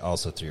eyes, but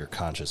also through your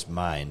conscious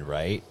mind,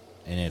 right?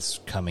 And it's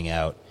coming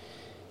out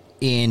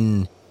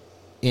in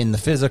the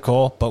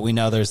physical, but we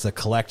know there's the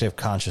collective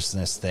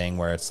consciousness thing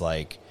where it's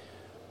like,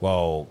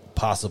 well,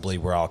 possibly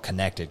we're all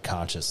connected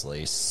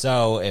consciously.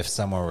 So if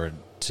someone were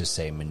to,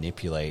 say,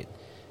 manipulate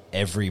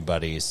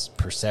everybody's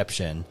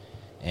perception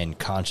and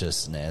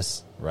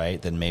consciousness,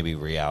 right, then maybe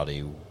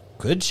reality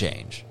could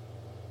change.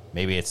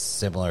 Maybe it's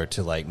similar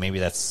to, like, maybe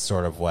that's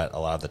sort of what a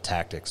lot of the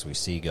tactics we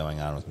see going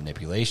on with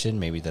manipulation.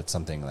 Maybe that's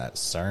something that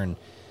CERN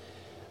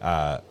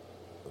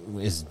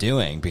is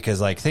doing.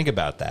 Because, like, think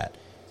about that.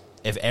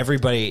 If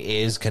everybody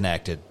is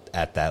connected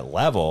at that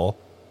level,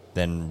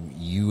 then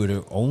you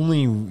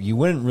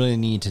wouldn't really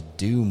need to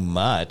do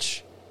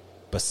much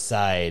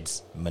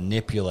besides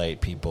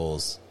manipulate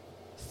people's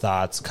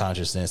thoughts,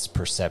 consciousness,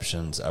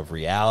 perceptions of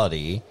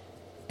reality.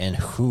 And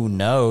who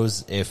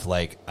knows if,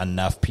 like,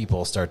 enough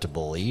people start to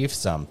believe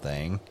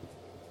something,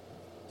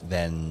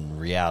 then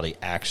reality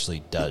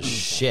actually does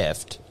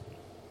shift,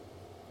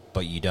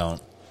 but you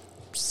don't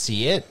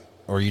see it,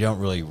 or you don't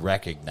really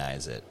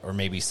recognize it. Or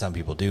maybe some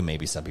people do,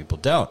 maybe some people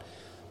don't.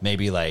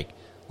 Maybe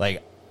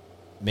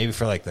maybe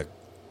for, like,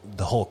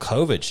 the whole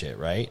COVID shit,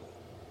 right?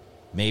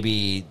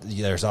 Maybe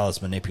there's all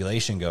this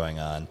manipulation going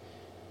on,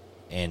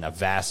 and a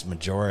vast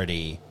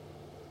majority,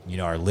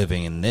 are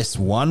living in this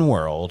one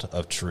world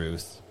of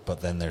truth,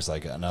 but then there's,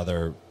 like,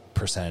 another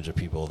percentage of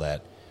people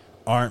that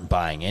aren't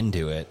buying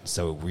into it.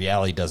 So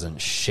reality doesn't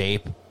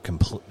shift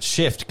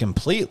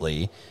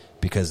completely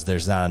because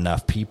there's not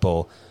enough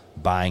people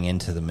buying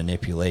into the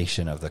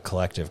manipulation of the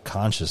collective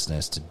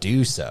consciousness to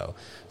do so.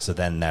 So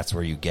then that's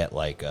where you get,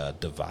 like, a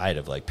divide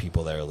of, like,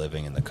 people that are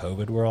living in the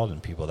COVID world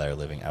and people that are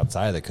living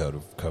outside of the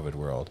COVID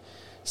world,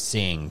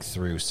 seeing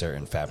through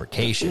certain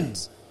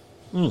fabrications.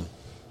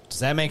 Does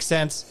that make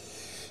sense?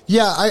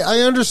 Yeah,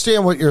 I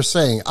understand what you're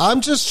saying.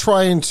 I'm just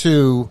trying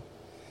to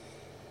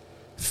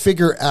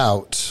figure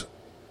out,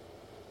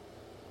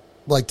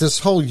 like, this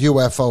whole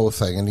UFO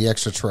thing and the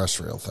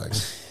extraterrestrial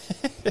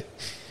thing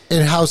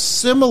and how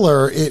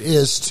similar it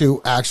is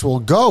to actual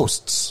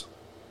ghosts.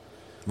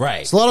 Right.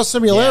 There's a lot of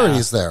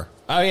similarities there.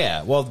 Oh,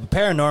 yeah. Well, the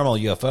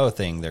paranormal UFO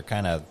thing, they're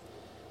kind of,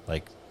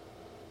 like,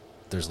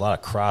 there's a lot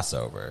of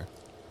crossover.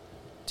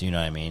 Do you know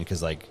what I mean?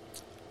 Because, like,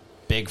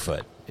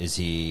 Bigfoot, is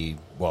he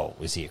a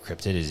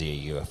cryptid? Is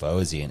he a UFO?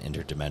 Is he an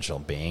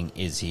interdimensional being?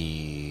 Is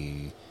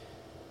he,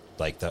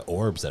 like, the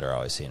orbs that are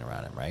always seen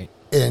around him, right?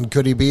 And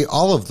could he be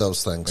all of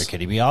those things? Or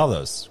could he be all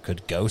those?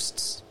 Could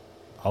ghosts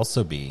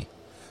also be?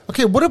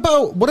 Okay, what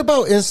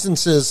about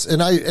instances,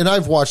 and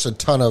I've watched a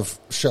ton of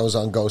shows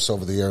on ghosts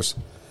over the years.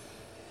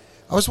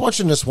 I was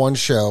watching this one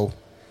show,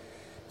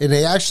 and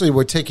they actually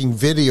were taking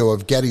video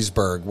of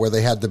Gettysburg, where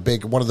they had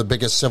one of the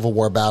biggest Civil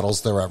War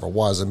battles there ever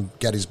was in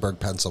Gettysburg,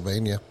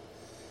 Pennsylvania.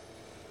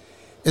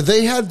 And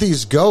they had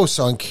these ghosts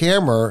on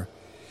camera,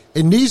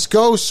 and these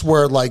ghosts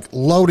were, like,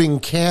 loading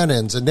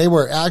cannons, and they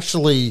were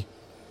actually,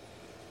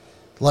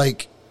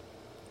 like,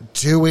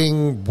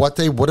 doing what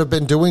they would have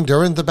been doing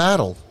during the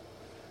battle.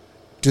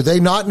 Do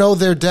they not know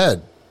they're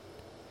dead?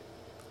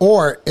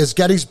 Or is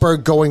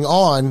Gettysburg going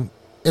on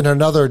in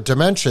another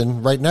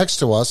dimension right next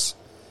to us?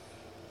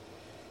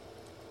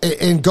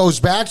 And goes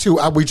back to,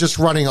 are we just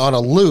running on a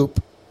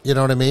loop? You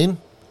know what I mean?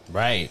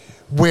 Right.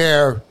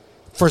 Where,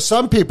 for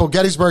some people,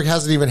 Gettysburg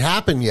hasn't even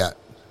happened yet.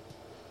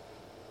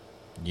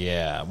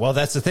 Yeah. Well,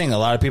 that's the thing. A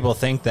lot of people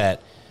think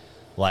that,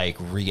 like,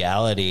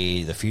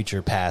 reality, the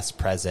future, past,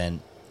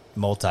 present,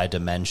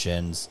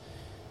 multi-dimensions,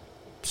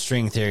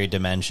 string theory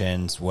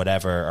dimensions,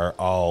 whatever,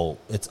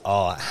 it's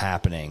all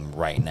happening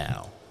right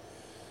now.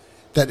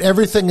 That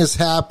everything is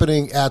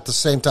happening at the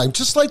same time.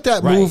 Just like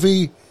that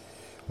movie,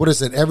 what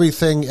is it?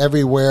 Everything,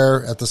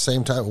 Everywhere at the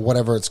Same Time,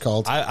 whatever it's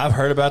called. I've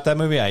heard about that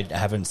movie. I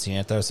haven't seen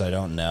it, though, so I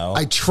don't know.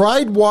 I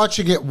tried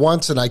watching it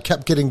once, and I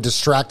kept getting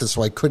distracted,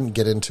 so I couldn't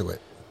get into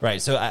it.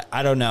 Right, so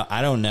I don't know.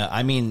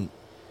 I mean,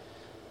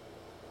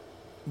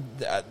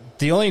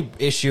 the only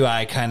issue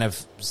I kind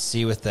of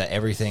see with the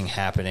everything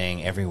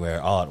happening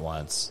everywhere all at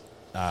once,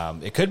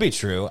 it could be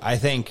true. I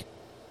think,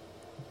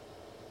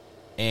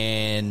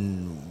 I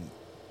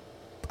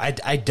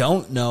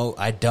don't know.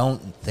 I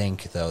don't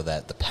think, though,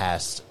 that the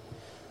past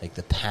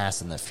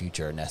and the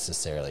future are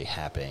necessarily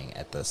happening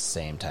at the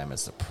same time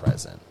as the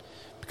present,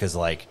 because,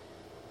 like,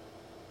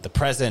 the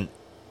present,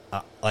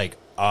 like,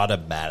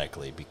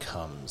 automatically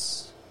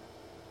becomes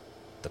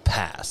the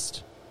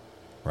past.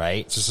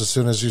 Right? Just as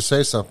soon as you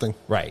say something.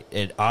 Right.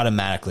 It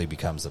automatically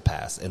becomes the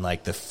past. And,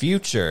 like, the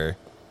future,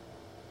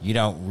 you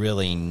don't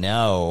really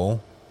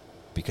know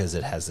because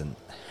it hasn't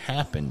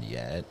happened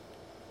yet.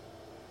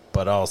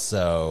 But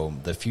also,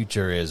 the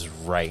future is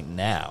right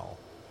now.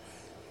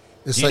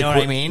 It's Do you know what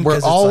I mean?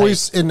 We're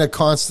always in a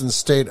constant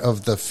state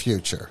of the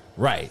future.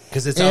 Right.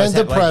 Because it's and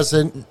the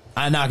present. Like,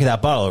 I knocked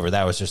that bottle over.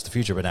 That was just the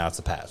future, but now it's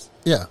the past.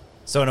 Yeah.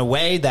 So, in a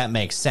way, that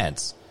makes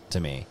sense to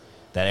me.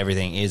 That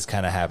everything is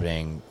kind of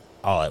happening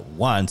all at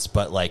once,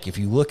 but, like, if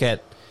you look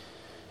at,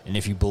 and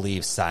if you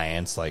believe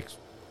science, like,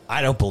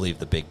 I don't believe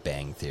the Big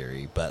Bang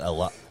Theory, but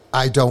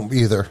I don't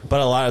either. But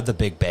a lot of the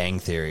Big Bang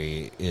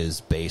Theory is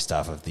based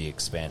off of the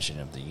expansion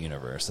of the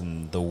universe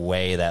and the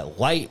way that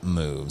light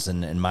moves.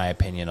 And in my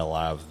opinion, a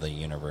lot of the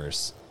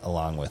universe,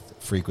 along with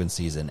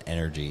frequencies and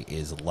energy,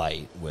 is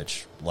light,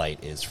 which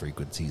light is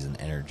frequencies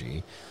and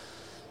energy.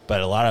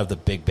 But a lot of the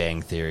Big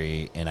Bang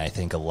Theory, and I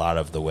think a lot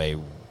of the way,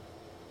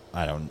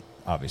 I don't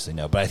obviously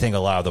know, but I think a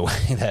lot of the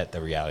way that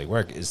the reality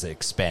works is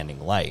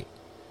expanding light,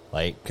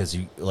 Like, because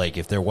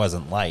if there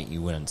wasn't light,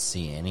 you wouldn't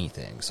see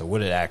anything. So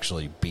would it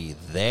actually be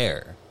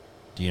there?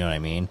 Do you know what I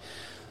mean?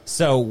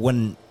 So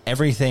when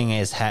everything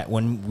is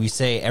when we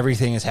say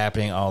everything is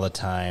happening all the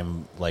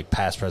time, like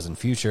past, present,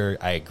 future,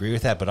 I agree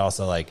with that. But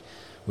also like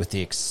with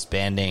the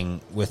expanding,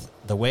 with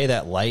the way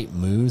that light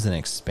moves and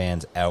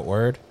expands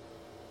outward,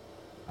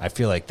 I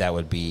feel like that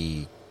would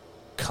be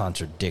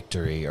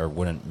contradictory or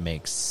wouldn't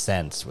make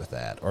sense with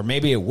that. Or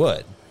maybe it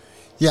would.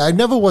 Yeah, I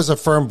never was a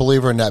firm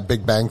believer in that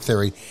Big Bang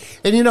Theory.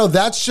 And, you know,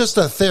 that's just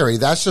a theory.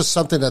 That's just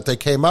something that they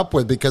came up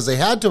with because they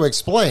had to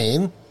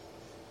explain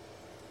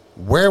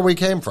where we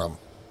came from.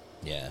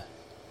 Yeah.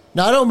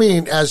 Now, I don't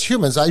mean as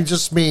humans. I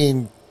just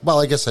mean, well,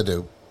 I guess I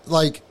do.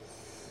 Like,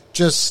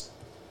 just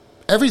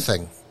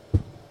everything.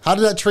 How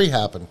did that tree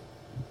happen?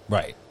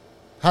 Right.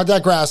 How'd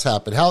that grass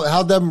happen?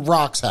 How'd them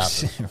rocks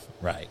happen?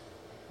 Right.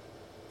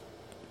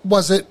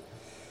 Was it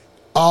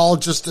all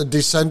just a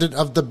descendant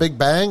of the Big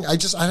Bang? I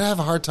have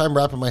a hard time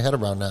wrapping my head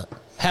around that.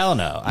 Hell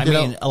no. I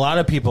mean, a lot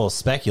of people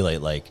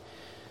speculate like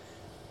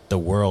the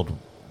world,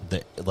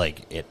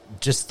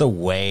 just the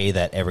way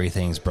that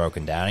everything's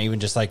broken down, even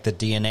just like the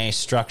DNA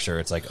structure,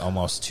 it's like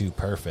almost too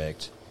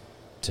perfect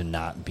to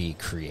not be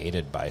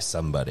created by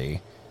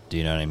somebody. Do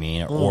you know what I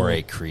mean? Or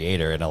a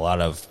creator. And a lot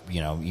of,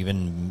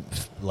 even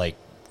like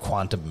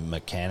quantum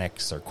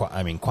mechanics or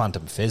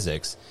quantum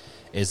physics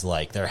is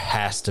like there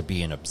has to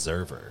be an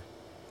observer.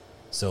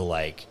 So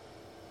like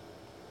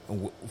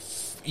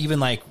even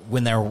like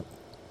when they're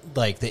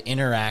like the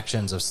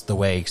interactions of the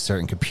way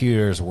certain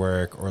computers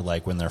work, or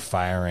like when they're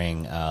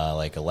firing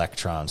like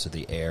electrons through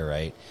the air,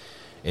 right?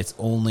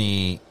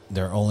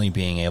 They're only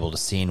being able to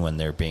see when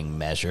they're being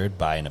measured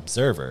by an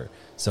observer.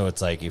 So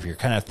it's like if you're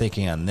kind of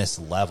thinking on this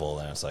level,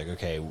 then it's like,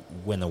 okay,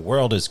 when the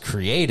world is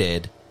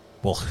created,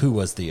 well, who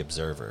was the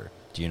observer?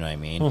 Do you know what I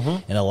mean?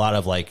 Mm-hmm. And a lot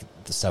of like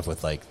the stuff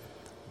with like,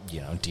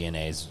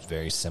 DNA is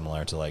very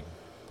similar to like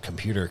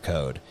computer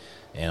code.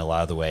 And a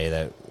lot of the way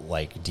that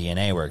like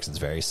DNA works is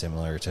very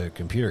similar to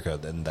computer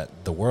code, and that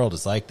the world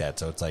is like that.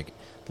 So it's like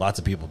lots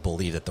of people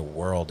believe that the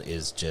world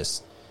is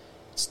just,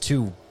 it's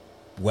too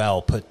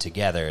well put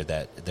together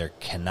that there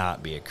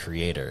cannot be a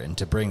creator. And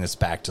to bring this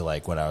back to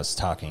like what I was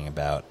talking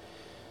about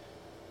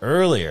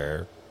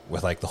earlier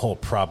with like the whole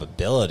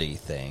probability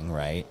thing,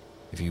 right?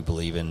 If you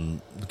believe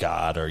in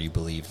God, or you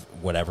believe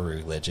whatever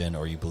religion,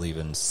 or you believe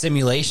in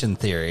simulation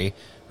theory,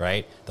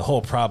 right? The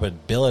whole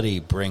probability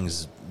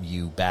brings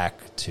you back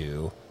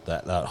to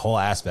that whole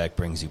aspect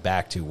brings you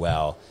back to,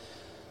 well,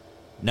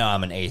 no,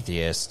 I'm an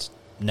atheist.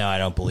 No, I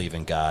don't believe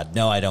in God.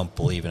 No, I don't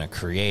believe in a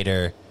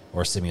creator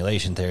or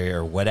simulation theory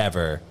or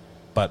whatever.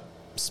 But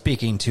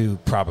speaking to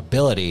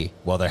probability,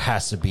 well, there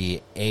has to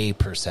be a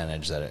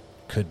percentage that it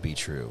could be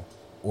true,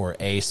 or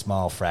a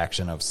small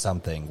fraction of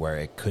something where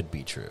it could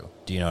be true.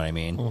 Do you know what I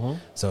mean? Mm-hmm.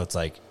 So it's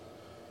like,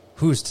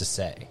 who's to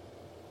say?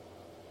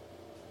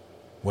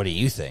 What do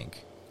you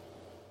think?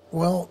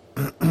 Well,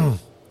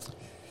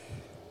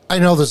 I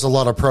know there's a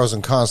lot of pros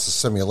and cons to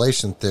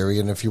simulation theory,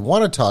 and if you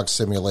want to talk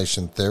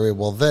simulation theory,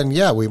 well, then,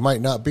 yeah, we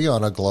might not be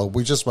on a globe.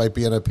 We just might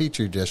be in a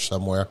petri dish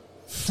somewhere.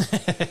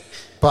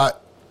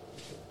 But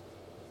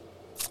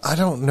I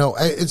don't know.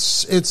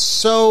 It's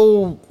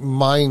so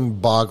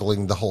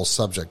mind-boggling, the whole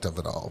subject of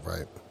it all,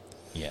 right?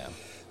 Yeah.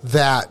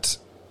 That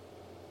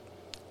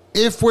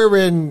if we're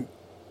in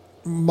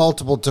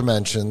multiple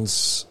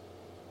dimensions,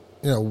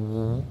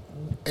 and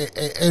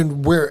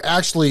we're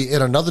actually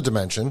in another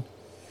dimension,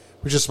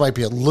 we just might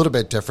be a little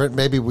bit different.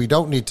 Maybe we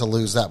don't need to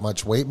lose that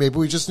much weight. Maybe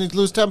we just need to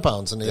lose 10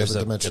 pounds in the other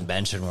dimension. There's a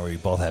dimension where we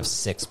both have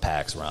 6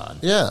 packs, Ron.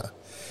 Yeah.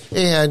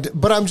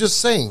 But I'm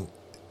just saying,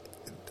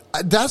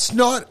 that's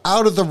not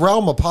out of the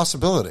realm of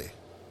possibility.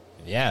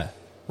 Yeah.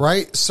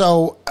 Right?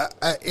 So,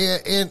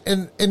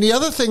 and the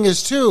other thing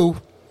is, too...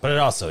 But it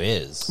also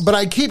is. But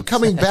I keep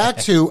coming back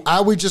to,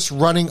 are we just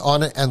running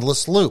on an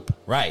endless loop?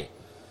 Right.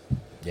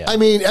 Yeah. I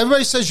mean,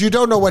 everybody says you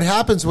don't know what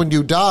happens when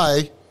you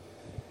die.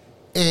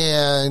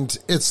 And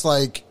it's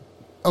like,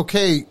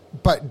 okay,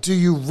 but do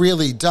you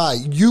really die?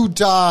 You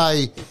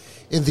die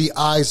in the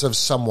eyes of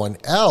someone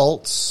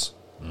else.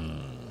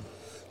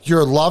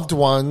 Your loved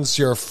ones,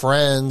 your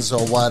friends,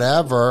 or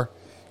whatever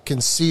can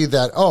see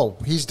that, oh,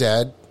 he's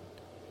dead.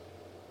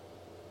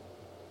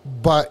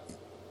 But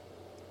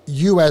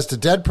you, as the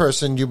dead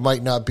person, you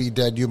might not be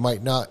dead. You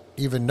might not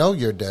even know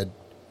you're dead.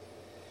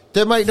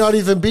 There might not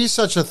even be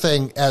such a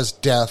thing as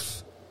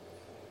death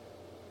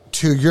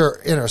to your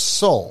inner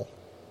soul.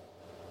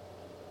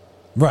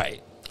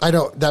 Right. I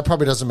know that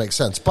probably doesn't make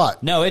sense,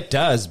 but... No, it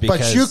does,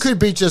 because... But you could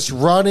be just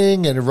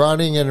running and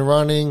running and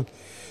running.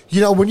 You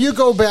know, when you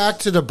go back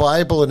to the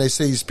Bible and they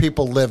say these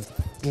people lived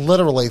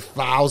literally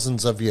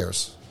thousands of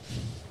years,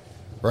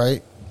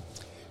 right?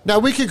 Now,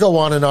 we could go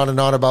on and on and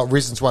on about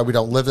reasons why we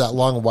don't live that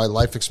long and why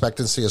life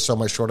expectancy is so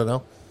much shorter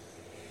now.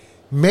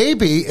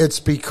 Maybe it's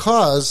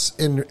because,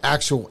 in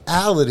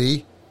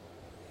actuality,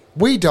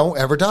 we don't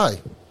ever die.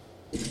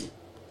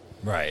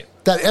 Right.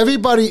 That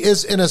everybody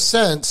is, in a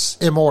sense,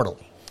 immortal.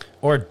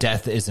 Or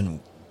death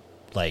isn't,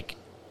 like,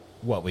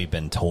 what we've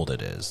been told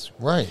it is.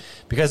 Right.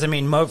 Because, I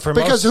mean,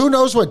 because who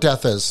knows what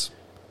death is?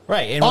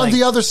 Right. And on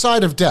the other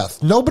side of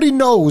death. Nobody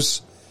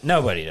knows.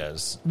 Nobody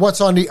does. What's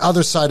on the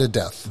other side of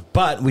death.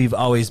 But we've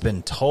always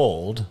been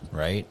told,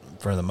 right,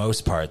 for the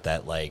most part,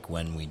 that like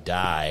when we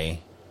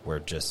die,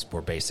 we're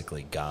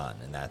basically gone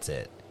and that's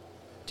it.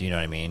 Do you know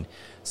what I mean?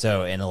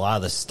 So in a lot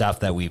of the stuff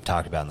that we've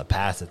talked about in the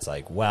past, it's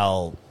like,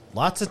 well,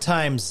 lots of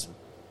times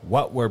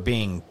what we're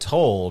being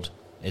told,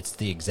 it's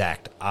the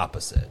exact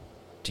opposite.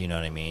 Do you know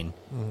what I mean?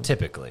 Mm-hmm.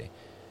 Typically.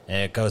 And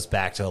it goes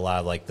back to a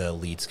lot of like the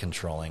elites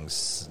controlling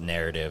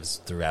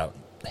narratives throughout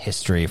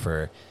history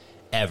forever,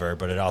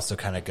 but it also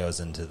kind of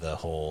goes into the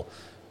whole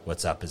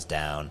what's up is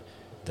down,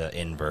 the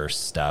inverse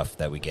stuff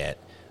that we get.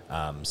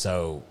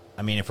 So,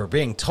 I mean, if we're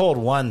being told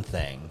one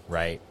thing,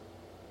 right,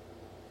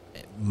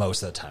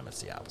 most of the time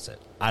it's the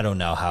opposite. I don't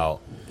know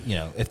how,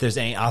 if there's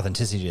any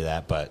authenticity to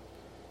that, but...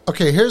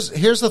 Okay,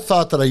 here's a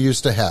thought that I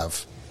used to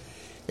have.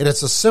 And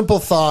it's a simple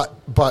thought,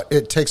 but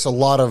it takes a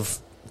lot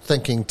of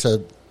thinking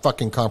to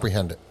fucking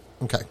comprehend it.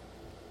 Okay.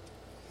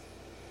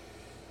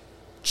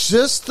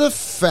 Just the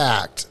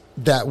fact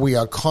that we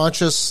are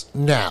conscious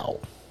now,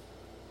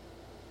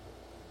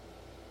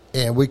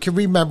 and we can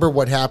remember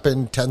what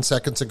happened 10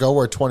 seconds ago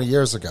or 20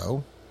 years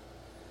ago.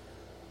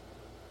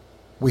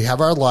 We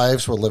have our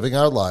lives, we're living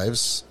our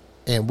lives,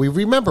 and we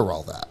remember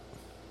all that,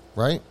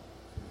 right?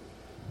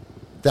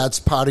 That's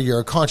part of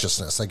your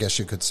consciousness, I guess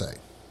you could say.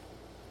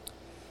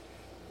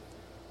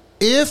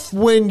 If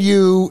when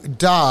you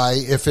die,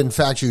 if in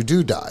fact you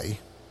do die,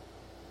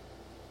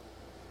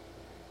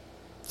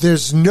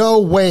 there's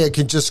no way it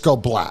can just go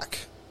black.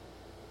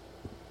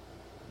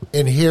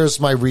 And here's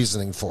my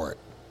reasoning for it.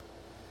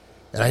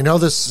 And I know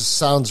this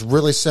sounds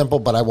really simple,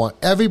 but I want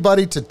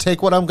everybody to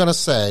take what I'm going to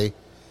say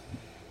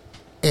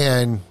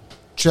and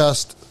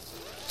just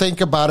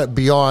think about it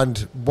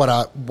beyond what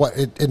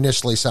it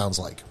initially sounds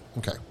like.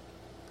 Okay.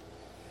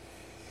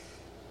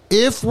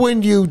 If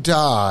when you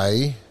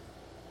die,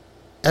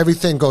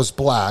 everything goes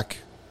black,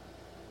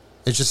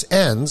 it just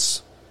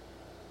ends,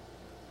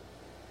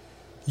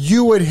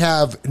 you would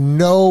have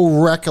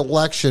no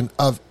recollection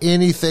of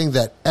anything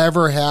that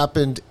ever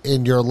happened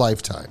in your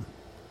lifetime.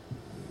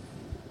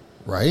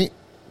 Right?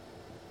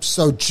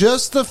 So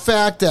just the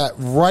fact that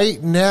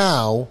right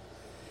now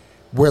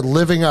we're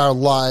living our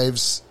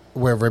lives,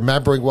 we're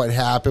remembering what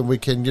happened, we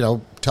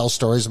can, tell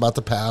stories about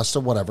the past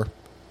or whatever.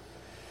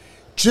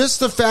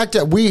 Just the fact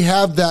that we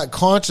have that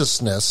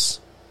consciousness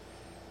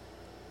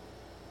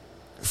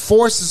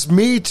forces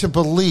me to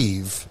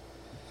believe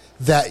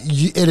that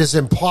it is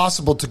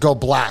impossible to go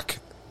black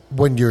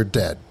when you're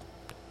dead.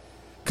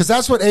 Because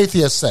that's what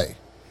atheists say.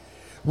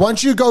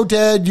 Once you go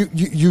dead,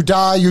 you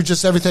die,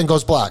 everything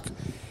goes black.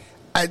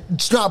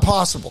 It's not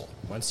possible.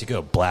 Once you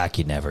go black,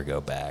 you never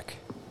go back.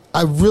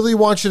 I really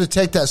want you to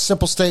take that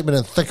simple statement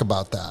and think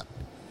about that.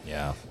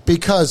 Yeah.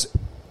 Because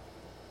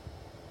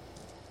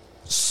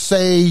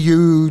say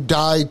you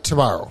died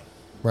tomorrow,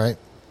 right?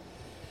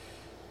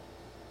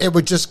 It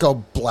would just go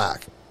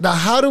black. Now,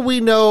 how do we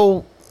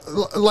know,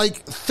 like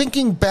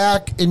thinking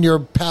back in your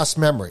past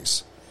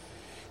memories,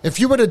 if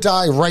you were to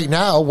die right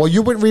now, well,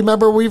 you wouldn't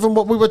remember even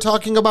what we were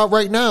talking about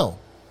right now.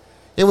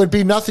 It would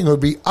be nothing. It would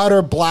be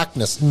utter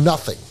blackness,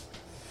 nothing.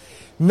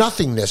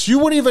 Nothingness. You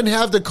wouldn't even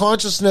have the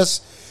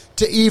consciousness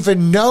to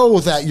even know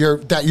that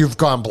you've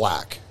gone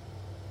black.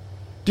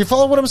 Do you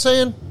follow what I'm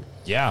saying?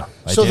 Yeah,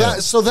 I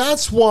do. So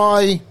that's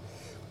why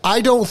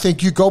I don't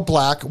think you go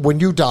black when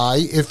you die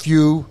if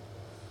you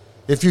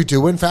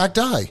do in fact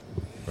die.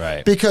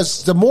 Right.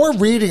 Because the more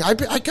reading,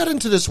 I got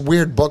into this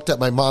weird book that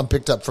my mom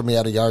picked up for me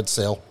at a yard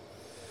sale.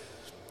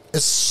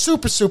 It's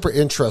super, super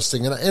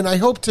interesting, and I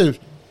hope to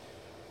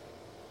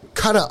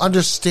kind of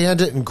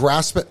understand it and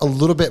grasp it a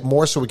little bit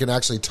more so we can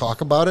actually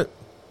talk about it.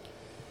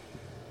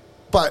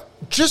 But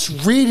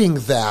just reading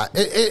that,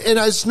 and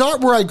it's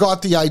not where I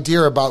got the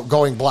idea about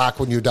going black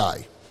when you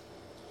die.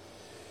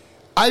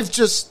 I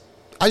just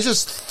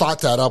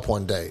thought that up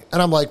one day,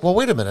 and I'm like, well,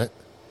 wait a minute.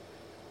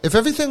 If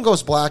everything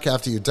goes black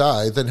after you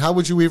die, then how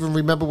would you even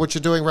remember what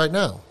you're doing right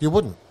now? You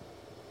wouldn't.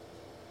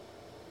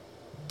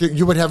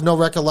 You would have no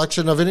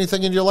recollection of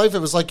anything in your life. It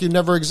was like you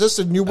never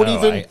existed, and you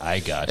wouldn't I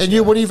got you. And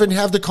you wouldn't even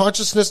have the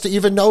consciousness to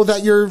even know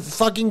that you're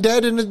fucking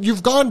dead and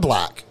you've gone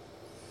black.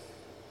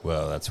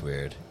 Well, that's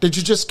weird. Did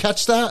you just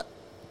catch that?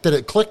 Did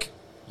it click?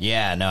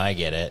 Yeah, no, I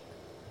get it.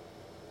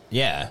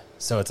 Yeah,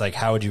 so it's like,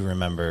 how would you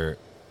remember?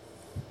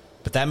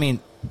 But that means,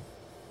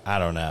 I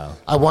don't know.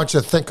 I want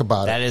you to think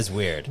about it. That is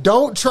weird.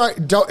 Don't.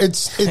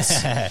 It's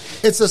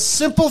it's a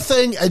simple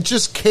thing. It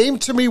just came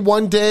to me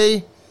one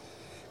day.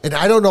 And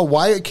I don't know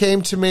why it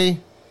came to me,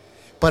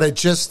 but it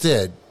just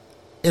did.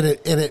 And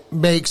it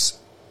makes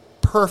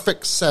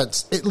perfect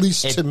sense, at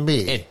least to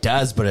me. It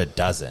does, but it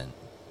doesn't.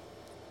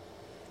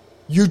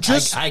 You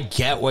just I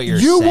get what you're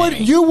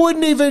saying. You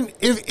wouldn't even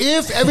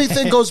if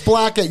everything goes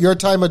black at your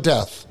time of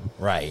death.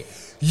 Right.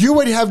 You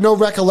would have no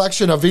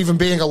recollection of even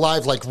being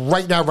alive like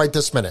right now, right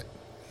this minute.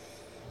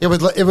 It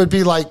would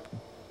be like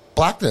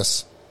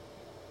blackness.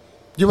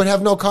 You would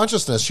have no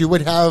consciousness. You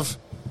would have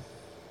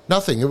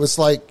nothing. It was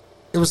like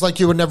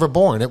you were never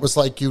born. It was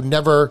like you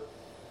never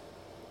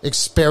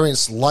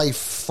experience life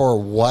for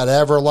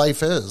whatever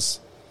life is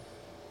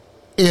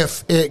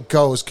if it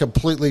goes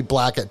completely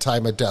black at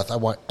time of death. I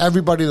want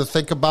everybody to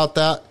think about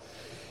that.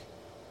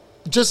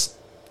 Just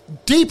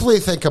deeply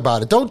think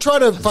about it. Don't try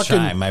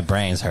to my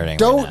brain's hurting.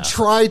 Don't right now.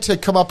 try to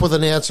come up with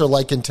an answer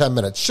like in 10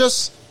 minutes.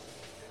 Just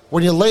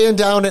when you're laying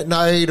down at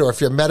night or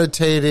if you're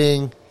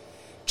meditating,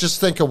 just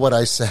think of what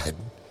I said.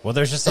 Well,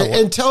 there's just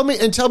and tell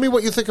me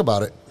what you think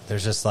about it.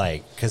 There's just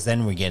like, because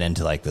then we get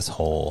into like this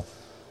whole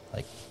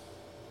like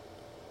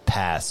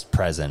past,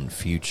 present,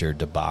 future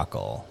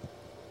debacle.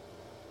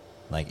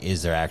 Like,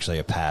 is there actually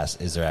a past?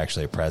 Is there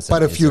actually a present?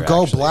 But if you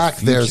go black,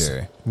 there's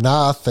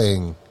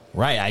nothing.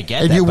 Right, I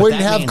get and that. And you but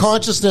wouldn't that have means,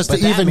 consciousness to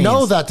even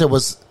know that there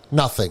was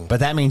nothing.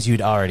 But that means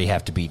you'd already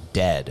have to be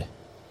dead,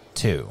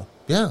 too.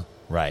 Yeah.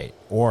 Right.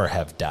 Or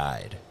have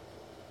died.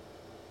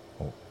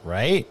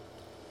 Right?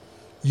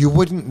 You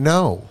wouldn't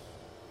know.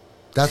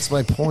 That's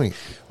my point.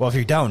 Well, if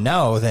you don't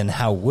know, then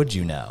how would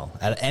you know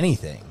at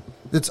anything?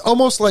 It's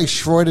almost like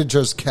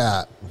Schrodinger's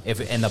cat.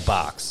 If in the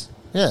box.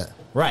 Yeah.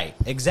 Right,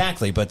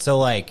 exactly. But so,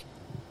 like,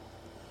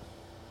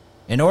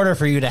 in order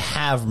for you to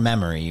have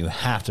memory, you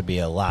have to be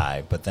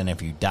alive. But then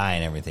if you die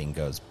and everything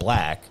goes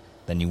black,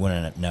 then you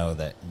wouldn't know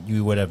that.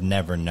 You would have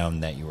never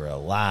known that you were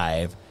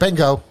alive.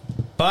 Bingo.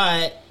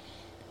 But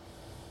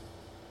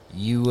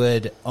you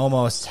would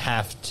almost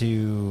have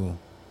to...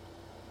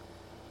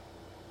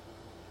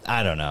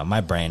 I don't know.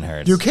 My brain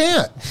hurts. You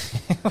can't.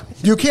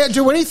 You can't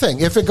do anything.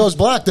 If it goes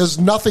black, there's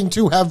nothing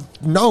to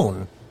have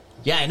known.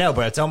 Yeah, I know,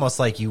 but it's almost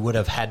like you would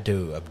have had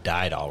to have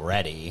died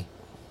already.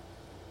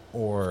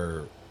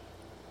 Or...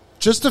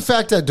 Just the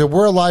fact that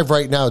we're alive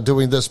right now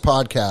doing this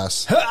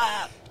podcast,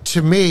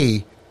 to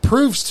me,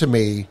 proves to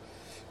me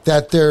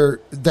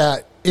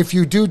that if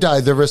you do die,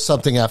 there is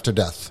something after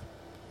death.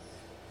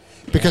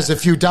 Because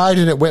if you died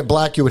and it went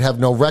black, you would have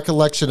no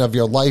recollection of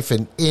your life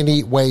in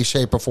any way,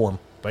 shape, or form.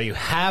 But you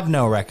have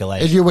no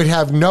recollection. And you would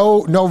have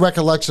no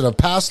recollection of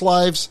past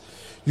lives.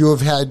 You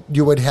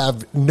would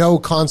have no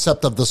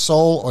concept of the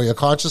soul or your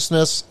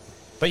consciousness.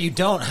 But you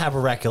don't have a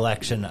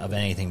recollection of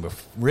anything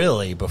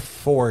really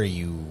before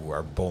you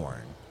were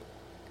born.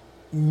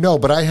 No,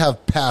 but I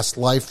have past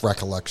life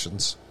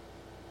recollections.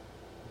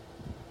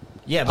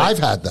 Yeah, but I've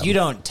had them. You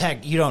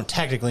don't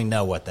technically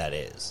know what that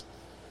is.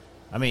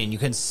 I mean, you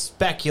can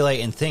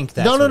speculate and think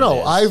that.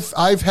 No.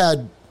 I've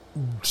had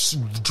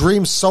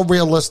dreams so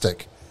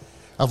realistic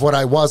of what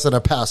I was in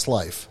a past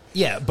life.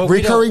 Yeah, but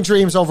recurring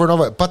dreams over and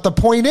over. But the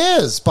point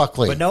is,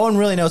 Buckley. But no one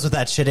really knows what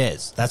that shit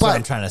is. That's what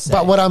I'm trying to say.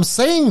 But what I'm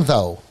saying,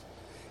 though,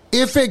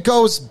 if it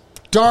goes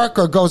dark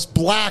or goes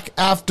black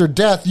after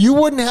death, you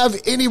wouldn't have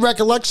any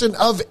recollection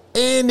of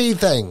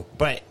anything.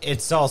 But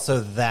it's also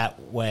that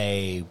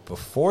way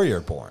before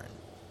you're born.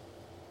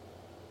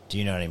 Do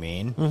you know what I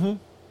mean? Mm-hmm.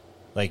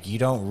 Like, you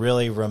don't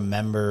really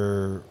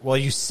remember... Well,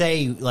 you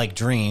say, like,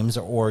 dreams,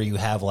 or you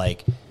have,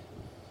 like,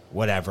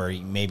 whatever.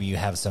 Maybe you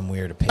have some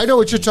weird opinion. I know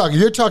what you're talking.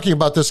 You're talking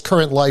about this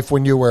current life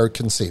when you were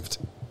conceived.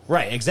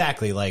 Right,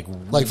 exactly. Like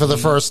for the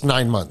first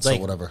 9 months or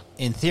whatever.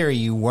 In theory,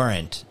 you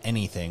weren't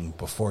anything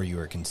before you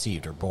were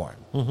conceived or born.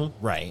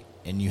 Mm-hmm. Right?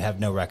 And you have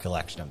no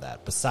recollection of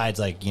that. Besides,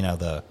 like, you know,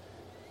 the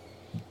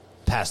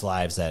past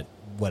lives that,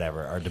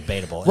 whatever, are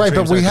debatable. Right,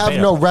 but we have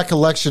no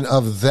recollection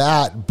of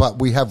that, but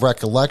we have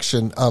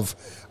recollection of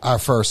our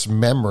first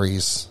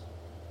memories.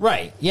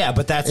 Right, yeah,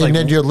 but that's and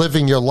then you're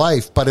living your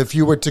life. But if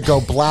you were to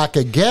go black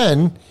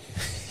again,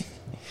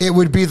 it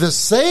would be the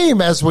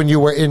same as when you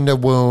were in the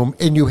womb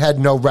and you had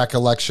no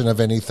recollection of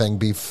anything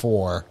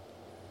before.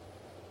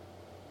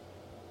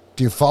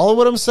 Do you follow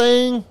what I'm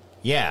saying?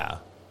 Yeah.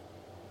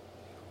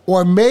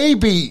 Or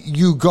maybe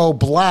you go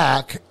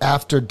black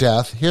after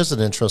death. Here's an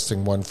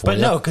interesting one for you.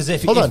 But no, because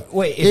if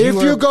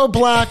you go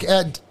black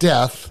at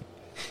death,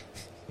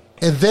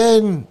 and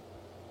then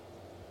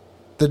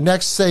the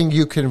next thing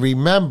you can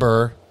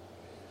remember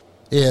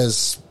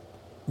is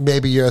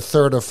maybe your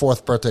third or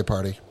fourth birthday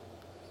party.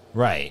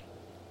 Right.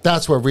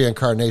 That's where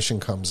reincarnation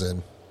comes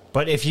in.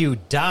 But if you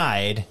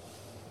died,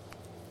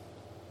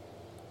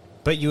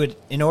 but you would,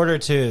 in order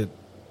to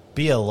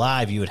be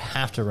alive, you would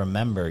have to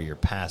remember your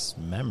past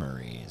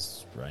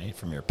memories, right?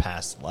 From your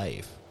past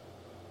life,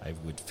 I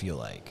would feel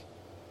like,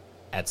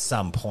 at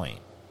some point.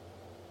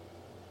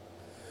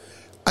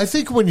 I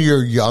think when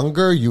you're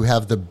younger, you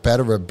have the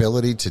better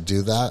ability to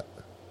do that.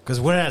 Because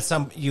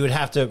you would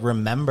have to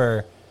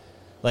remember,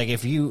 like,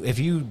 if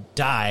you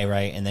die,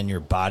 right, and then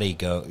your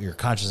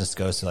consciousness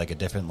goes to like a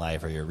different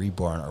life, or you're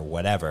reborn or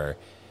whatever,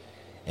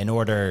 in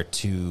order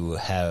to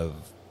have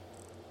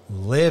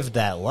lived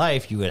that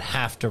life, you would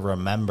have to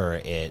remember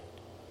it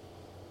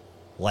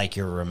like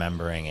you're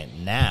remembering it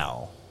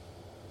now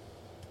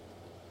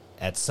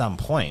at some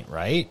point,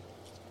 right?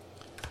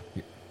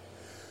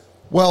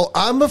 Well,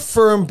 I'm a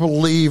firm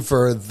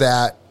believer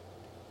that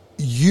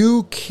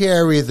you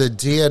carry the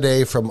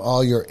DNA from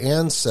all your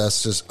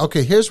ancestors.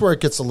 Okay, here's where it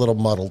gets a little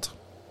muddled,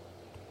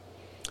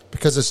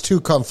 because it's two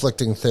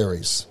conflicting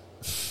theories.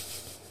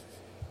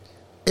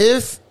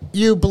 If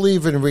you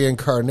believe in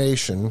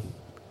reincarnation,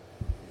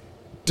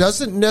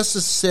 doesn't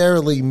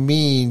necessarily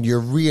mean you're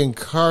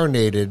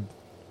reincarnated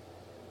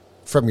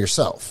from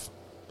yourself.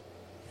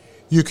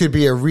 You could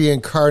be a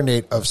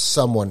reincarnate of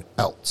someone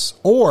else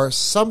or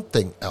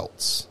something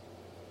else.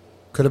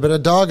 Could have been a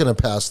dog in a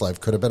past life.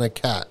 Could have been a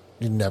cat.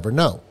 You never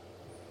know.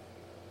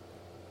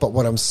 But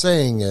what I'm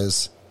saying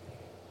is,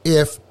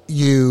 if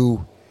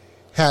you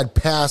had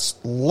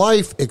past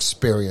life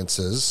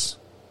experiences,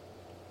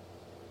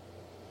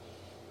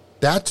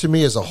 that to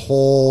me is a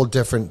whole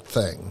different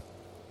thing.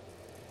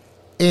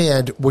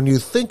 And when you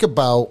think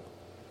about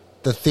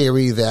the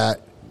theory that,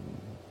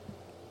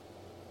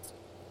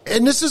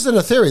 and this isn't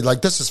a theory,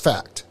 like this is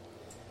fact,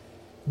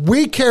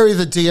 we carry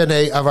the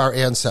DNA of our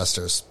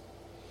ancestors,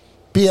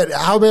 be it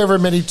however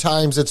many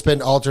times it's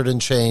been altered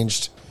and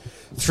changed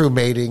through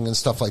mating and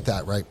stuff like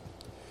that, right?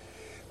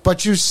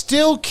 But you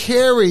still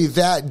carry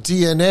that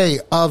DNA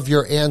of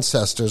your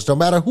ancestors, no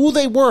matter who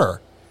they were.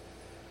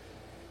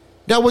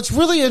 Now, what's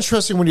really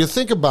interesting when you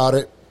think about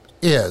it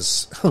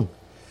is,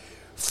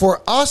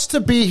 for us to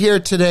be here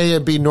today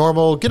and be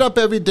normal, get up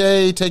every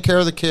day, take care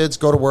of the kids,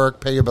 go to work,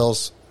 pay your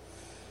bills,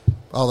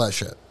 all that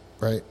shit,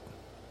 right?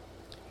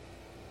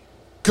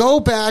 Go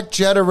back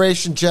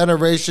generation,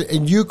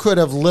 and you could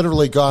have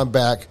literally gone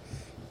back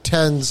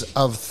tens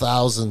of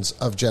thousands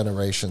of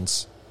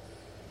generations.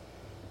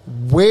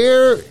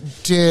 Where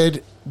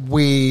did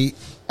we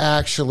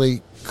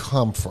actually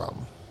come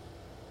from?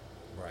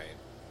 Right.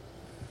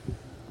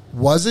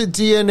 Was it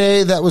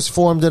DNA that was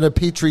formed in a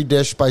petri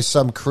dish by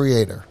some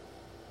creator?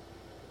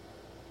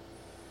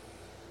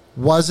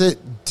 Was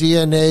it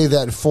DNA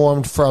that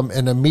formed from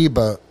an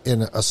amoeba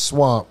in a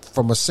swamp,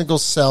 from a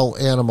single-cell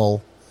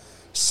animal,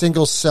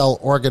 single-cell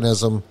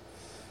organism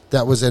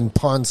that was in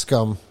pond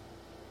scum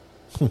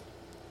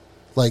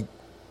like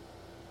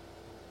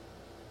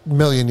a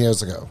million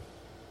years ago?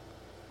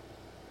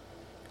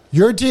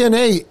 Your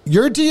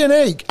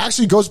DNA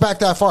actually goes back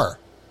that far.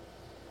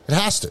 It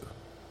has to.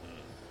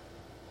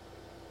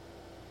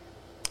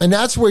 And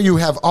that's where you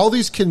have all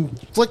these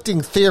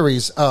conflicting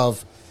theories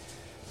of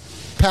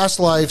past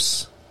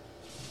lives,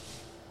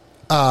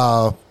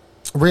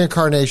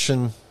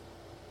 reincarnation,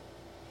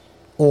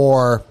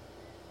 or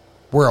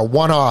we're a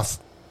one-off.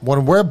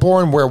 When we're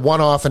born, we're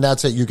one-off, and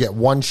that's it. You get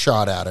one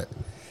shot at it.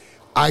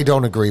 I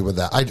don't agree with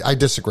that. I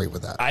disagree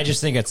with that. I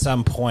just think at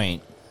some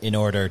point, in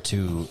order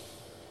to,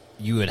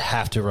 you would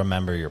have to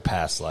remember your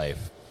past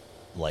life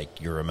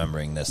like you're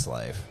remembering this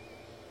life.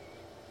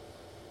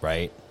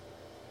 Right?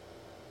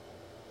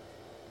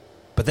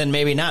 But then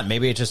maybe not.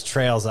 Maybe it just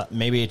trails up.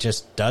 Maybe it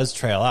just does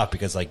trail off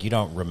because, like, you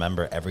don't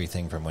remember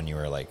everything from when you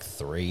were, like,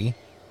 3.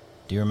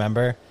 Do you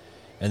remember?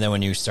 And then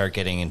when you start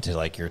getting into,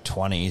 like, your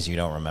 20s, you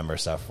don't remember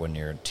stuff when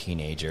you're a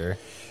teenager.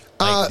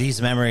 Like,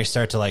 these memories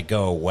start to, like,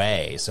 go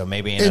away. So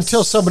maybe...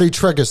 until somebody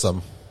triggers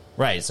them.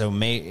 Right. So,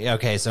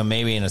 so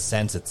maybe in a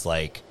sense it's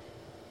like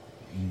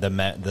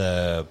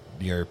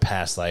your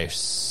past life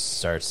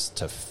starts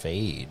to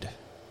fade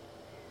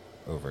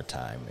over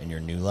time in your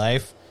new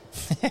life.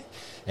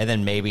 And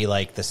then maybe,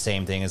 like, the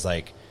same thing is,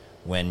 like,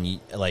 when, you,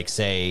 like,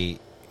 say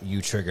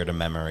you triggered a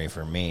memory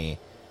for me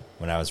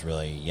when I was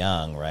really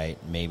young, right?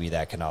 Maybe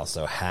that can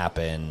also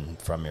happen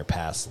from your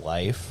past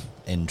life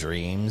in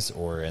dreams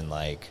or in,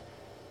 like,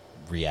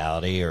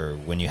 reality, or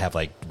when you have,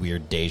 like,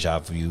 weird deja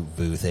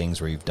vu things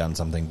where you've done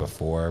something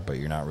before, but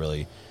you're not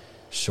really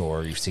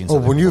sure. You've seen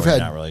something when before, you've had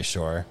you're not really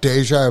sure.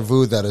 Deja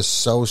vu that is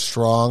so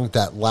strong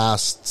that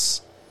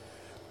lasts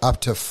up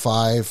to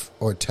 5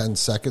 or 10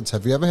 seconds.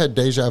 Have you ever had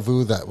deja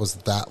vu that was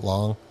that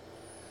long?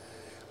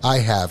 I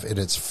have, and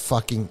it's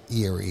fucking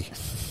eerie.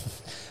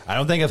 I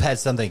don't think I've had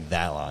something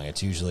that long.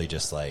 It's usually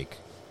just like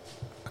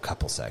a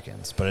couple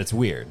seconds, but it's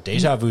weird.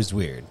 Deja vu's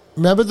weird.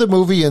 Remember the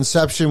movie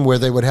Inception where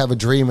they would have a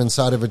dream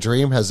inside of a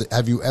dream?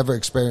 Have you ever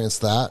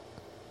experienced that?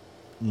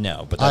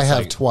 No, but that's I have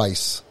like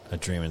twice. A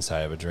dream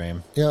inside of a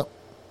dream. Yep.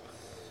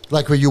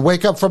 Like when you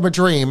wake up from a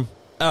dream.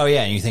 Oh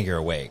yeah, and you think you're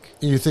awake.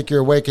 You think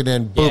you're awake, and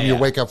then boom, Yeah. you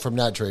wake up from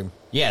that dream.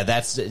 Yeah,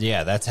 that's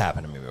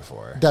happened to me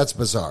before. That's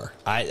bizarre.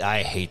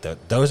 I hate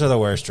those are the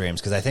worst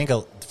dreams because I think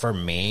for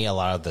me a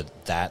lot of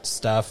that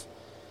stuff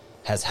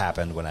has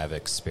happened when I've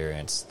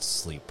experienced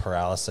sleep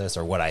paralysis,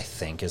 or what I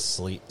think is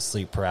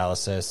sleep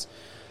paralysis,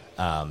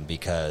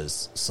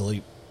 because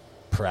sleep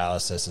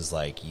paralysis is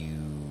like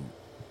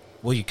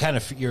you're kind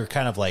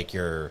of like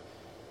you're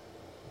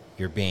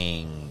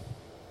being,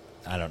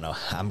 I don't know.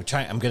 I'm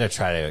going to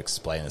try to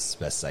explain this as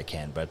best as I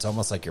can, but it's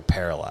almost like you're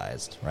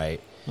paralyzed,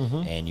 right?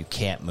 Mm-hmm. And you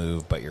can't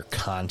move, but you're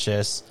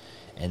conscious.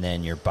 And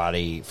then your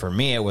body, for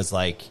me, it was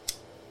like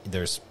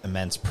there's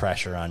immense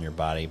pressure on your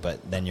body,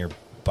 but then your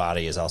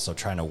body is also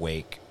trying to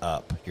wake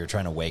up. You're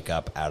trying to wake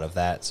up out of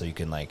that so you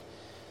can, like,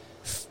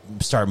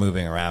 start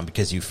moving around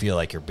because you feel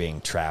like you're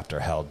being trapped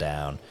or held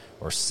down,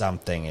 or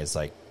something is,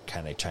 like,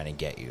 kind of trying to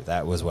get you.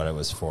 That was what it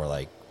was for.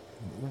 Like,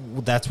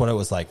 that's what it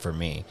was like for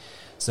me.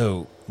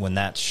 So when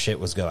that shit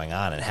was going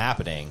on and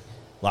happening,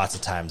 lots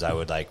of times I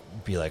would, like,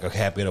 be like,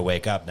 okay, I'm going to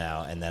wake up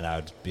now. And then I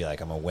would be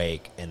like, I'm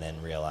awake, and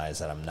then realize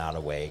that I'm not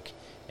awake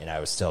and I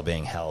was still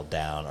being held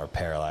down or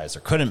paralyzed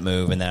or couldn't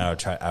move. And then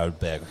I would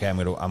be like, okay,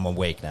 I'm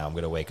awake now. I'm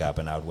going to wake up,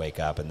 and I would wake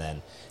up. And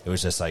then it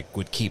was just like,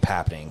 would keep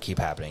happening.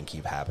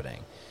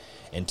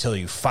 until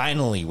you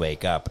finally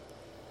wake up,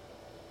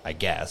 I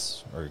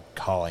guess, or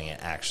calling it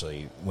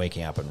actually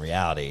waking up in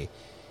reality,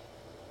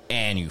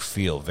 and you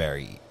feel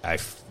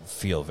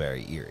feel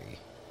very eerie.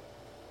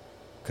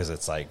 Because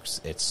it's like,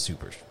 it's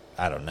super,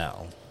 I don't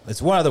know.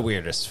 It's one of the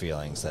weirdest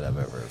feelings that I've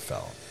ever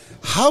felt.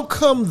 How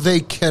come they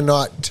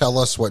cannot tell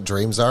us what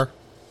dreams are?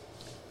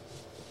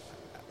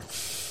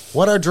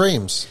 What are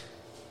dreams?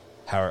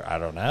 I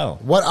don't know.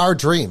 What are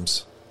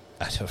dreams?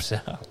 I don't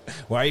know.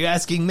 Why are you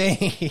asking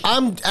me?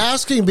 I'm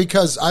asking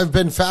because I've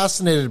been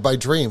fascinated by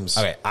dreams.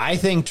 Okay, I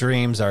think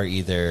dreams are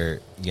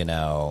either,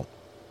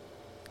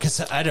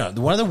 because I don't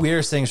know. One of the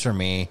weirdest things for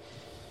me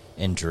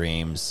in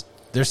dreams,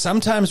 there's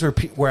sometimes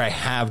where I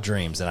have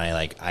dreams and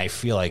I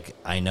feel like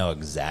I know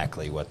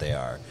exactly what they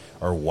are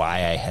or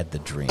why I had the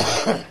dream.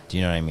 Do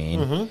you know what I mean?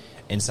 Mm-hmm.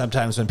 And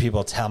sometimes when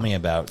people tell me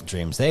about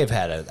dreams they've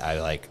had,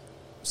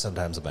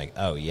 sometimes I'm like,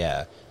 oh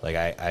yeah, like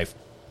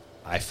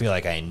I feel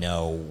like I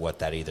know what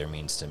that either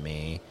means to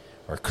me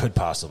or could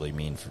possibly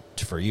mean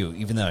for you,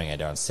 even though I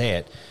don't say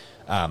it.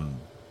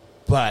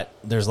 But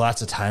there's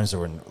lots of times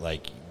where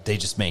they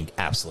just make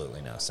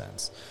absolutely no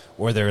sense,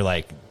 or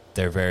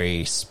they're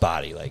very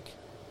spotty, like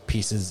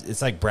pieces.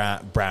 It's like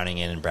browning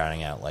in and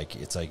browning out. Like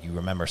it's like you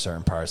remember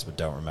certain parts but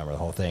don't remember the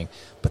whole thing.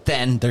 But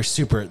then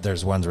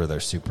there's ones where they're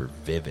super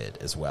vivid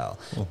as well.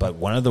 Mm-hmm. But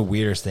one of the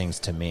weirdest things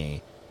to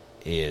me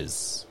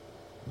is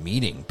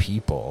meeting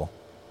people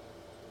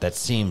that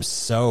seems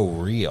so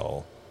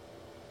real,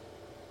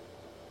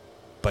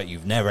 but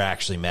you've never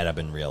actually met them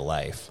in real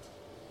life.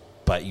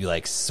 But you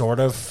sort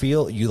of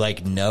feel, you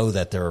know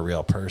that they're a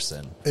real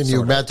person. And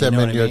you met them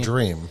in your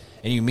dream.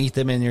 And you meet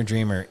them in your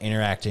dream or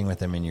interacting with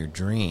them in your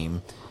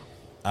dream.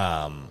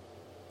 And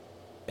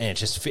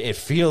it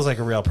feels like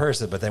a real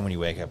person, but then when you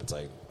wake up, it's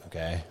like,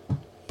 okay.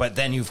 But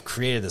then you've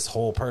created this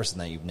whole person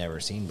that you've never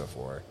seen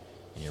before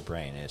in your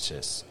brain. It's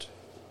just,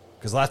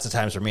 because lots of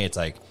times for me, it's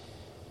like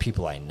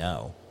people I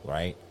know,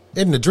 right?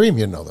 In the dream,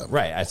 you know them.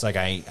 Right. It's like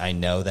I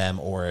know them,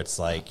 or it's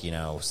like,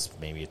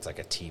 maybe it's like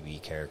a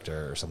TV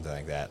character or something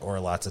like that. Or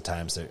lots of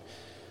times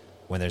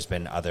when there's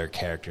been other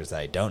characters that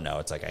I don't know,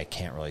 it's like I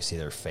can't really see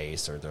their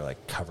face, or they're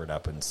like covered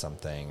up in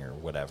something or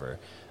whatever.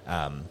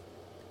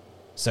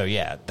 So,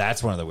 yeah,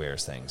 that's one of the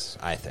weirdest things,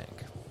 I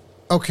think.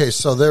 Okay,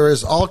 so there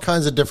is all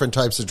kinds of different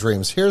types of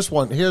dreams. Here's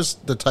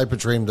the type of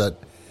dream that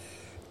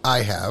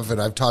I have,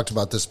 and I've talked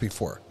about this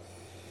before.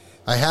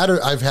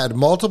 I've had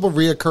multiple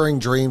reoccurring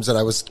dreams that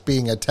I was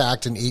being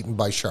attacked and eaten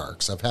by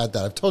sharks. I've had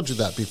that. I've told you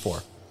that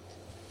before.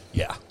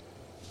 Yeah.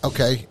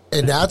 Okay,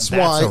 and that's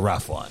why... That's a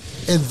rough one.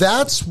 And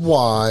that's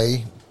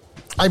why...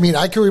 I mean,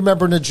 I can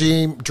remember in a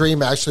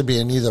dream actually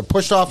being either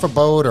pushed off a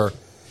boat or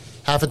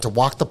having to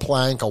walk the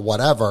plank or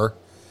whatever,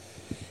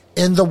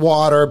 in the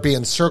water,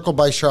 being circled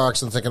by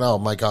sharks and thinking, oh,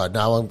 my God,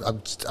 now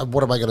I'm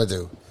what am I going to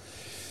do?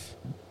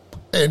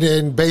 And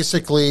then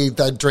basically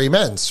that dream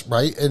ends,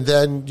 right? And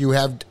then you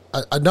have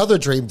another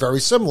dream,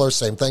 very similar,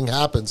 same thing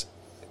happens.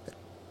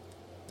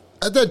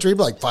 I had that dream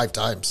 5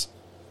 times.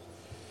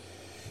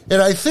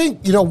 And I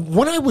think,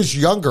 when I was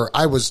younger,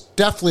 I was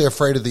definitely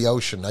afraid of the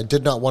ocean. I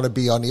did not want to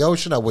be on the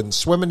ocean. I wouldn't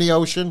swim in the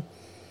ocean.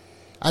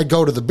 I'd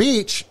go to the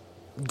beach,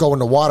 go in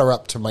the water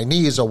up to my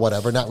knees or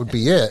whatever, and that would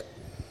be it.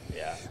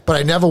 Yeah. But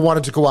I never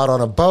wanted to go out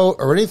on a boat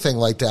or anything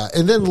like that.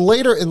 And then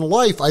later in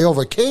life, I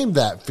overcame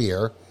that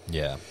fear.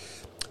 Yeah.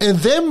 And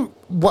then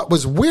what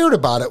was weird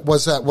about it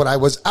was that when I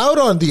was out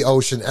on the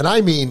ocean, and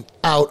I mean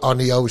out on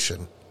the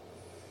ocean,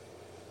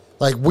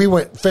 we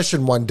went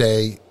fishing one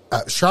day,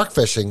 shark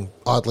fishing,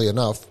 oddly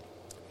enough.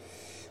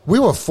 We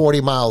were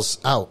 40 miles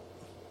out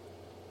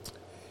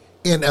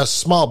in a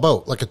small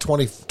boat, like a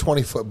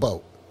 20-foot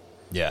boat.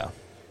 Yeah.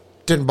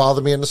 Didn't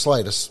bother me in the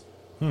slightest.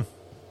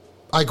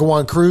 I go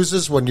on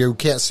cruises when you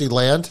can't see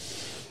land.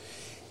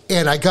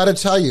 And I got to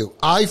tell you,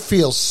 I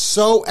feel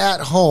so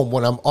at home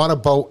when I'm on a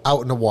boat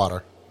out in the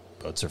water.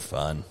 Boats are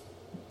fun.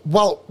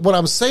 Well, what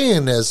I'm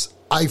saying is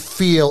I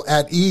feel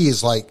at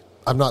ease, like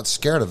I'm not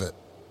scared of it.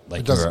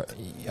 Like you're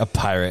a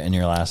pirate in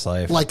your last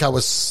life? Like I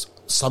was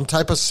some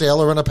type of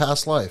sailor in a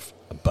past life.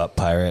 A butt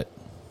pirate?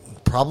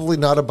 Probably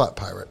not a butt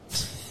pirate.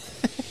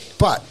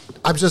 But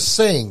I'm just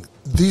saying,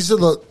 these are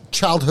the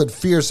childhood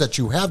fears that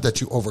you have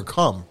that you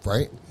overcome,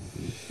 right?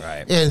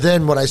 Right. And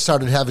then when I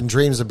started having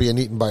dreams of being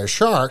eaten by a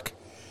shark,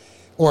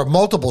 or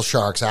multiple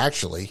sharks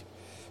actually,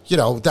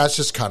 that's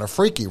just kind of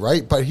freaky,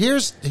 right? But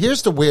here's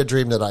the weird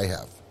dream that I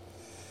have.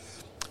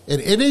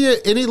 And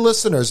any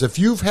listeners, if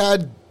you've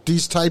had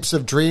these types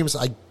of dreams,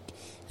 and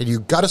you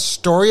got a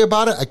story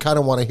about it, I kind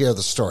of want to hear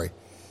the story.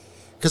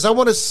 Because I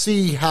want to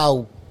see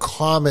how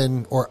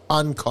common or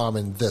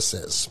uncommon this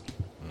is.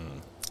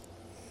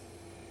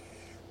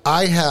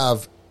 I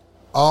have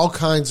all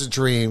kinds of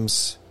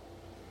dreams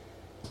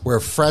where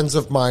friends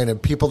of mine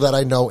and people that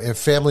I know and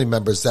family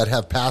members that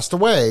have passed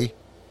away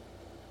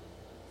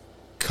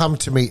come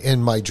to me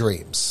in my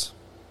dreams.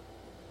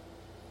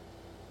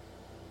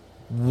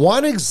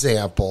 One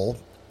example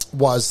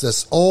was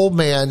this old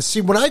man. See,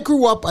 when I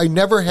grew up, I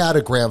never had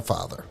a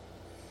grandfather.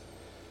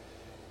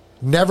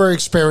 Never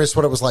experienced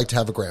what it was like to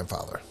have a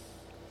grandfather.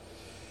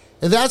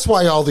 And that's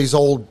why all these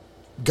old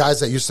guys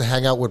that used to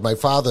hang out with my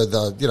father,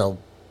 the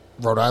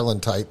Rhode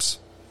Island types.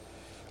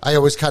 I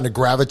always kind of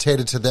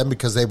gravitated to them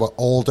because they were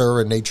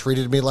older and they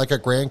treated me like a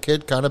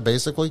grandkid, kind of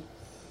basically.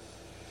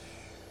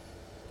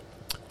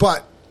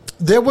 But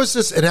there was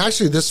this, and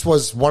actually this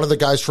was one of the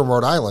guys from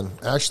Rhode Island,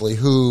 actually,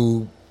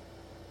 who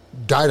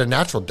died a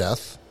natural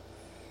death.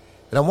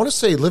 And I want to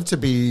say he lived to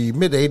be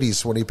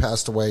mid-80s when he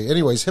passed away.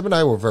 Anyways, him and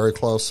I were very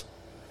close.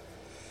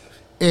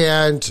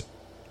 And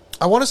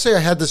I want to say I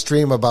had this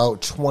dream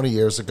about 20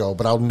 years ago,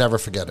 but I'll never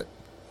forget it.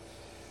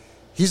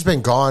 He's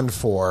been gone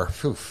for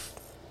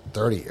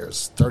 30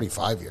 years,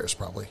 35 years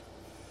probably.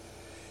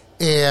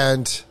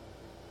 And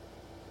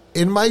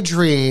in my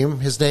dream,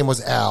 his name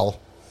was Al.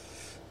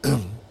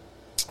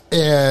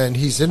 And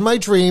he's in my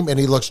dream, and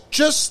he looks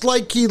just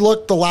like he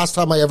looked the last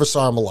time I ever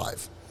saw him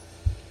alive.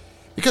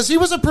 Because he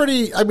was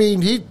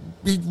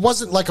he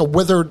wasn't like a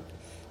withered,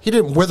 he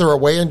didn't wither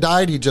away and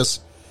died. He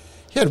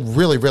had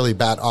really, really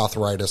bad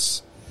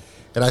arthritis.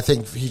 And I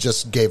think he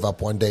just gave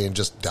up one day and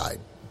just died.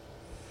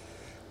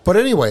 But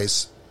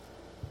anyways,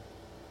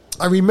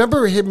 I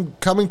remember him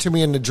coming to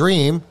me in the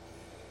dream.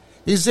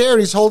 He's there and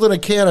he's holding a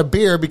can of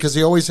beer because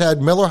he always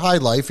had Miller High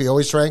Life. He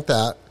always drank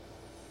that.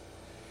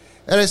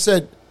 And I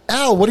said,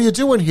 Al, what are you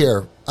doing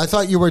here? I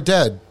thought you were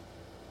dead.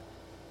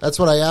 That's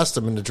what I asked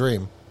him in the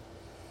dream.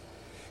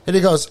 And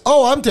he goes,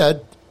 oh, I'm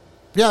dead.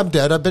 Yeah, I'm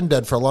dead. I've been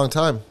dead for a long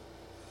time.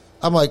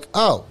 I'm like,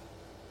 oh.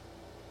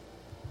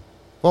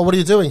 Well, what are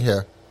you doing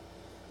here?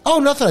 Oh,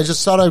 nothing. I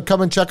just thought I'd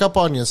come and check up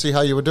on you and see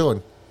how you were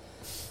doing.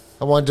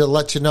 I wanted to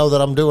let you know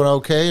that I'm doing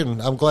okay,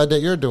 and I'm glad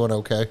that you're doing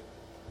okay.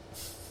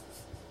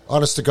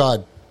 Honest to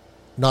God,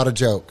 not a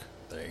joke.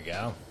 There you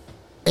go.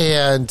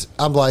 And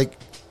I'm like,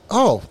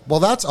 oh, well,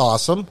 that's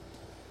awesome.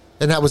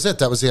 And that was it.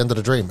 That was the end of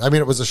the dream. I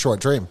mean, it was a short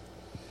dream.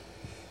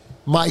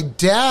 My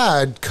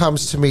dad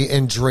comes to me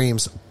in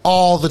dreams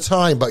all the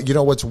time, but you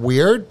know what's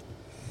weird?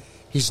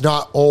 He's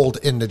not old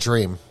in the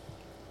dream.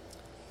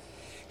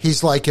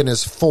 He's like in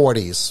his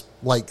 40s,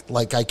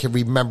 like I can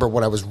remember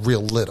when I was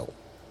real little.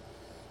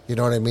 You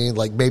know what I mean?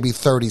 Like maybe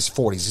 30s,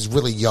 40s. He's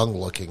really young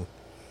looking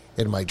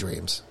in my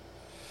dreams.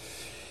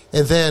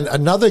 And then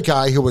another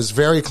guy who was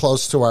very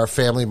close to our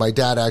family, my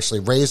dad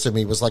actually raised him.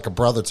 He was like a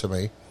brother to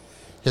me.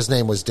 His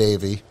name was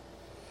Davey.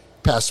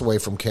 Passed away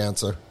from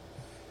cancer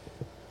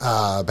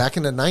back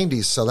in the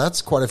 90s, so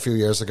that's quite a few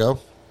years ago.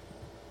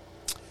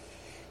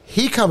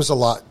 He comes a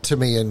lot to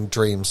me in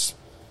dreams.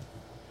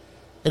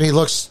 And he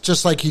looks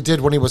just like he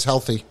did when he was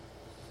healthy.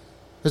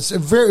 It's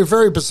very,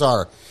 very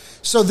bizarre.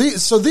 So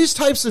these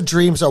types of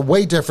dreams are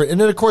way different.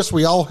 And then, of course,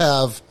 we all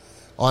have,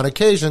 on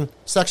occasion,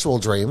 sexual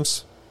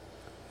dreams.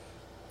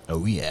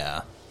 Oh,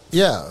 yeah.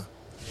 Yeah.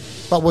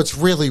 But what's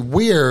really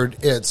weird,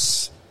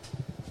 it's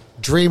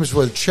dreams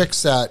with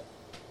chicks that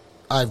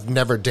I've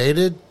never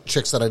dated,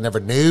 chicks that I never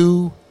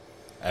knew.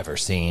 Ever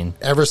seen.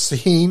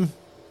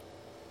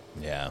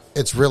 Yeah.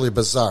 It's really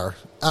bizarre.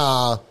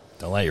 Don't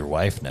let your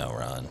wife know,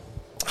 Ron.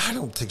 I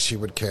don't think she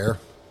would care.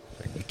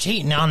 Are you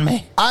cheating on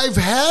me? I've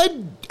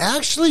had,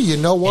 actually, you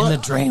know what? In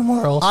the dream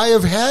world. I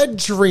have had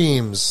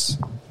dreams,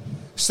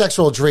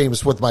 sexual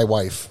dreams with my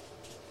wife.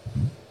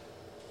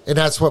 And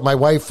that's what my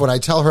wife, when I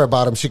tell her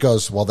about them, she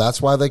goes, well,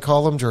 that's why they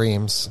call them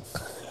dreams.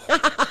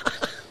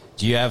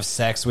 Do you have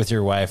sex with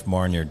your wife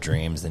more in your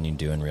dreams than you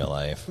do in real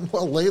life?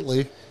 Well,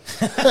 lately.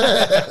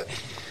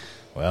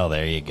 Well,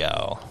 there you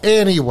go.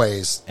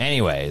 Anyways.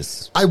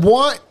 I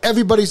want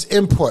everybody's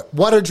input.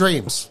 What are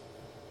dreams?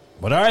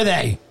 What are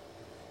they?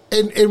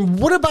 And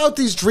what about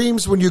these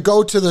dreams when you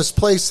go to this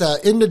place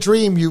that in the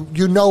dream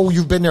you know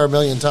you've been there a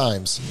million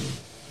times.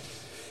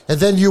 And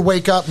then you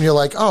wake up and you're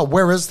like, oh,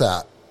 where is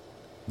that?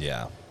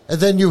 Yeah. And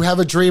then you have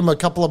a dream a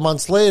couple of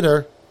months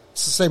later.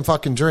 It's the same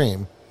fucking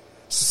dream.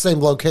 It's the same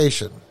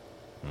location.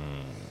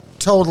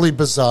 Totally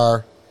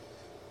bizarre.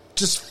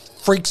 Just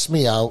freaks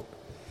me out.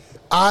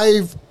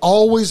 I've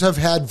always have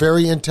had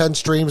very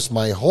intense dreams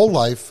my whole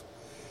life.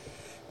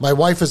 My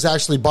wife has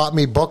actually bought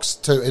me books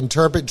to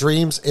interpret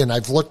dreams, and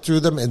I've looked through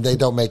them, and they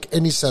don't make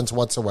any sense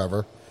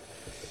whatsoever.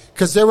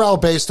 Because they're all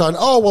based on,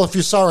 oh, well, if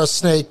you saw a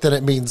snake, then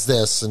it means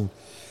this. And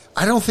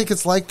I don't think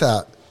it's like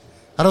that.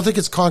 I don't think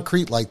it's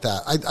concrete like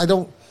that. I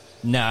don't...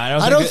 No,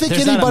 I don't think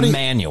there's anybody, not a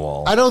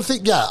manual. I don't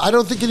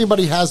think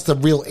anybody has the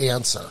real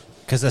answer.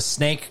 Because a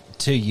snake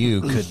to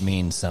you could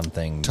mean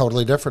something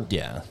totally different.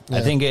 Yeah.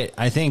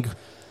 I think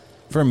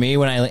for me,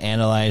 when I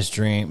analyze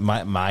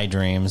my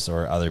dreams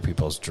or other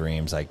people's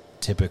dreams, I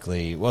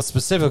typically, well,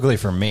 specifically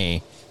for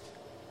me,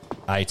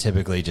 I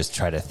typically just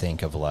try to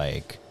think of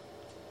like,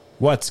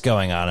 what's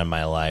going on in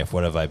my life?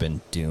 What have I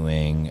been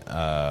doing?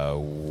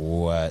 How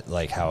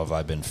have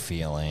I been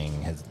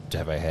feeling?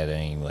 Have I had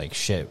any like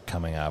shit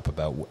coming up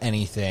about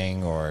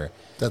anything or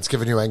that's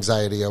giving you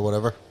anxiety or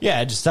whatever?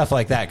 Yeah, just stuff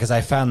like that. Because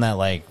I found that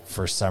like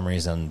for some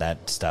reason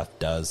that stuff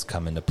does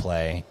come into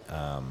play,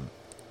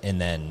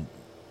 and then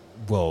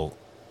will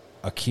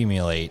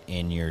accumulate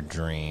in your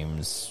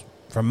dreams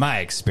from my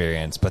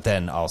experience. But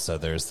then also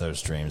there's those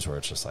dreams where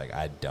it's just like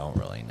I don't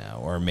really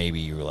know, or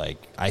maybe you're like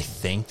I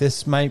think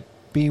this might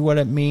be what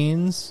it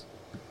means,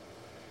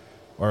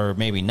 or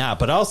maybe not.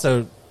 But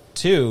also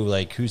too,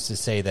 like, who's to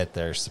say that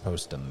they're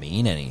supposed to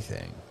mean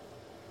anything?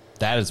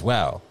 That as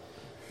well.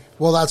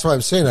 Well, that's what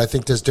I'm saying. I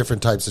think there's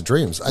different types of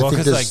dreams. I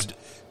think there's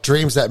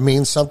dreams that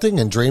mean something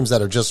and dreams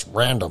that are just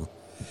random.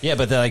 Yeah,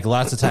 but like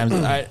lots of times,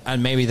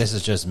 and maybe this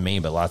is just me,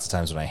 but lots of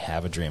times when I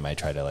have a dream, I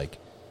try to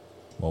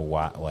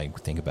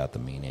think about the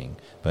meaning.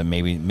 But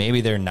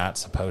maybe they're not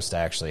supposed to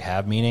actually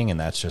have meaning, and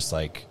that's just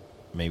like,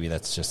 maybe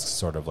that's just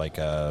sort of like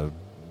a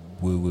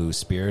woo-woo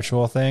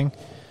spiritual thing.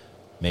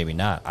 Maybe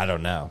not. I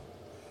don't know.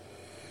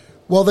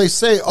 Well, they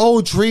say,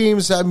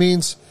 dreams, that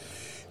means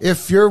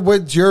if you're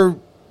with your,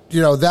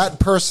 that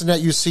person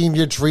that you see in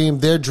your dream,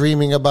 they're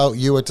dreaming about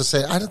you. And to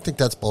say, I don't think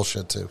that's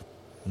bullshit, too.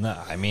 No,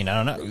 I mean,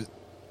 I don't know.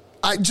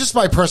 Just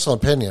my personal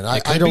opinion.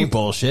 It could be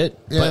bullshit.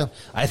 Yeah. But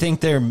I think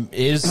there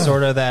is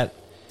sort of that.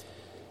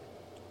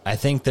 I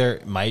think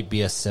there might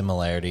be a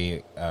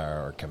similarity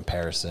or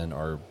comparison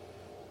or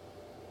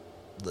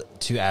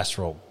to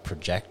astral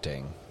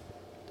projecting,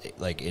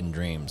 like in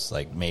dreams.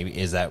 Like maybe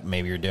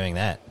you're doing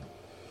that.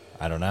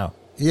 I don't know.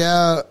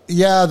 Yeah,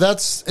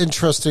 that's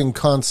interesting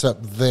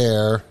concept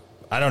there.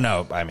 I don't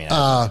know. I mean,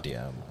 I have no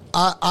idea.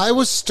 I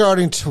was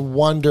starting to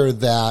wonder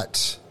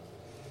that,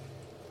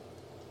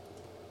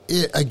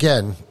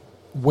 again,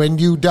 when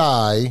you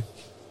die,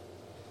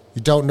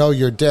 you don't know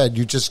you're dead.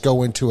 You just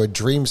go into a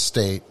dream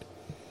state.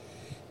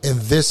 And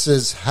this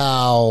is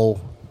how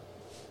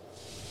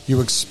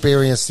you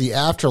experience the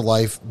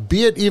afterlife,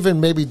 be it even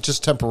maybe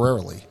just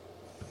temporarily.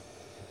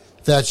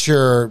 That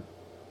you're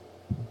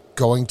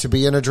going to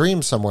be in a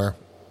dream somewhere.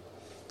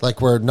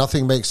 Like where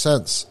nothing makes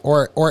sense.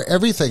 Or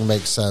everything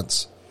makes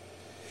sense.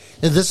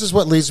 And this is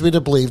what leads me to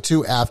believe,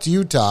 too, after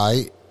you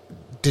die,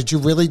 did you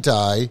really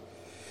die?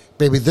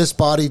 Maybe this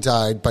body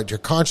died, but your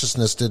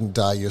consciousness didn't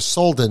die. Your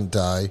soul didn't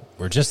die.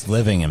 We're just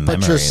living in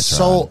memory. But your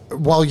soul,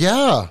 well,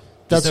 yeah.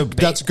 That's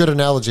a good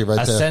analogy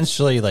right there.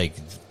 Essentially, like,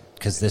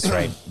 because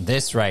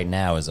this right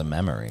now is a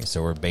memory,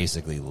 so we're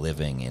basically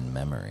living in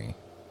memory,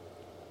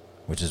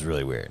 which is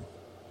really weird.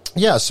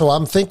 Yeah, so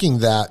I'm thinking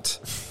that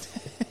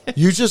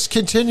you just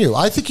continue.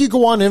 I think you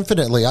go on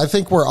infinitely. I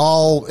think we're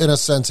all, in a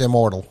sense,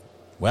 immortal.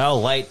 Well,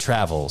 light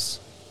travels.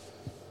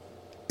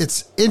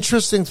 It's an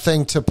interesting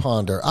thing to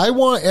ponder. I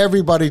want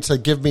everybody to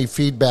give me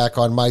feedback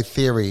on my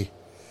theory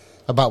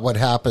about what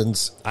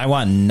happens. I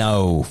want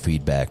no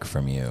feedback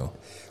from you.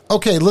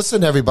 Okay,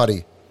 listen,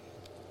 everybody.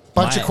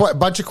 Bunch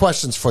of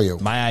questions for you.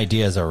 My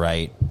ideas are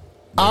right.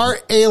 Are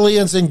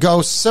aliens and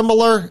ghosts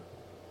similar?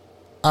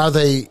 Are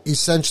they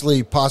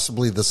essentially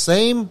possibly the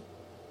same?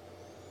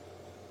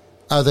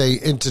 Are they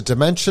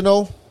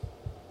interdimensional?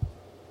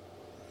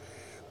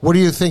 What do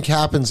you think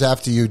happens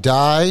after you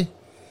die?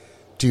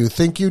 Do you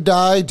think you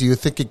die? Do you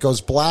think it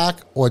goes black?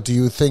 Or do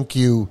you think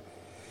you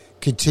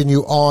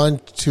continue on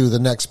to the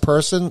next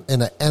person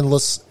in an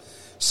endless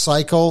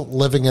cycle,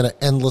 living in an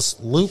endless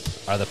loop?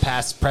 Are the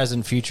past,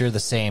 present, future the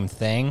same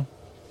thing?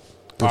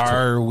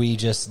 Are we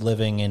just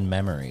living in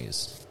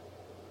memories?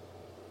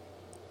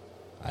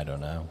 I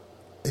don't know.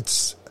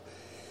 It's,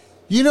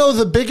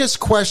 the biggest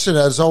question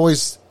as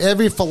always,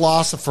 every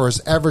philosopher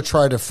has ever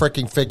tried to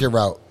freaking figure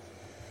out.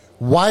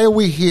 Why are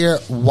we here?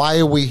 Why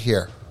are we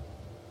here?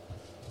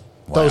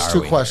 Those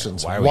two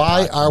questions.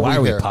 Why are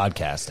we here?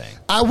 Podcasting?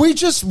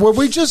 Were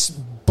we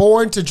just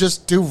born to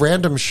just do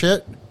random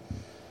shit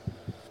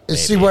and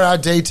see where our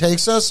day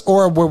takes us?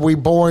 Or were we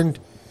born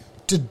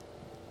to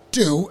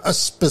do a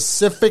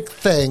specific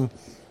thing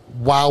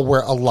while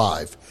we're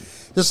alive?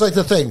 Just like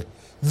the thing.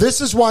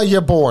 This is why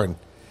you're born.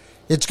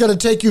 It's going to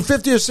take you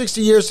 50 or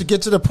 60 years to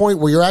get to the point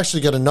where you're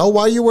actually going to know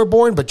why you were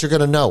born, but you're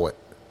going to know it.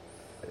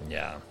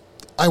 Yeah.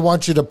 I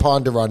want you to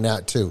ponder on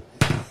that, too.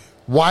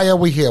 Why are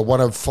we here?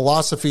 One of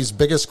philosophy's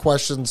biggest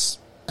questions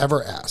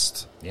ever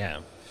asked.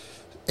 Yeah.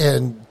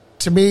 And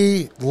to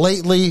me,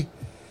 lately,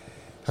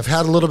 I've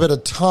had a little bit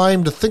of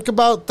time to think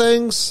about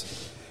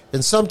things.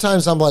 And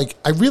sometimes I'm like,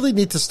 I really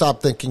need to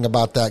stop thinking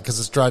about that because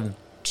it's starting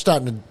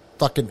to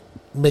fucking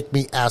make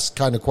me ask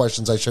kind of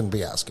questions I shouldn't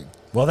be asking.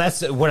 Well,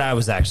 that's what I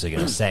was actually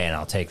going to say, and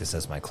I'll take this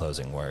as my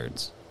closing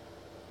words.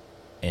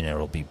 And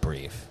it'll be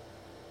brief.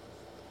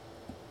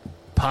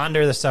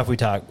 Ponder the stuff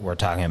we're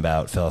talking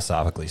about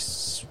philosophically,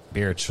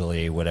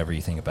 spiritually, whatever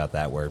you think about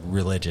that word,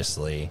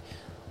 religiously,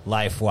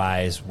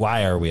 life-wise,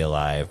 why are we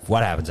alive,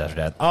 what happens after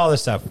death, all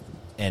this stuff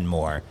and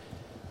more.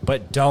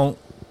 But don't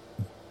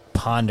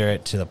ponder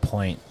it to the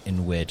point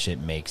in which it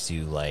makes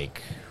you,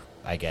 like,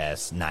 I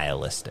guess,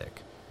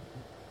 nihilistic.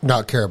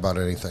 Not care about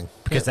anything.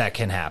 Because that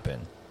can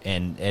happen.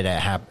 And it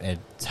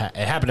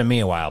happened to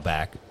me a while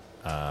back.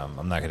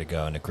 I'm not going to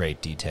go into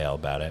great detail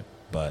about it,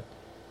 but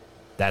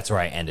that's where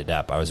I ended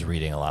up. I was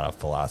reading a lot of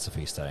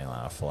philosophy, studying a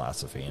lot of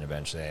philosophy, and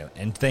eventually,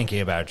 and thinking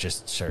about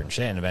just certain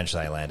shit, and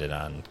eventually I landed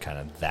on kind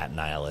of that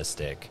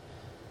nihilistic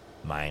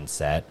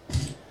mindset.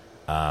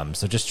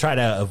 So just try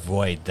to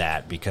avoid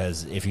that,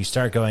 because if you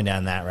start going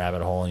down that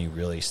rabbit hole and you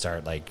really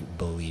start like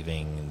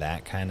believing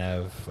that kind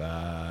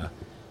of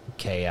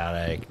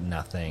chaotic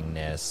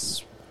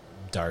nothingness,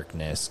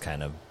 darkness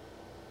kind of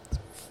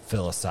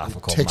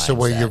philosophical takes mindset.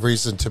 Away your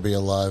reason to be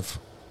alive.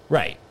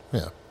 Right.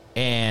 Yeah.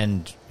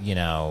 And,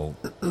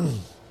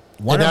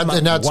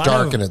 that's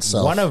dark in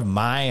itself. One of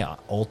my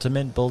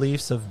ultimate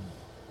beliefs of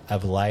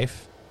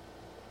life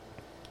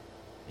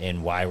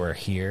and why we're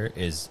here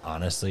is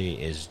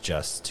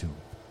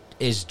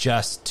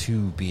just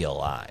to be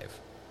alive.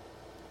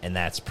 And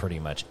that's pretty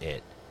much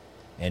it.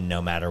 And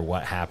no matter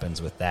what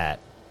happens with that,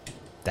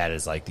 that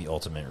is like the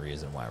ultimate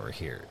reason why we're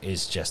here,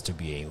 is just to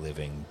be a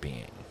living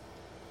being.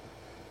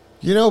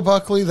 You know,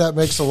 Buckley, that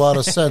makes a lot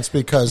of sense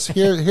because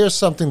here's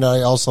something that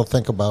I also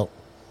think about.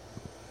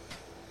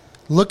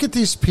 Look at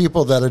these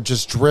people that are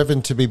just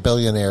driven to be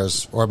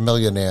billionaires or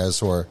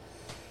millionaires or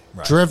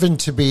driven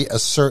to be a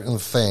certain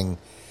thing,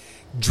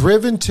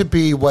 driven to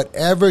be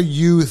whatever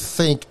you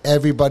think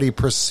everybody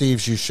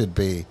perceives you should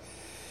be,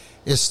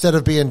 instead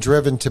of being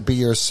driven to be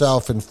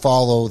yourself and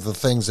follow the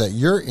things that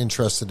you're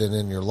interested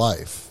in your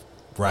life.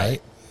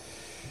 Right?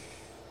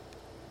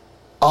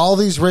 All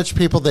these rich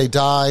people, they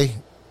die.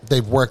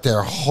 They've worked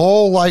their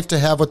whole life to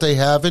have what they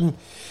have. And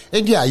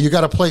yeah, you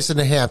got a place in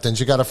the Hamptons.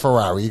 You got a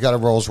Ferrari. You got a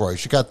Rolls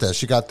Royce. You got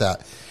this. You got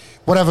that.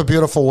 Whatever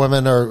beautiful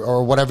women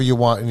or whatever you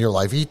want in your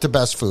life. Eat the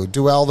best food.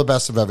 Do all the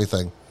best of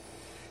everything.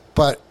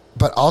 But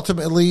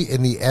ultimately,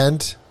 in the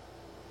end,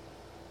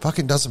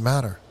 fucking doesn't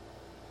matter.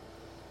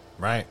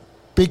 Right.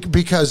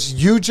 Because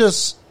you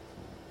just...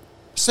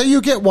 Say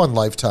you get one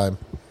lifetime.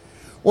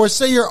 Or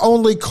say you're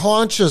only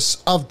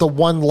conscious of the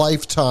one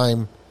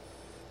lifetime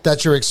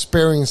that you're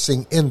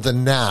experiencing in the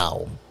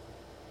now.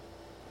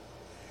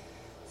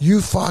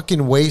 You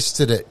fucking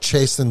wasted it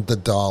chasing the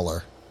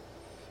dollar.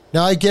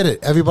 Now, I get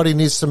it. Everybody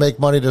needs to make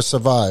money to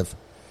survive.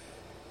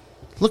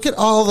 Look at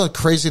all the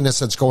craziness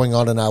that's going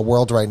on in our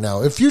world right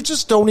now. If you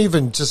just don't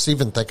even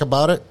think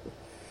about it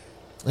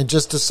and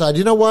just decide,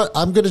 you know what,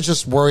 I'm going to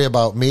just worry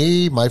about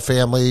me, my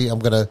family. I'm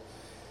going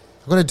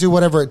to do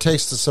whatever it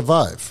takes to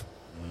survive.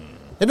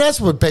 And that's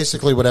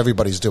basically what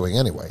everybody's doing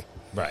anyway.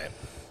 Right.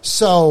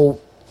 So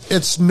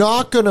it's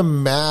not going to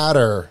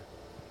matter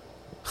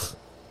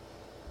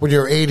when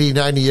you're 80,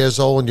 90 years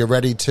old and you're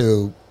ready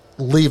to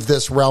leave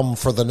this realm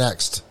for the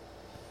next.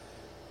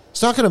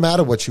 It's not going to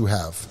matter what you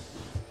have.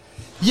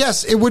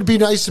 Yes, it would be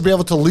nice to be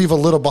able to leave a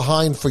little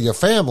behind for your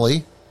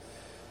family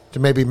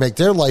to maybe make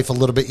their life a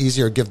little bit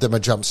easier, give them a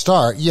jump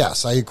start.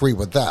 Yes, I agree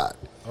with that.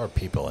 Or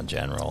people in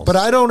general. But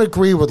I don't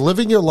agree with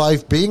living your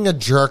life, being a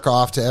jerk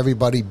off to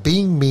everybody,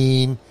 being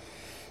mean,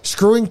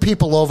 screwing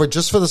people over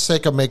just for the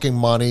sake of making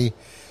money,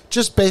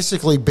 just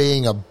basically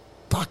being a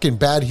fucking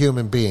bad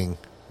human being,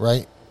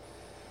 right?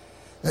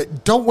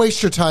 Don't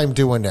waste your time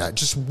doing that.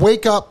 Just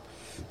wake up,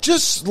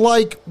 just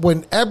like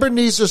when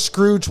Ebenezer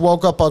Scrooge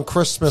woke up on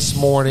Christmas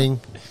morning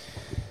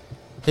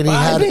and he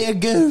Buy me a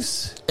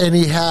goose. And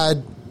he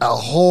had a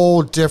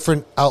whole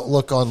different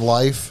outlook on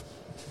life.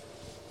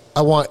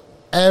 I want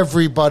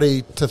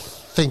everybody to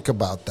think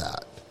about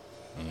that.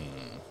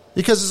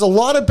 Because there's a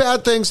lot of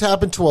bad things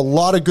happen to a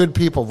lot of good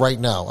people right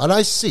now, and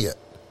I see it.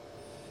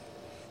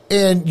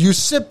 And you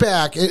sit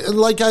back,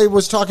 like I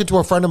was talking to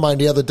a friend of mine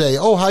the other day.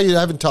 Oh, how you? I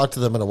haven't talked to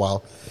them in a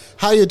while.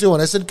 How you doing?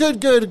 I said,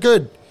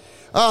 good.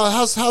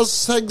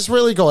 How's things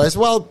really going? I said,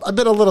 well, I've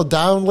been a little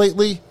down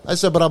lately. I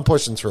said, but I'm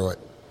pushing through it.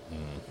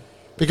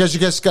 Because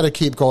you just got to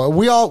keep going.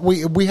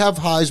 We have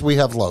highs, we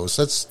have lows.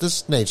 That's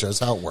this nature. That's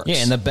how it works. Yeah,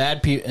 and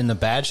the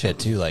bad shit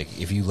too. Like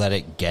if you let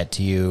it get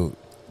to you,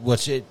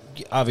 which it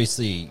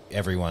obviously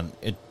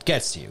it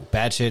gets to you.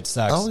 Bad shit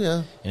sucks. Oh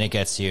yeah, and it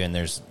gets to you.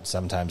 And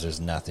sometimes there's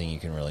nothing you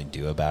can really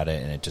do about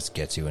it, and it just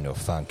gets you into a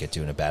funk, gets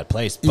you in a bad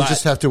place. You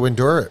just have to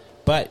endure it.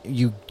 But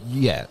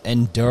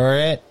endure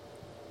it,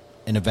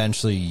 and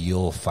eventually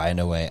you'll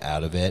find a way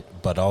out of it.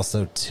 But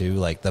also too,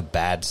 like the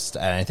bad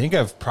stuff. And I think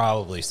I've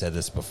probably said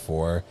this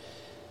before.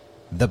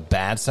 The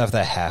bad stuff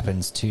that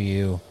happens to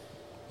you,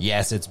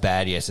 yes, it's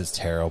bad, yes, it's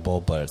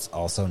terrible, but it's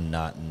also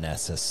not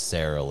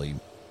necessarily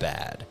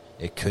bad.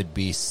 It could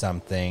be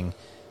something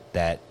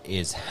that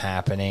is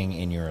happening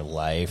in your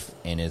life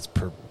and is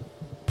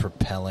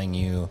propelling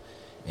you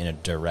in a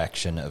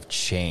direction of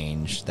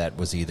change that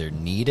was either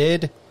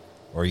needed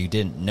or you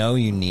didn't know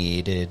you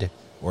needed,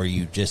 or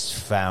you just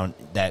found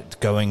that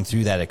going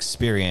through that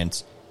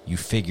experience, you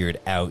figured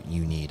out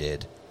you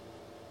needed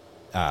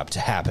to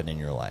happen in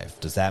your life.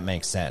 Does that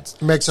make sense?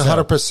 It makes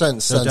 100%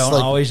 sense. So don't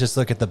always just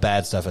look at the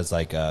bad stuff as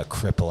like a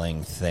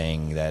crippling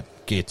thing that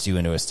gets you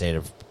into a state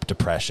of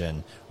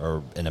depression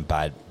or in a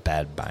bad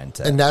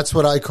mindset. And that's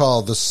what I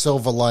call the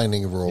silver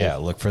lining rule. Yeah,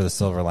 look for the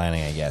silver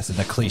lining, I guess, in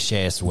the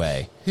clicheist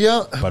way.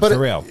 Yeah, but for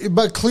real.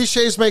 But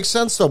cliches make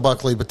sense, though,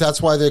 Buckley. But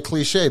that's why they're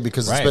cliche,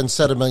 because it's been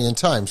said a million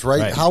times,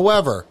 right?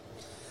 However,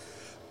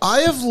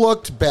 I have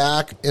looked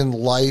back in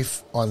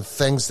life on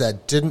things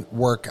that didn't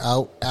work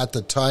out at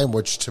the time,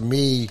 which to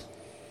me,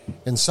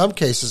 in some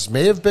cases,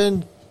 may have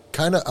been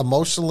kind of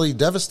emotionally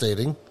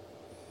devastating.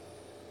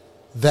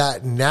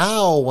 That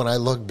now, when I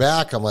look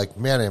back, I'm like,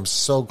 man, I'm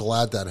so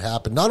glad that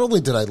happened. Not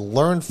only did I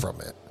learn from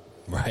it,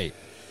 right,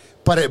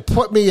 but it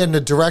put me in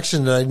the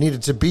direction that I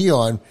needed to be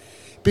on,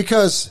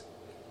 because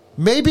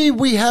maybe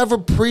we have a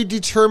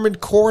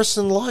predetermined course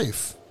in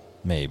life.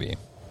 Maybe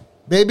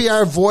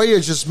our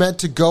voyage is meant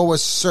to go a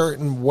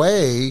certain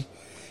way,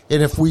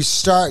 And if we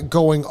start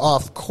going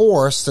off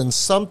course, then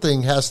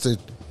something has to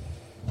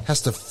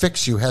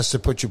fix you, has to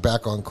put you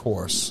back on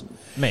course.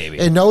 Maybe.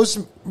 And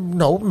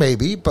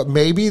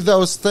maybe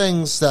those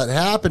things that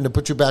happen to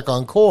put you back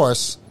on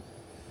course,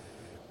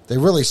 they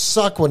really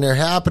suck when they're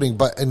happening,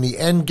 but in the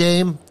end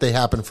game, they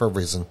happen for a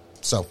reason.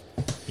 So,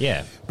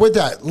 yeah. With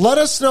that, let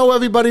us know,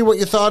 everybody, what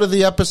you thought of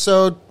the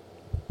episode.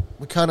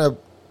 We kind of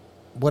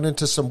went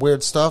into some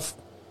weird stuff,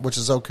 which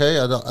is okay.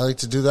 I like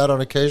to do that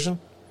on occasion.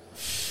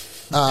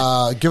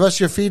 Give us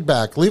your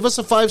feedback. Leave us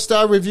a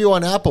 5-star review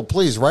on Apple,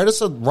 please. Write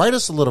us a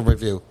little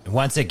review.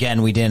 Once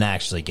again, we didn't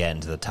actually get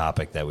into the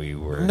topic that we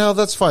were. No,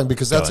 that's fine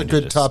because that's a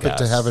good topic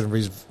to have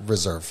in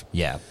reserve.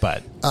 Yeah,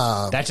 but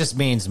that just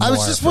means more,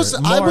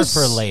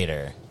 for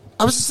later.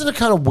 I was just in a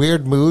kind of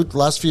weird mood the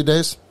last few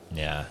days.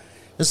 Yeah,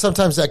 and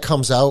sometimes that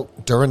comes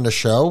out during the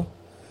show,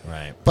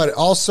 right? But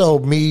also,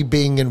 me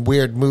being in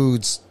weird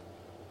moods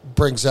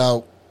brings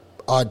out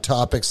odd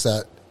topics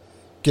that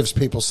gives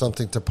people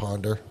something to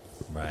ponder.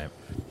 Right.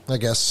 I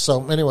guess.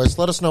 So, anyways,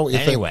 let us know what you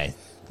think.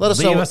 Let us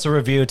leave us a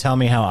review. Tell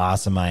me how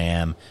awesome I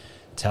am.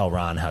 Tell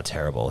Ron how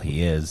terrible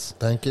he is.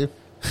 Thank you.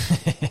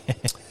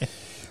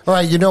 All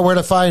right, you know where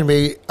to find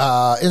me.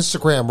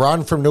 Instagram,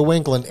 Ron from New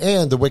England,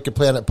 and the Wicked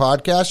Planet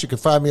Podcast. You can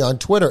find me on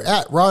Twitter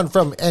at Ron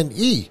from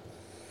NE.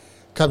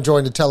 Come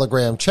join the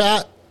Telegram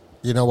chat.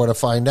 You know where to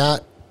find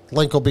that.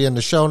 Link will be in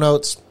the show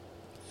notes.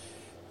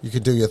 You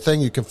can do your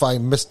thing. You can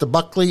find Mr.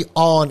 Buckley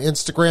on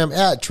Instagram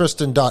at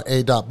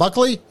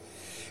Tristan.a.Buckley.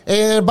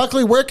 And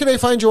Buckley, where can they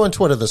find you on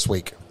Twitter this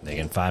week? They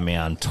can find me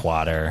on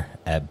Twitter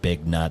at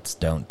Big Nuts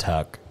Don't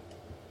Tuck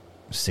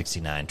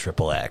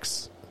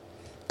 69XXX.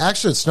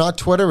 Actually, it's not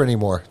Twitter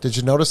anymore. Did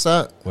you notice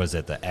that? Was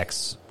it the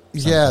X?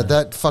 Something? Yeah,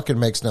 that fucking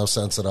makes no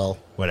sense at all.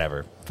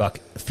 Whatever. Fuck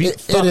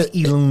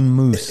Elon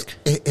Musk.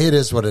 It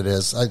is what it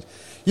is.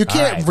 You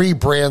can't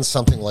rebrand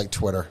something like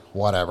Twitter.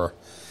 Whatever.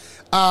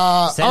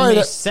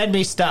 Send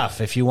me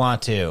stuff if you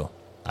want to.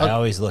 I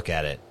always look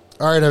at it.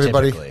 All right,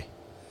 everybody. Typically.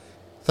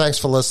 Thanks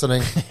for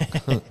listening.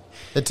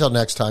 Until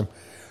next time.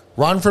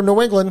 Ron from New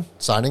England,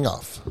 signing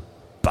off.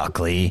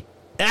 Buckley.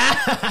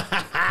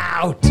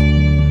 Out.